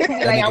 that's the nigga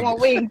be like, I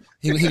want wings.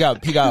 He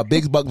got a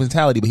big buck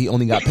mentality, but he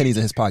only got pennies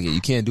in his pocket.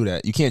 You can't do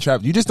that. You can't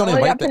travel. You just don't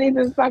invite that. Pennies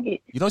in his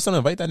pocket. You don't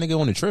invite that nigga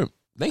on the trip.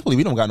 Thankfully,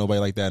 we don't got nobody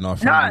like that in our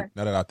family.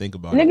 Now that I think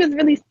about it, niggas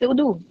really still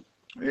do.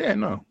 Yeah,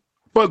 no.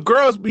 But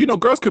girls,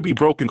 girls could be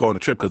broken going on a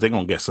trip because they're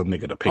going to get some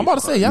nigga to pay. I'm about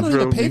to say, y'all don't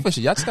even pay for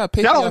shit. Y'all just got to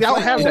pay y'all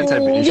don't have that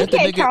type of issue. You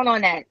can't count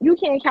on that. You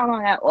can't count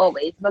on that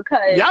always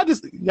because...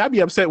 Y'all be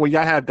upset when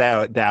y'all have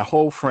that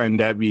whole friend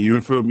that be, you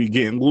feel me,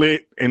 getting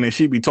lit and then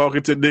she be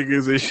talking to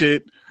niggas and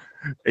shit.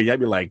 And y'all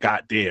be like,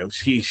 God damn,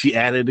 she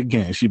at it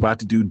again. She about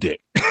to do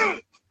dick.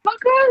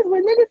 Because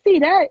when niggas see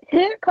that,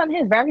 here come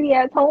his raggedy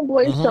ass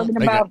homeboys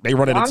talking about, they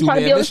run it I'm trying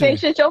to deal with the same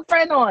shit your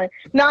friend on.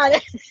 Nah,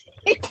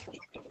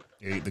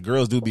 the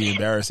girls do be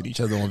embarrassing each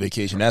other on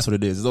vacation. That's what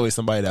it is. There's always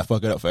somebody that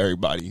fuck it up for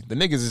everybody. The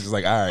niggas is just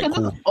like, all right,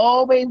 cool.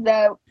 Always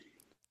that,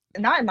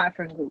 not in my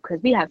friend group,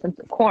 because we have some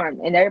decorum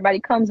and everybody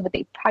comes with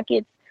their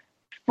pockets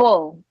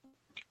full.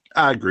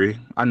 I agree.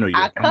 I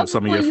know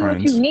some of your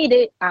friends. If you need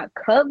it, I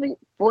cover it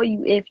for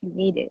you if you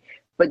need it.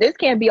 But this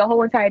can't be a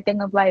whole entire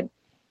thing of like,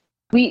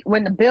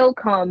 when the bill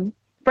comes,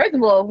 first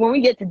of all, when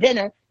we get to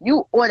dinner,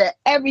 you order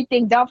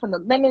everything down from the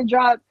lemon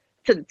drop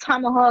to the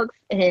tomahawks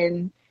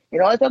and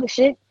all this other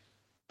shit.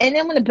 And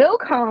then when the bill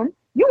comes,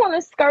 you want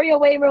to scurry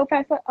away real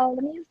fast. Like, oh,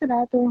 let me use the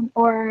bathroom.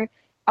 Or,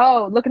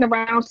 looking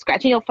around,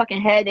 scratching your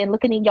fucking head and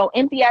looking in your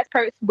empty ass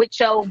purse with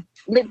your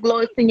lip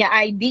gloss and your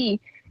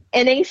ID.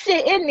 And ain't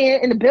shit in there.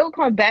 And the bill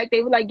comes back.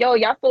 They were like, yo,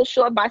 y'all still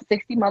short by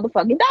 $60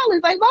 motherfucking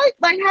dollars. Like, what?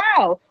 Like,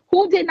 how?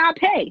 Who did not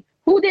pay?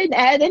 Who didn't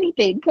add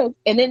anything?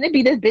 And then it'd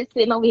be this bitch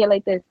sitting over here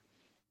like this.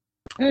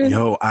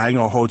 Yo, I ain't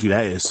gonna hold you.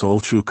 That is so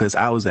true. Because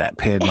I was at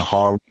Pandem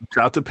Harlem.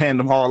 Shout out to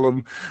Pandem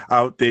Harlem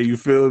out there. You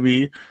feel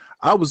me?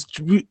 I was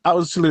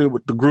chilling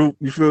with the group.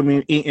 You feel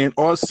me? And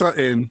all of a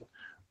sudden,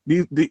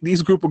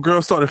 these group of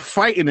girls started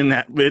fighting in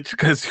that bitch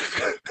because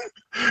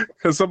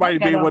somebody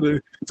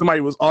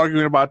was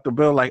arguing about the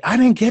bill. Like, I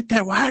didn't get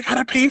that. Why I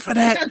gotta pay for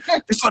that?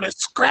 They started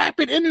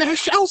scrapping in that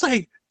shit. I was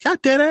like, y'all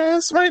dead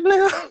ass right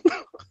now.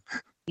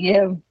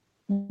 Yeah.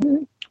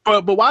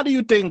 But why do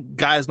you think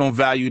guys don't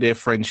value their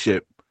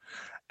friendship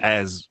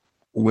as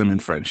women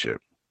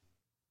friendship?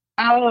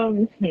 How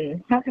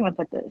can I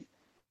put this?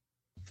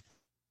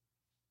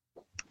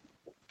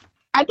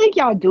 I think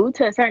y'all do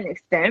to a certain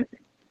extent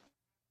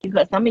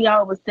because some of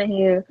y'all will sit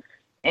here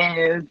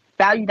and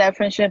value that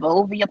friendship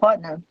over your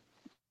partner.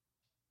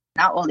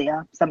 Not all of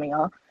y'all, some of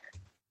y'all.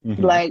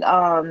 Mm-hmm.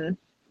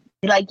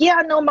 Like, yeah,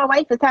 I know my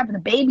wife is having a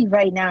baby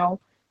right now.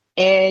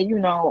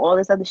 And, all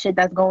this other shit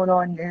that's going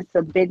on. It's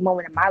a big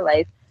moment in my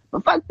life.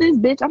 But fuck this,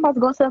 bitch. I'm about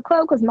to go to a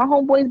club because my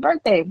homeboy's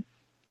birthday.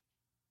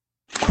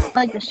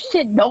 Like, the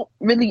shit don't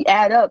really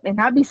add up. And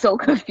I'd be so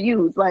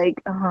confused.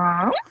 Like,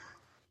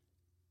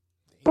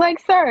 Like,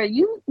 sir,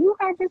 you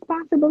have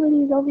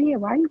responsibilities over here.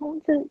 Why are you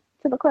going to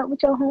the club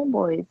with your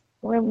homeboys?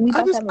 When we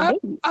have a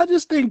baby? I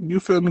just think, you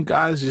feel me,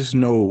 guys just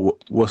know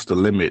what's the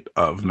limit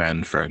of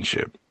man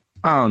friendship.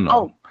 I don't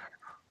know.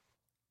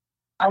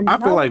 I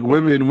feel like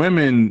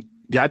women...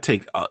 Y'all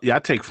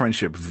take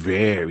friendship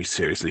very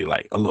seriously,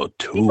 like a little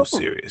too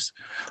serious.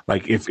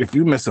 Like if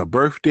you miss a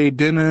birthday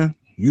dinner,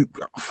 you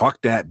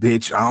fuck that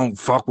bitch. I don't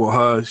fuck with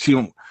her. She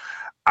don't.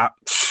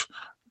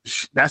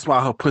 That's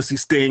why her pussy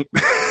stink.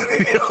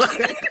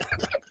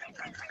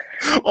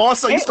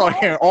 Also, you start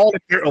hearing all the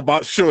shit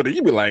about Shorty.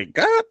 You be like,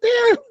 God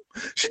damn.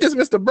 She just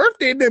missed a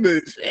birthday,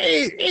 nigga. She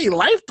ain't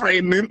life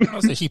threatening. I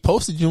said she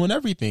posted you and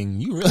everything.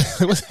 You really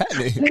what's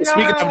happening? Speaking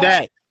of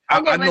that, I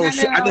know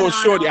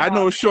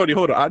a shorty.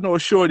 Hold on. I know a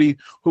shorty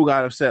who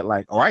got upset.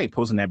 Like, oh, I ain't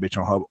posting that bitch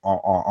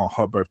on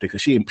her birthday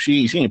because she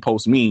ain't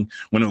post me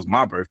when it was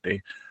my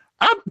birthday.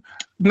 I've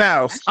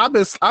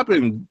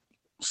been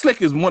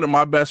Slick is one of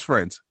my best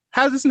friends.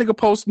 How's this nigga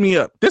post me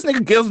up? This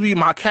nigga gives me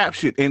my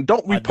caption and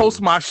don't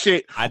repost my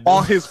shit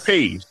on his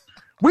page.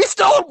 We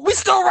still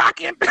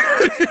rocking.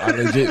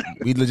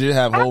 We legit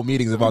have whole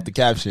meetings about the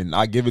caption.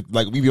 I give it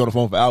like we be on the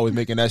phone for hours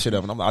making that shit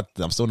up, and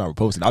I'm still not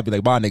reposting. I'll be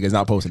like, my nigga's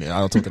not posting it. I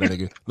don't talk to that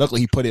nigga.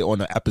 Luckily, he put it on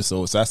the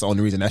episode, so that's the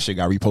only reason that shit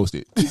got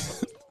reposted.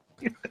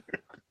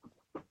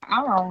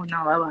 I don't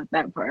know about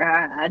that part.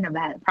 I never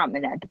had a problem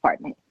in that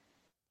department.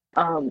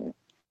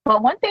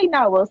 But one thing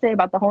that I will say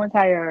about the whole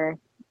entire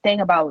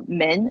thing about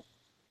men,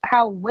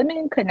 how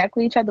women connect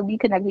with each other, we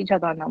connect with each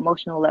other on an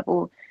emotional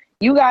level.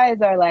 You guys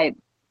are like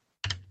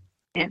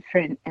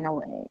different in a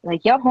way.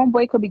 Like your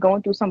homeboy could be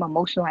going through some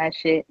emotional ass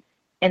shit,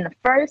 and the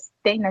first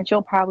thing that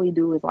you'll probably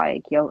do is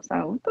like, yo,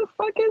 son, what the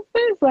fuck is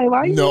this? Like,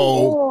 why you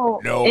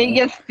no and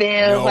you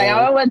feel like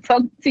I don't want to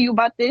talk to you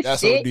about this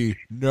shit. OD.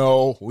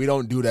 No, we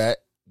don't do that.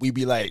 We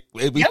be like,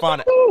 we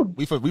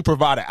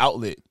provide an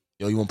outlet.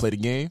 Yo, you want to play the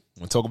game?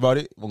 Want to talk about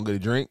it? Want to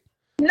get a drink?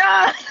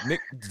 Nah,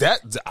 Nick,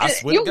 I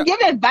swear you give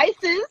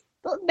advices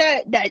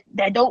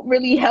that don't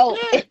really help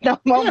in the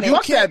moment. You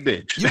can't,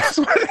 bitch. That's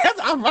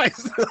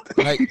advice.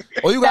 Like,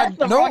 you got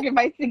the wrong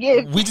advice to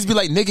give. We just be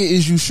like, nigga,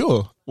 is you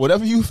sure?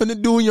 Whatever you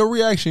finna do in your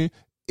reaction,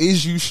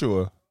 is you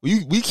sure?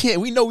 We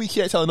can't. We know we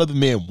can't tell another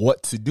man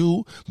what to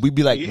do. We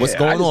be like, what's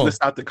going on?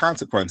 List out the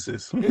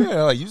consequences.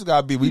 Yeah, like you just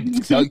gotta be. We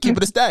tell you keep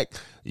it a stack.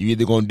 You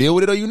either gonna deal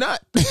with it or you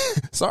not.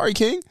 Sorry,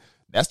 King.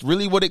 That's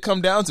really what it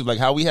come down to. Like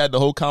how we had the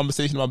whole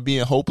conversation about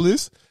being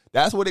hopeless.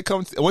 That's what it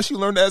comes to. Once you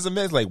learn that as a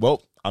man, it's like,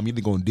 well, I'm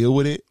either going to deal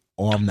with it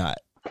or I'm not.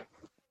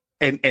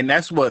 And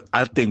that's what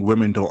I think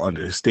women don't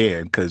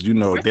understand because, you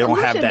know, they don't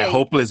have that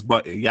hopeless,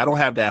 but y'all don't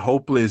have that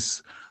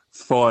hopeless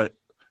thought.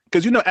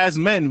 Because, you know, as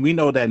men, we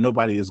know that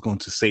nobody is going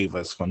to save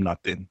us from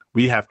nothing.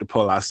 We have to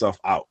pull ourselves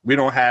out. We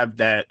don't have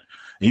that.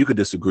 And you could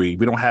disagree.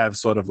 We don't have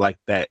sort of like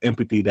that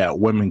empathy that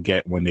women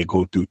get when they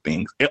go through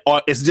things.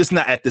 It's just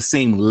not at the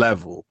same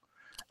level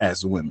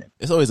as women.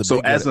 It's always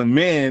a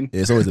man,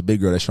 it's always a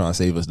big girl that's trying to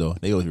save us though.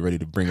 They always be ready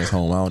to bring us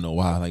home. I don't know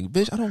why. Like,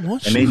 bitch, I don't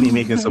want you. And they be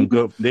making some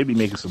good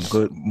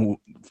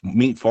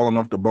meat falling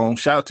off the bone.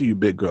 Shout out to you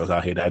big girls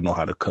out here that know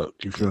how to cook.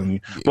 You feel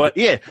me? Yeah. But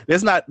yeah,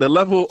 there's not the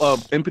level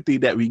of empathy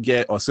that we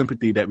get or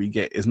sympathy that we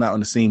get is not on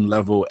the same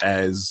level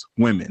as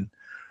women.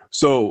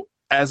 So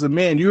as a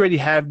man, you already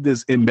have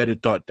this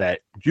embedded thought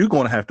that you're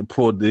going to have to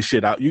pull this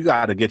shit out. You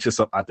got to get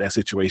yourself out that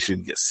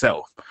situation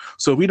yourself.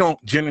 So we don't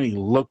generally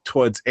look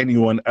towards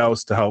anyone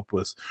else to help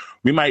us.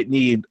 We might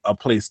need a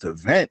place to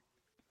vent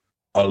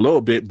a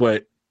little bit,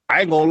 but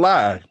I ain't going to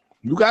lie.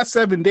 You got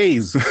 7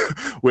 days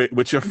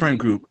with your friend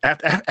group.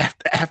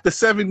 After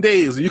 7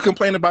 days, you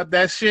complain about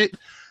that shit.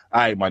 All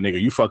right, my nigga,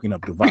 you fucking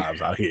up the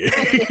vibes out here.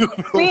 See,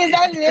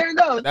 there it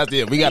goes. That's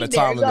it. We got a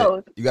time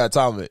limit. You got a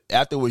time limit.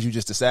 Afterwards, you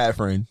just a sad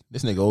friend.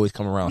 This nigga always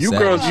come around. You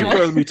girls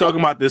be talking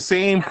about the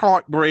same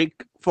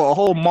heartbreak for a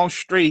whole month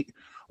straight.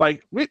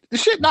 Like, the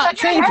shit not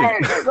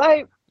changing.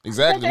 Like,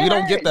 exactly. We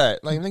don't get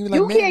that. Like,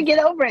 you can't get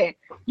over it.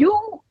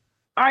 You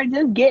are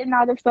just getting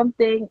out of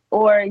something,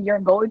 or you're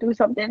going through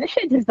something. This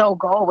shit just don't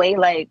go away.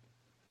 Like,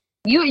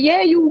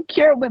 you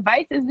cure with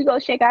vices. We go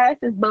shake our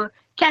asses, but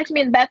catch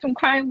me in the bathroom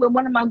crying with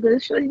one of my good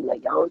shorties,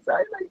 like, yo,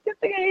 sorry, like, this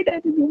thing ain't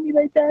that to do me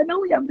like that. I know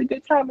we having a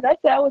good time, and I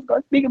said I was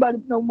gonna speak about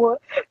it no more.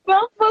 But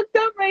I'm fucked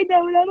up right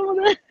now, and I don't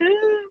wanna.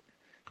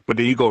 But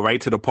then you go right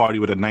to the party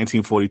with a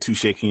 1942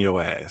 shaking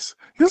your ass.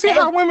 You see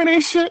how women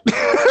ain't shit?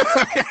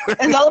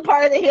 It's all a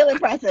part of the healing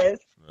process.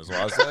 That's what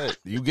I said.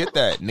 You get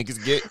that.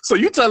 Niggas get. So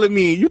you telling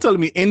me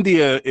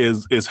India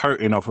is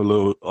hurting off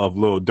Lil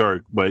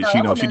Durk, but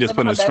no, she just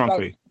put in a strong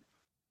face.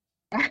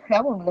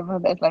 That woman living her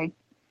best life.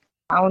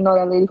 I don't know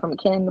that lady from a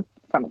can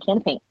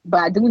of paint, but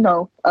I do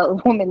know a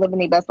woman living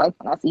their best life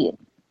when I see it.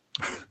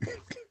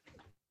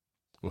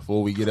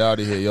 Before we get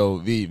out of here, yo,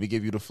 V, we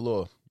give you the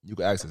floor. You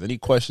can ask us any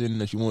question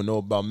that you want to know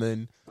about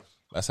men.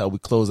 That's how we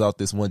close out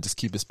this one. Just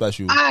keep it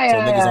special. So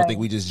niggas don't think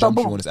we just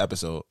jumped you on this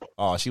episode.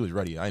 Oh, she was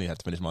ready. I didn't have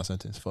to finish my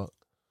sentence. Fuck.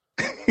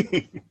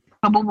 I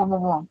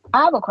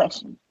have a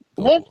question.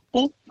 If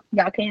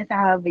y'all can answer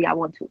however y'all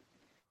want to.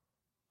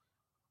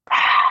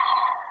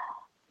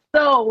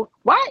 So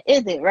why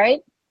is it,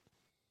 right,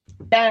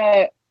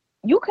 that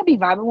you could be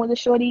vibing with a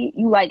shorty,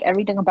 you like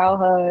everything about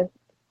her,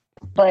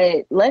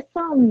 but let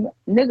some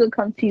nigga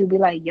come to you be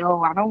like,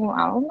 yo, I don't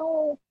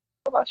know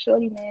about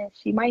shorty, man.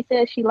 She might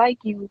say she like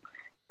you,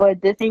 but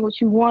this ain't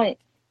what you want,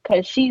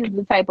 because she's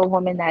the type of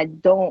woman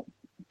that don't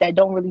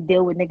really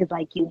deal with niggas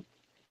like you,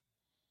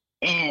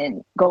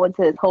 and go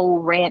into this whole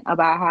rant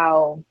about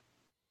how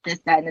this,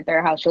 that, and the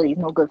third, how shorty's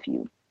no good for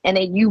you, and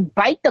then you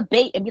bite the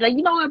bait and be like,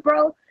 you know what,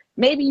 bro,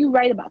 maybe you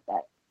right about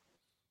that.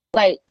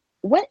 Like,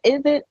 what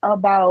is it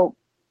about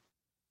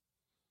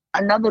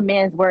another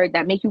man's word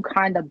that make you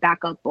kind of back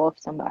up off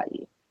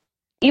somebody?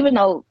 even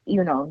though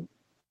you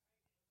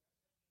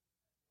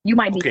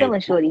might be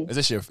feeling shorty. Is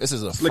this a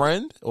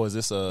friend or is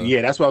this a?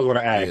 Yeah, that's what I was going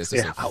to ask.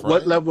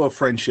 What level of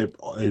friendship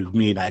is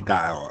me and that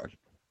guy on?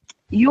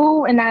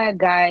 You and that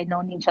guy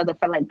known each other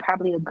for like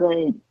probably a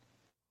good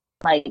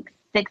 6-7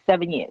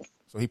 years.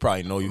 So he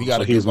probably know you. He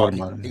got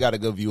a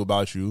good view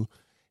about you.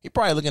 He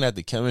probably looking at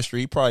the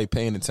chemistry. He probably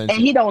paying attention.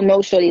 And he don't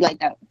know shorty like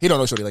that. He don't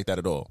know shorty like that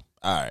at all.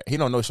 All right, he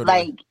don't know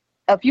shorty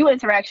a few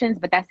interactions,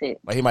 but that's it.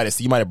 Like he might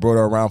have brought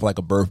her around for like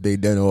a birthday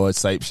dinner or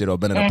type shit, or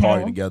been at a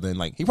party together, and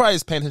he probably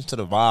is paying attention to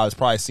the vibes,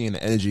 probably seeing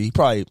the energy.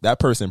 That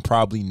person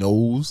probably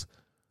knows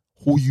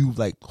who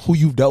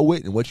you've dealt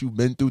with and what you've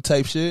been through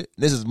type shit.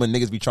 This is when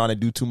niggas be trying to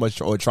do too much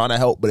or trying to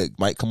help, but it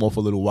might come off a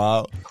little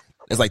wild.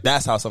 It's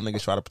that's how some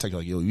niggas try to protect you.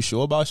 Like, yo, you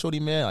sure about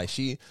shorty, man? Like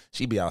she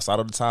be outside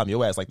all the time.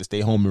 Your ass to stay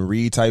home and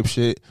read type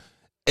shit.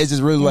 It's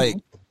just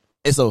really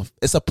it's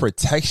a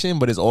protection,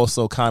 but it's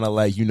also kind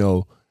of you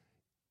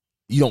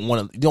don't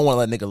want to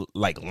let nigga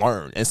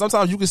learn. And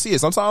sometimes you can see it.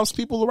 Sometimes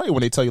people are right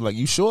when they tell you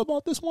you sure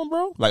about this one,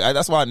 bro?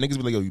 That's why niggas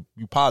be like, yo,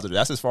 you positive.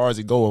 That's as far as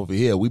it go over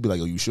here. We be like,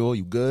 yo, you sure?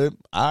 You good?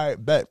 All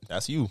right, bet.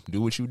 That's you.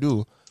 Do what you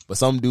do. But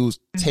some dudes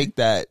take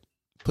that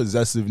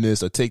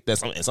possessiveness or take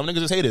that. And some niggas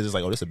just hate it. It's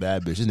like, oh, this a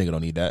bad bitch. This nigga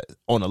don't need that.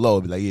 On the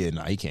low, be like, yeah,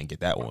 nah, he can't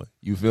get that one.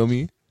 You feel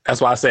me? That's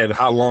why I said,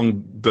 how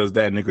long does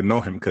that nigga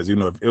know him? Because, if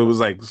it was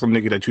some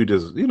nigga that you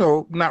just,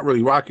 not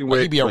really rocking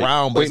with. He be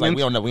around, but it's we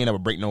ain't never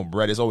break no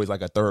bread. It's always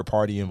a third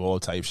party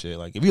involved type shit.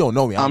 If you don't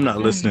know me, I'm not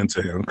listening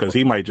to him because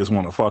he might just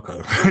want to fuck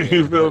her.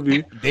 You feel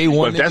me? Day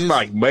one, but if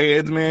that's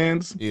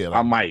man's, yeah,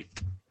 I might.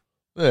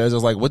 Yeah, it's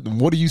just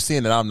what are you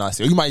seeing that I'm not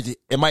seeing?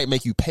 It might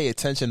make you pay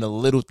attention to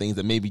little things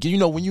that maybe,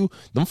 when you,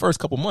 them first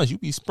couple months, you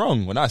be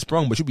sprung. Well, not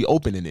sprung, but you be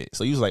open in it.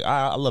 So you was like,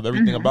 I love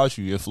everything about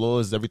you. Your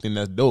flaws, everything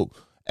that's dope.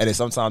 And then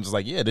sometimes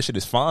it's yeah, this shit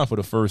is fine for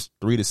the first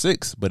 3 to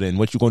 6, but then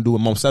what you gonna do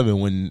in month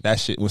 7 when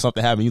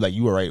something happens,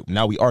 you were right.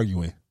 Now we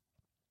arguing.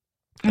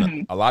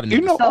 A lot of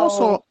niggas.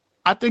 Also,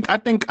 I think,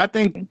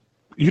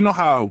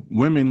 how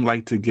women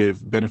like to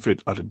give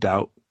benefit of the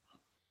doubt,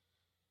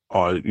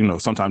 or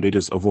sometimes they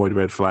just avoid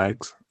red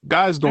flags.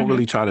 Guys don't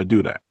really try to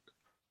do that.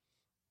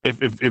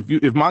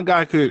 If my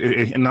guy could,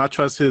 and I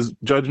trust his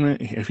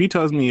judgment, if he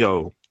tells me,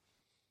 yo,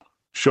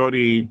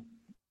 shorty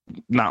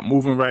not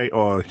moving right,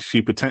 or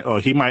he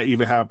might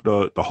even have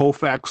the whole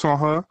facts on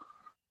her,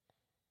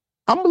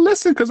 I'm gonna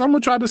listen because I'm gonna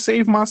try to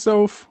save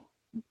myself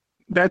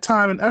that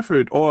time and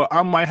effort, or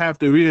I might have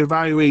to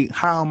reevaluate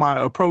how am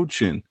I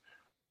approaching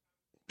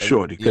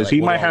shorty because he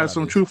might have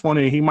some truth on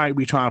it. He might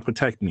be trying to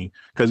protect me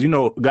because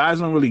guys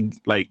don't really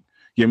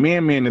your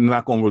man is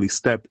not gonna really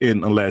step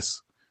in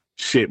unless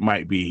shit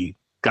might be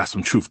got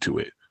some truth to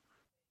it.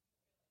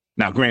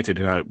 Now, granted,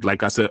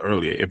 like I said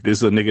earlier, if this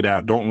is a nigga that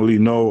I don't really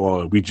know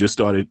or we just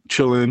started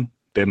chilling,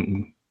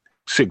 then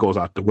shit goes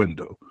out the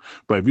window.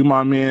 But if you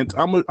my man,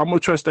 I'm gonna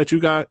trust that you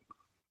got,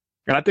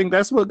 and I think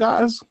that's what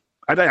guys.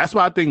 That's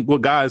why I think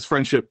what guys'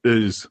 friendship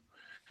is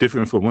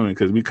different from women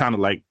because we kind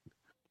of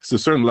it's a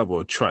certain level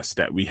of trust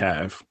that we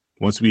have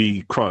once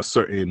we cross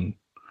certain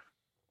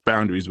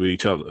boundaries with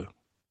each other.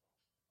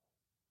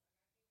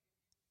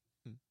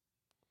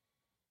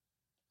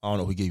 I don't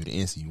know who gave you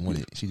the answer you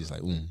wanted. She just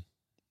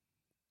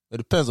It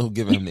depends on who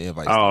giving him the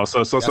advice. Oh,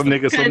 so some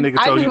nigga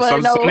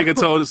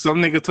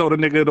told a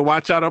nigga to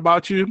watch out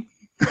about you.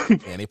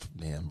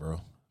 Damn,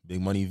 bro,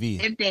 big money V.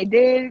 If they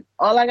did,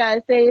 all I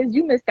gotta say is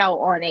you missed out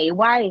on a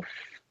wife.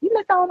 You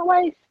missed out on a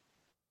wife.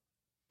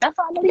 That's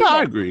all I'm gonna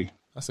I agree.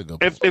 That's a good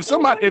point. If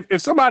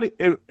somebody,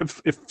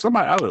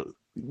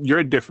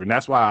 you're different.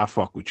 That's why I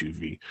fuck with you,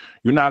 V.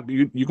 You're not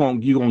you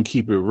gonna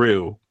keep it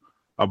real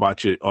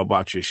about your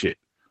shit.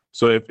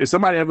 So if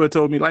somebody ever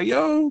told me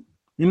yo,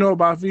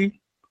 about V.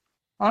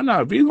 Oh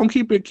no, V's gonna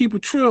keep it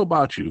trill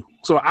about you.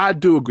 So I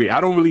do agree.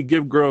 I don't really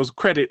give girls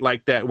credit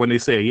like that when they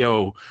say,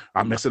 "Yo,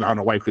 I'm messing out on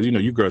a wife," because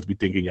you girls be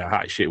thinking y'all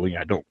hot shit when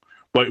y'all don't.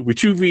 But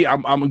with you, V,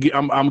 I'm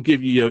gonna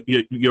give you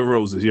your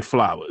roses, your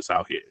flowers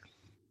out here.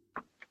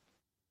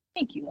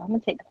 Thank you. I'm gonna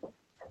take them.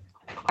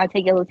 I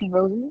take yellow tea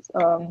roses.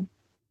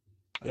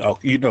 Oh,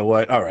 you know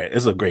what? All right,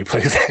 it's a great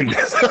place to end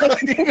this.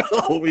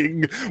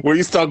 Where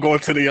you start going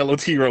to the yellow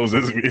tea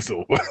roses, V.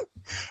 So,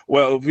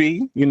 well,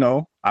 V,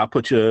 I'll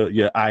put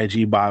your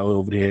IG bio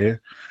over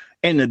there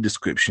in the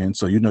description.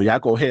 So, y'all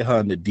go hit her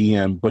in the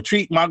DM. But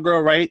treat my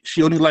girl right.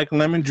 She only like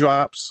lemon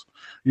drops.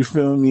 You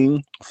feel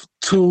me?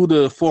 $200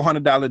 to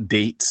 $400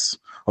 dates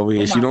over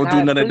here. She don't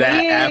do none of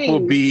that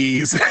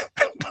Applebee's,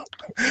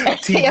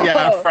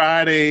 TGI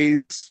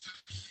Fridays.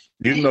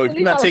 If you're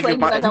not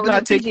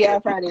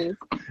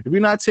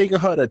taking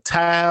her to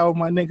Tao,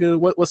 my nigga,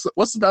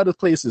 what's the other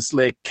places?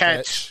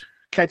 Catch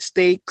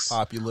Steaks.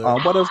 Popular.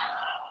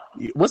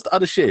 What's the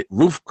other shit?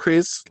 Roof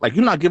Chris.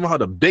 You're not giving her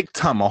the big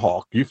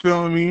tomahawk. You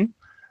feel me?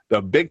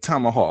 The big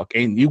tomahawk,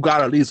 and you got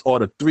at least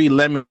order 3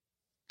 lemon.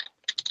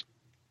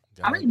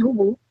 I'm in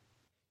Google.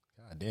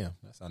 God damn,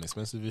 that sounds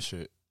expensive as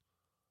shit.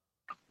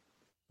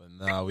 But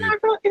now it's in the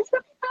budget.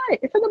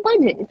 It's in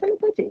the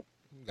budget.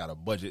 You got a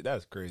budget.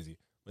 That's crazy.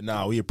 But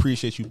nah, we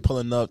appreciate you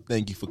pulling up.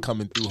 Thank you for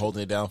coming through,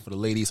 holding it down for the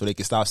ladies so they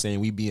can stop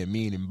saying we being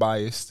mean and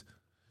biased.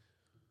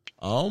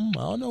 I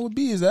don't know what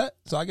B is at,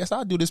 so I guess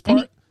I'll do this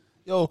part.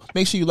 Yo,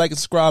 make sure you like and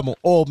subscribe on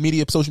all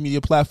social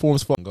media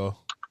platforms. Go.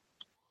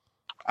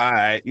 All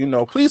right,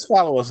 please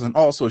follow us on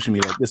all social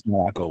media at This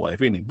Might Not Go Away.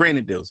 If anything,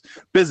 branding deals,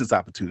 business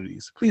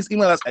opportunities, please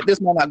email us at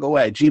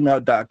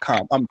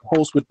thismightnotgoaway@gmail.com. I'm the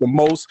host with the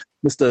most,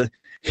 Mr.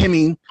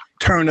 Hemi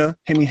Turner,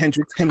 Hemi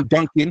Hendrix, Him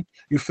Duncan.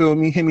 You feel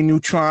me? Hemi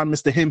Neutron,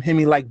 Mr.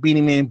 Hemi like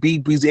Beanie Man B,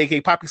 Breezy,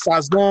 aka Poppy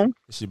Size Dome.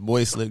 It's your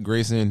boy Slick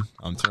Grayson.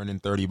 I'm turning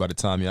 30 by the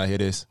time y'all hear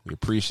this. We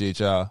appreciate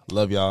y'all.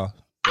 Love y'all.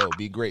 Yo,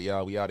 be great,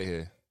 y'all. We out of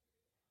here.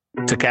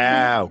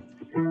 Takao.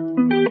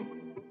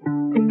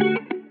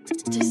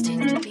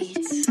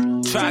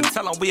 Try to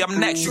tell them we up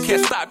next, you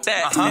can't stop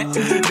that.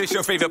 This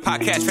your favorite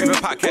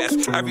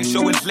podcast. Every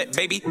show is lit,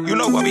 baby. You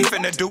know what we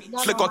finna do.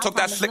 Slick gon' talk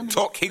that slick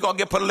talk, he gon'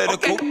 get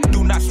political.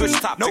 Do not switch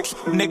topics,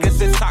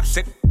 niggas is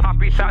toxic.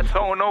 Poppy shots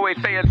don't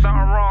always saying something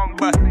wrong,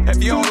 but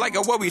if you don't like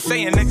it, what we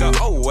saying, nigga,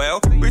 oh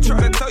well. We try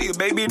to tell you,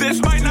 baby,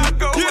 this might not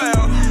go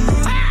well.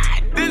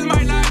 This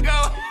might not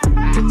go.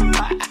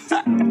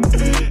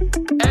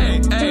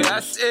 Hey,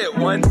 that's it.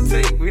 One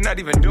take. We're not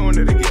even doing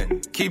it again.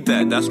 Keep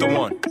that. That's the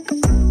one.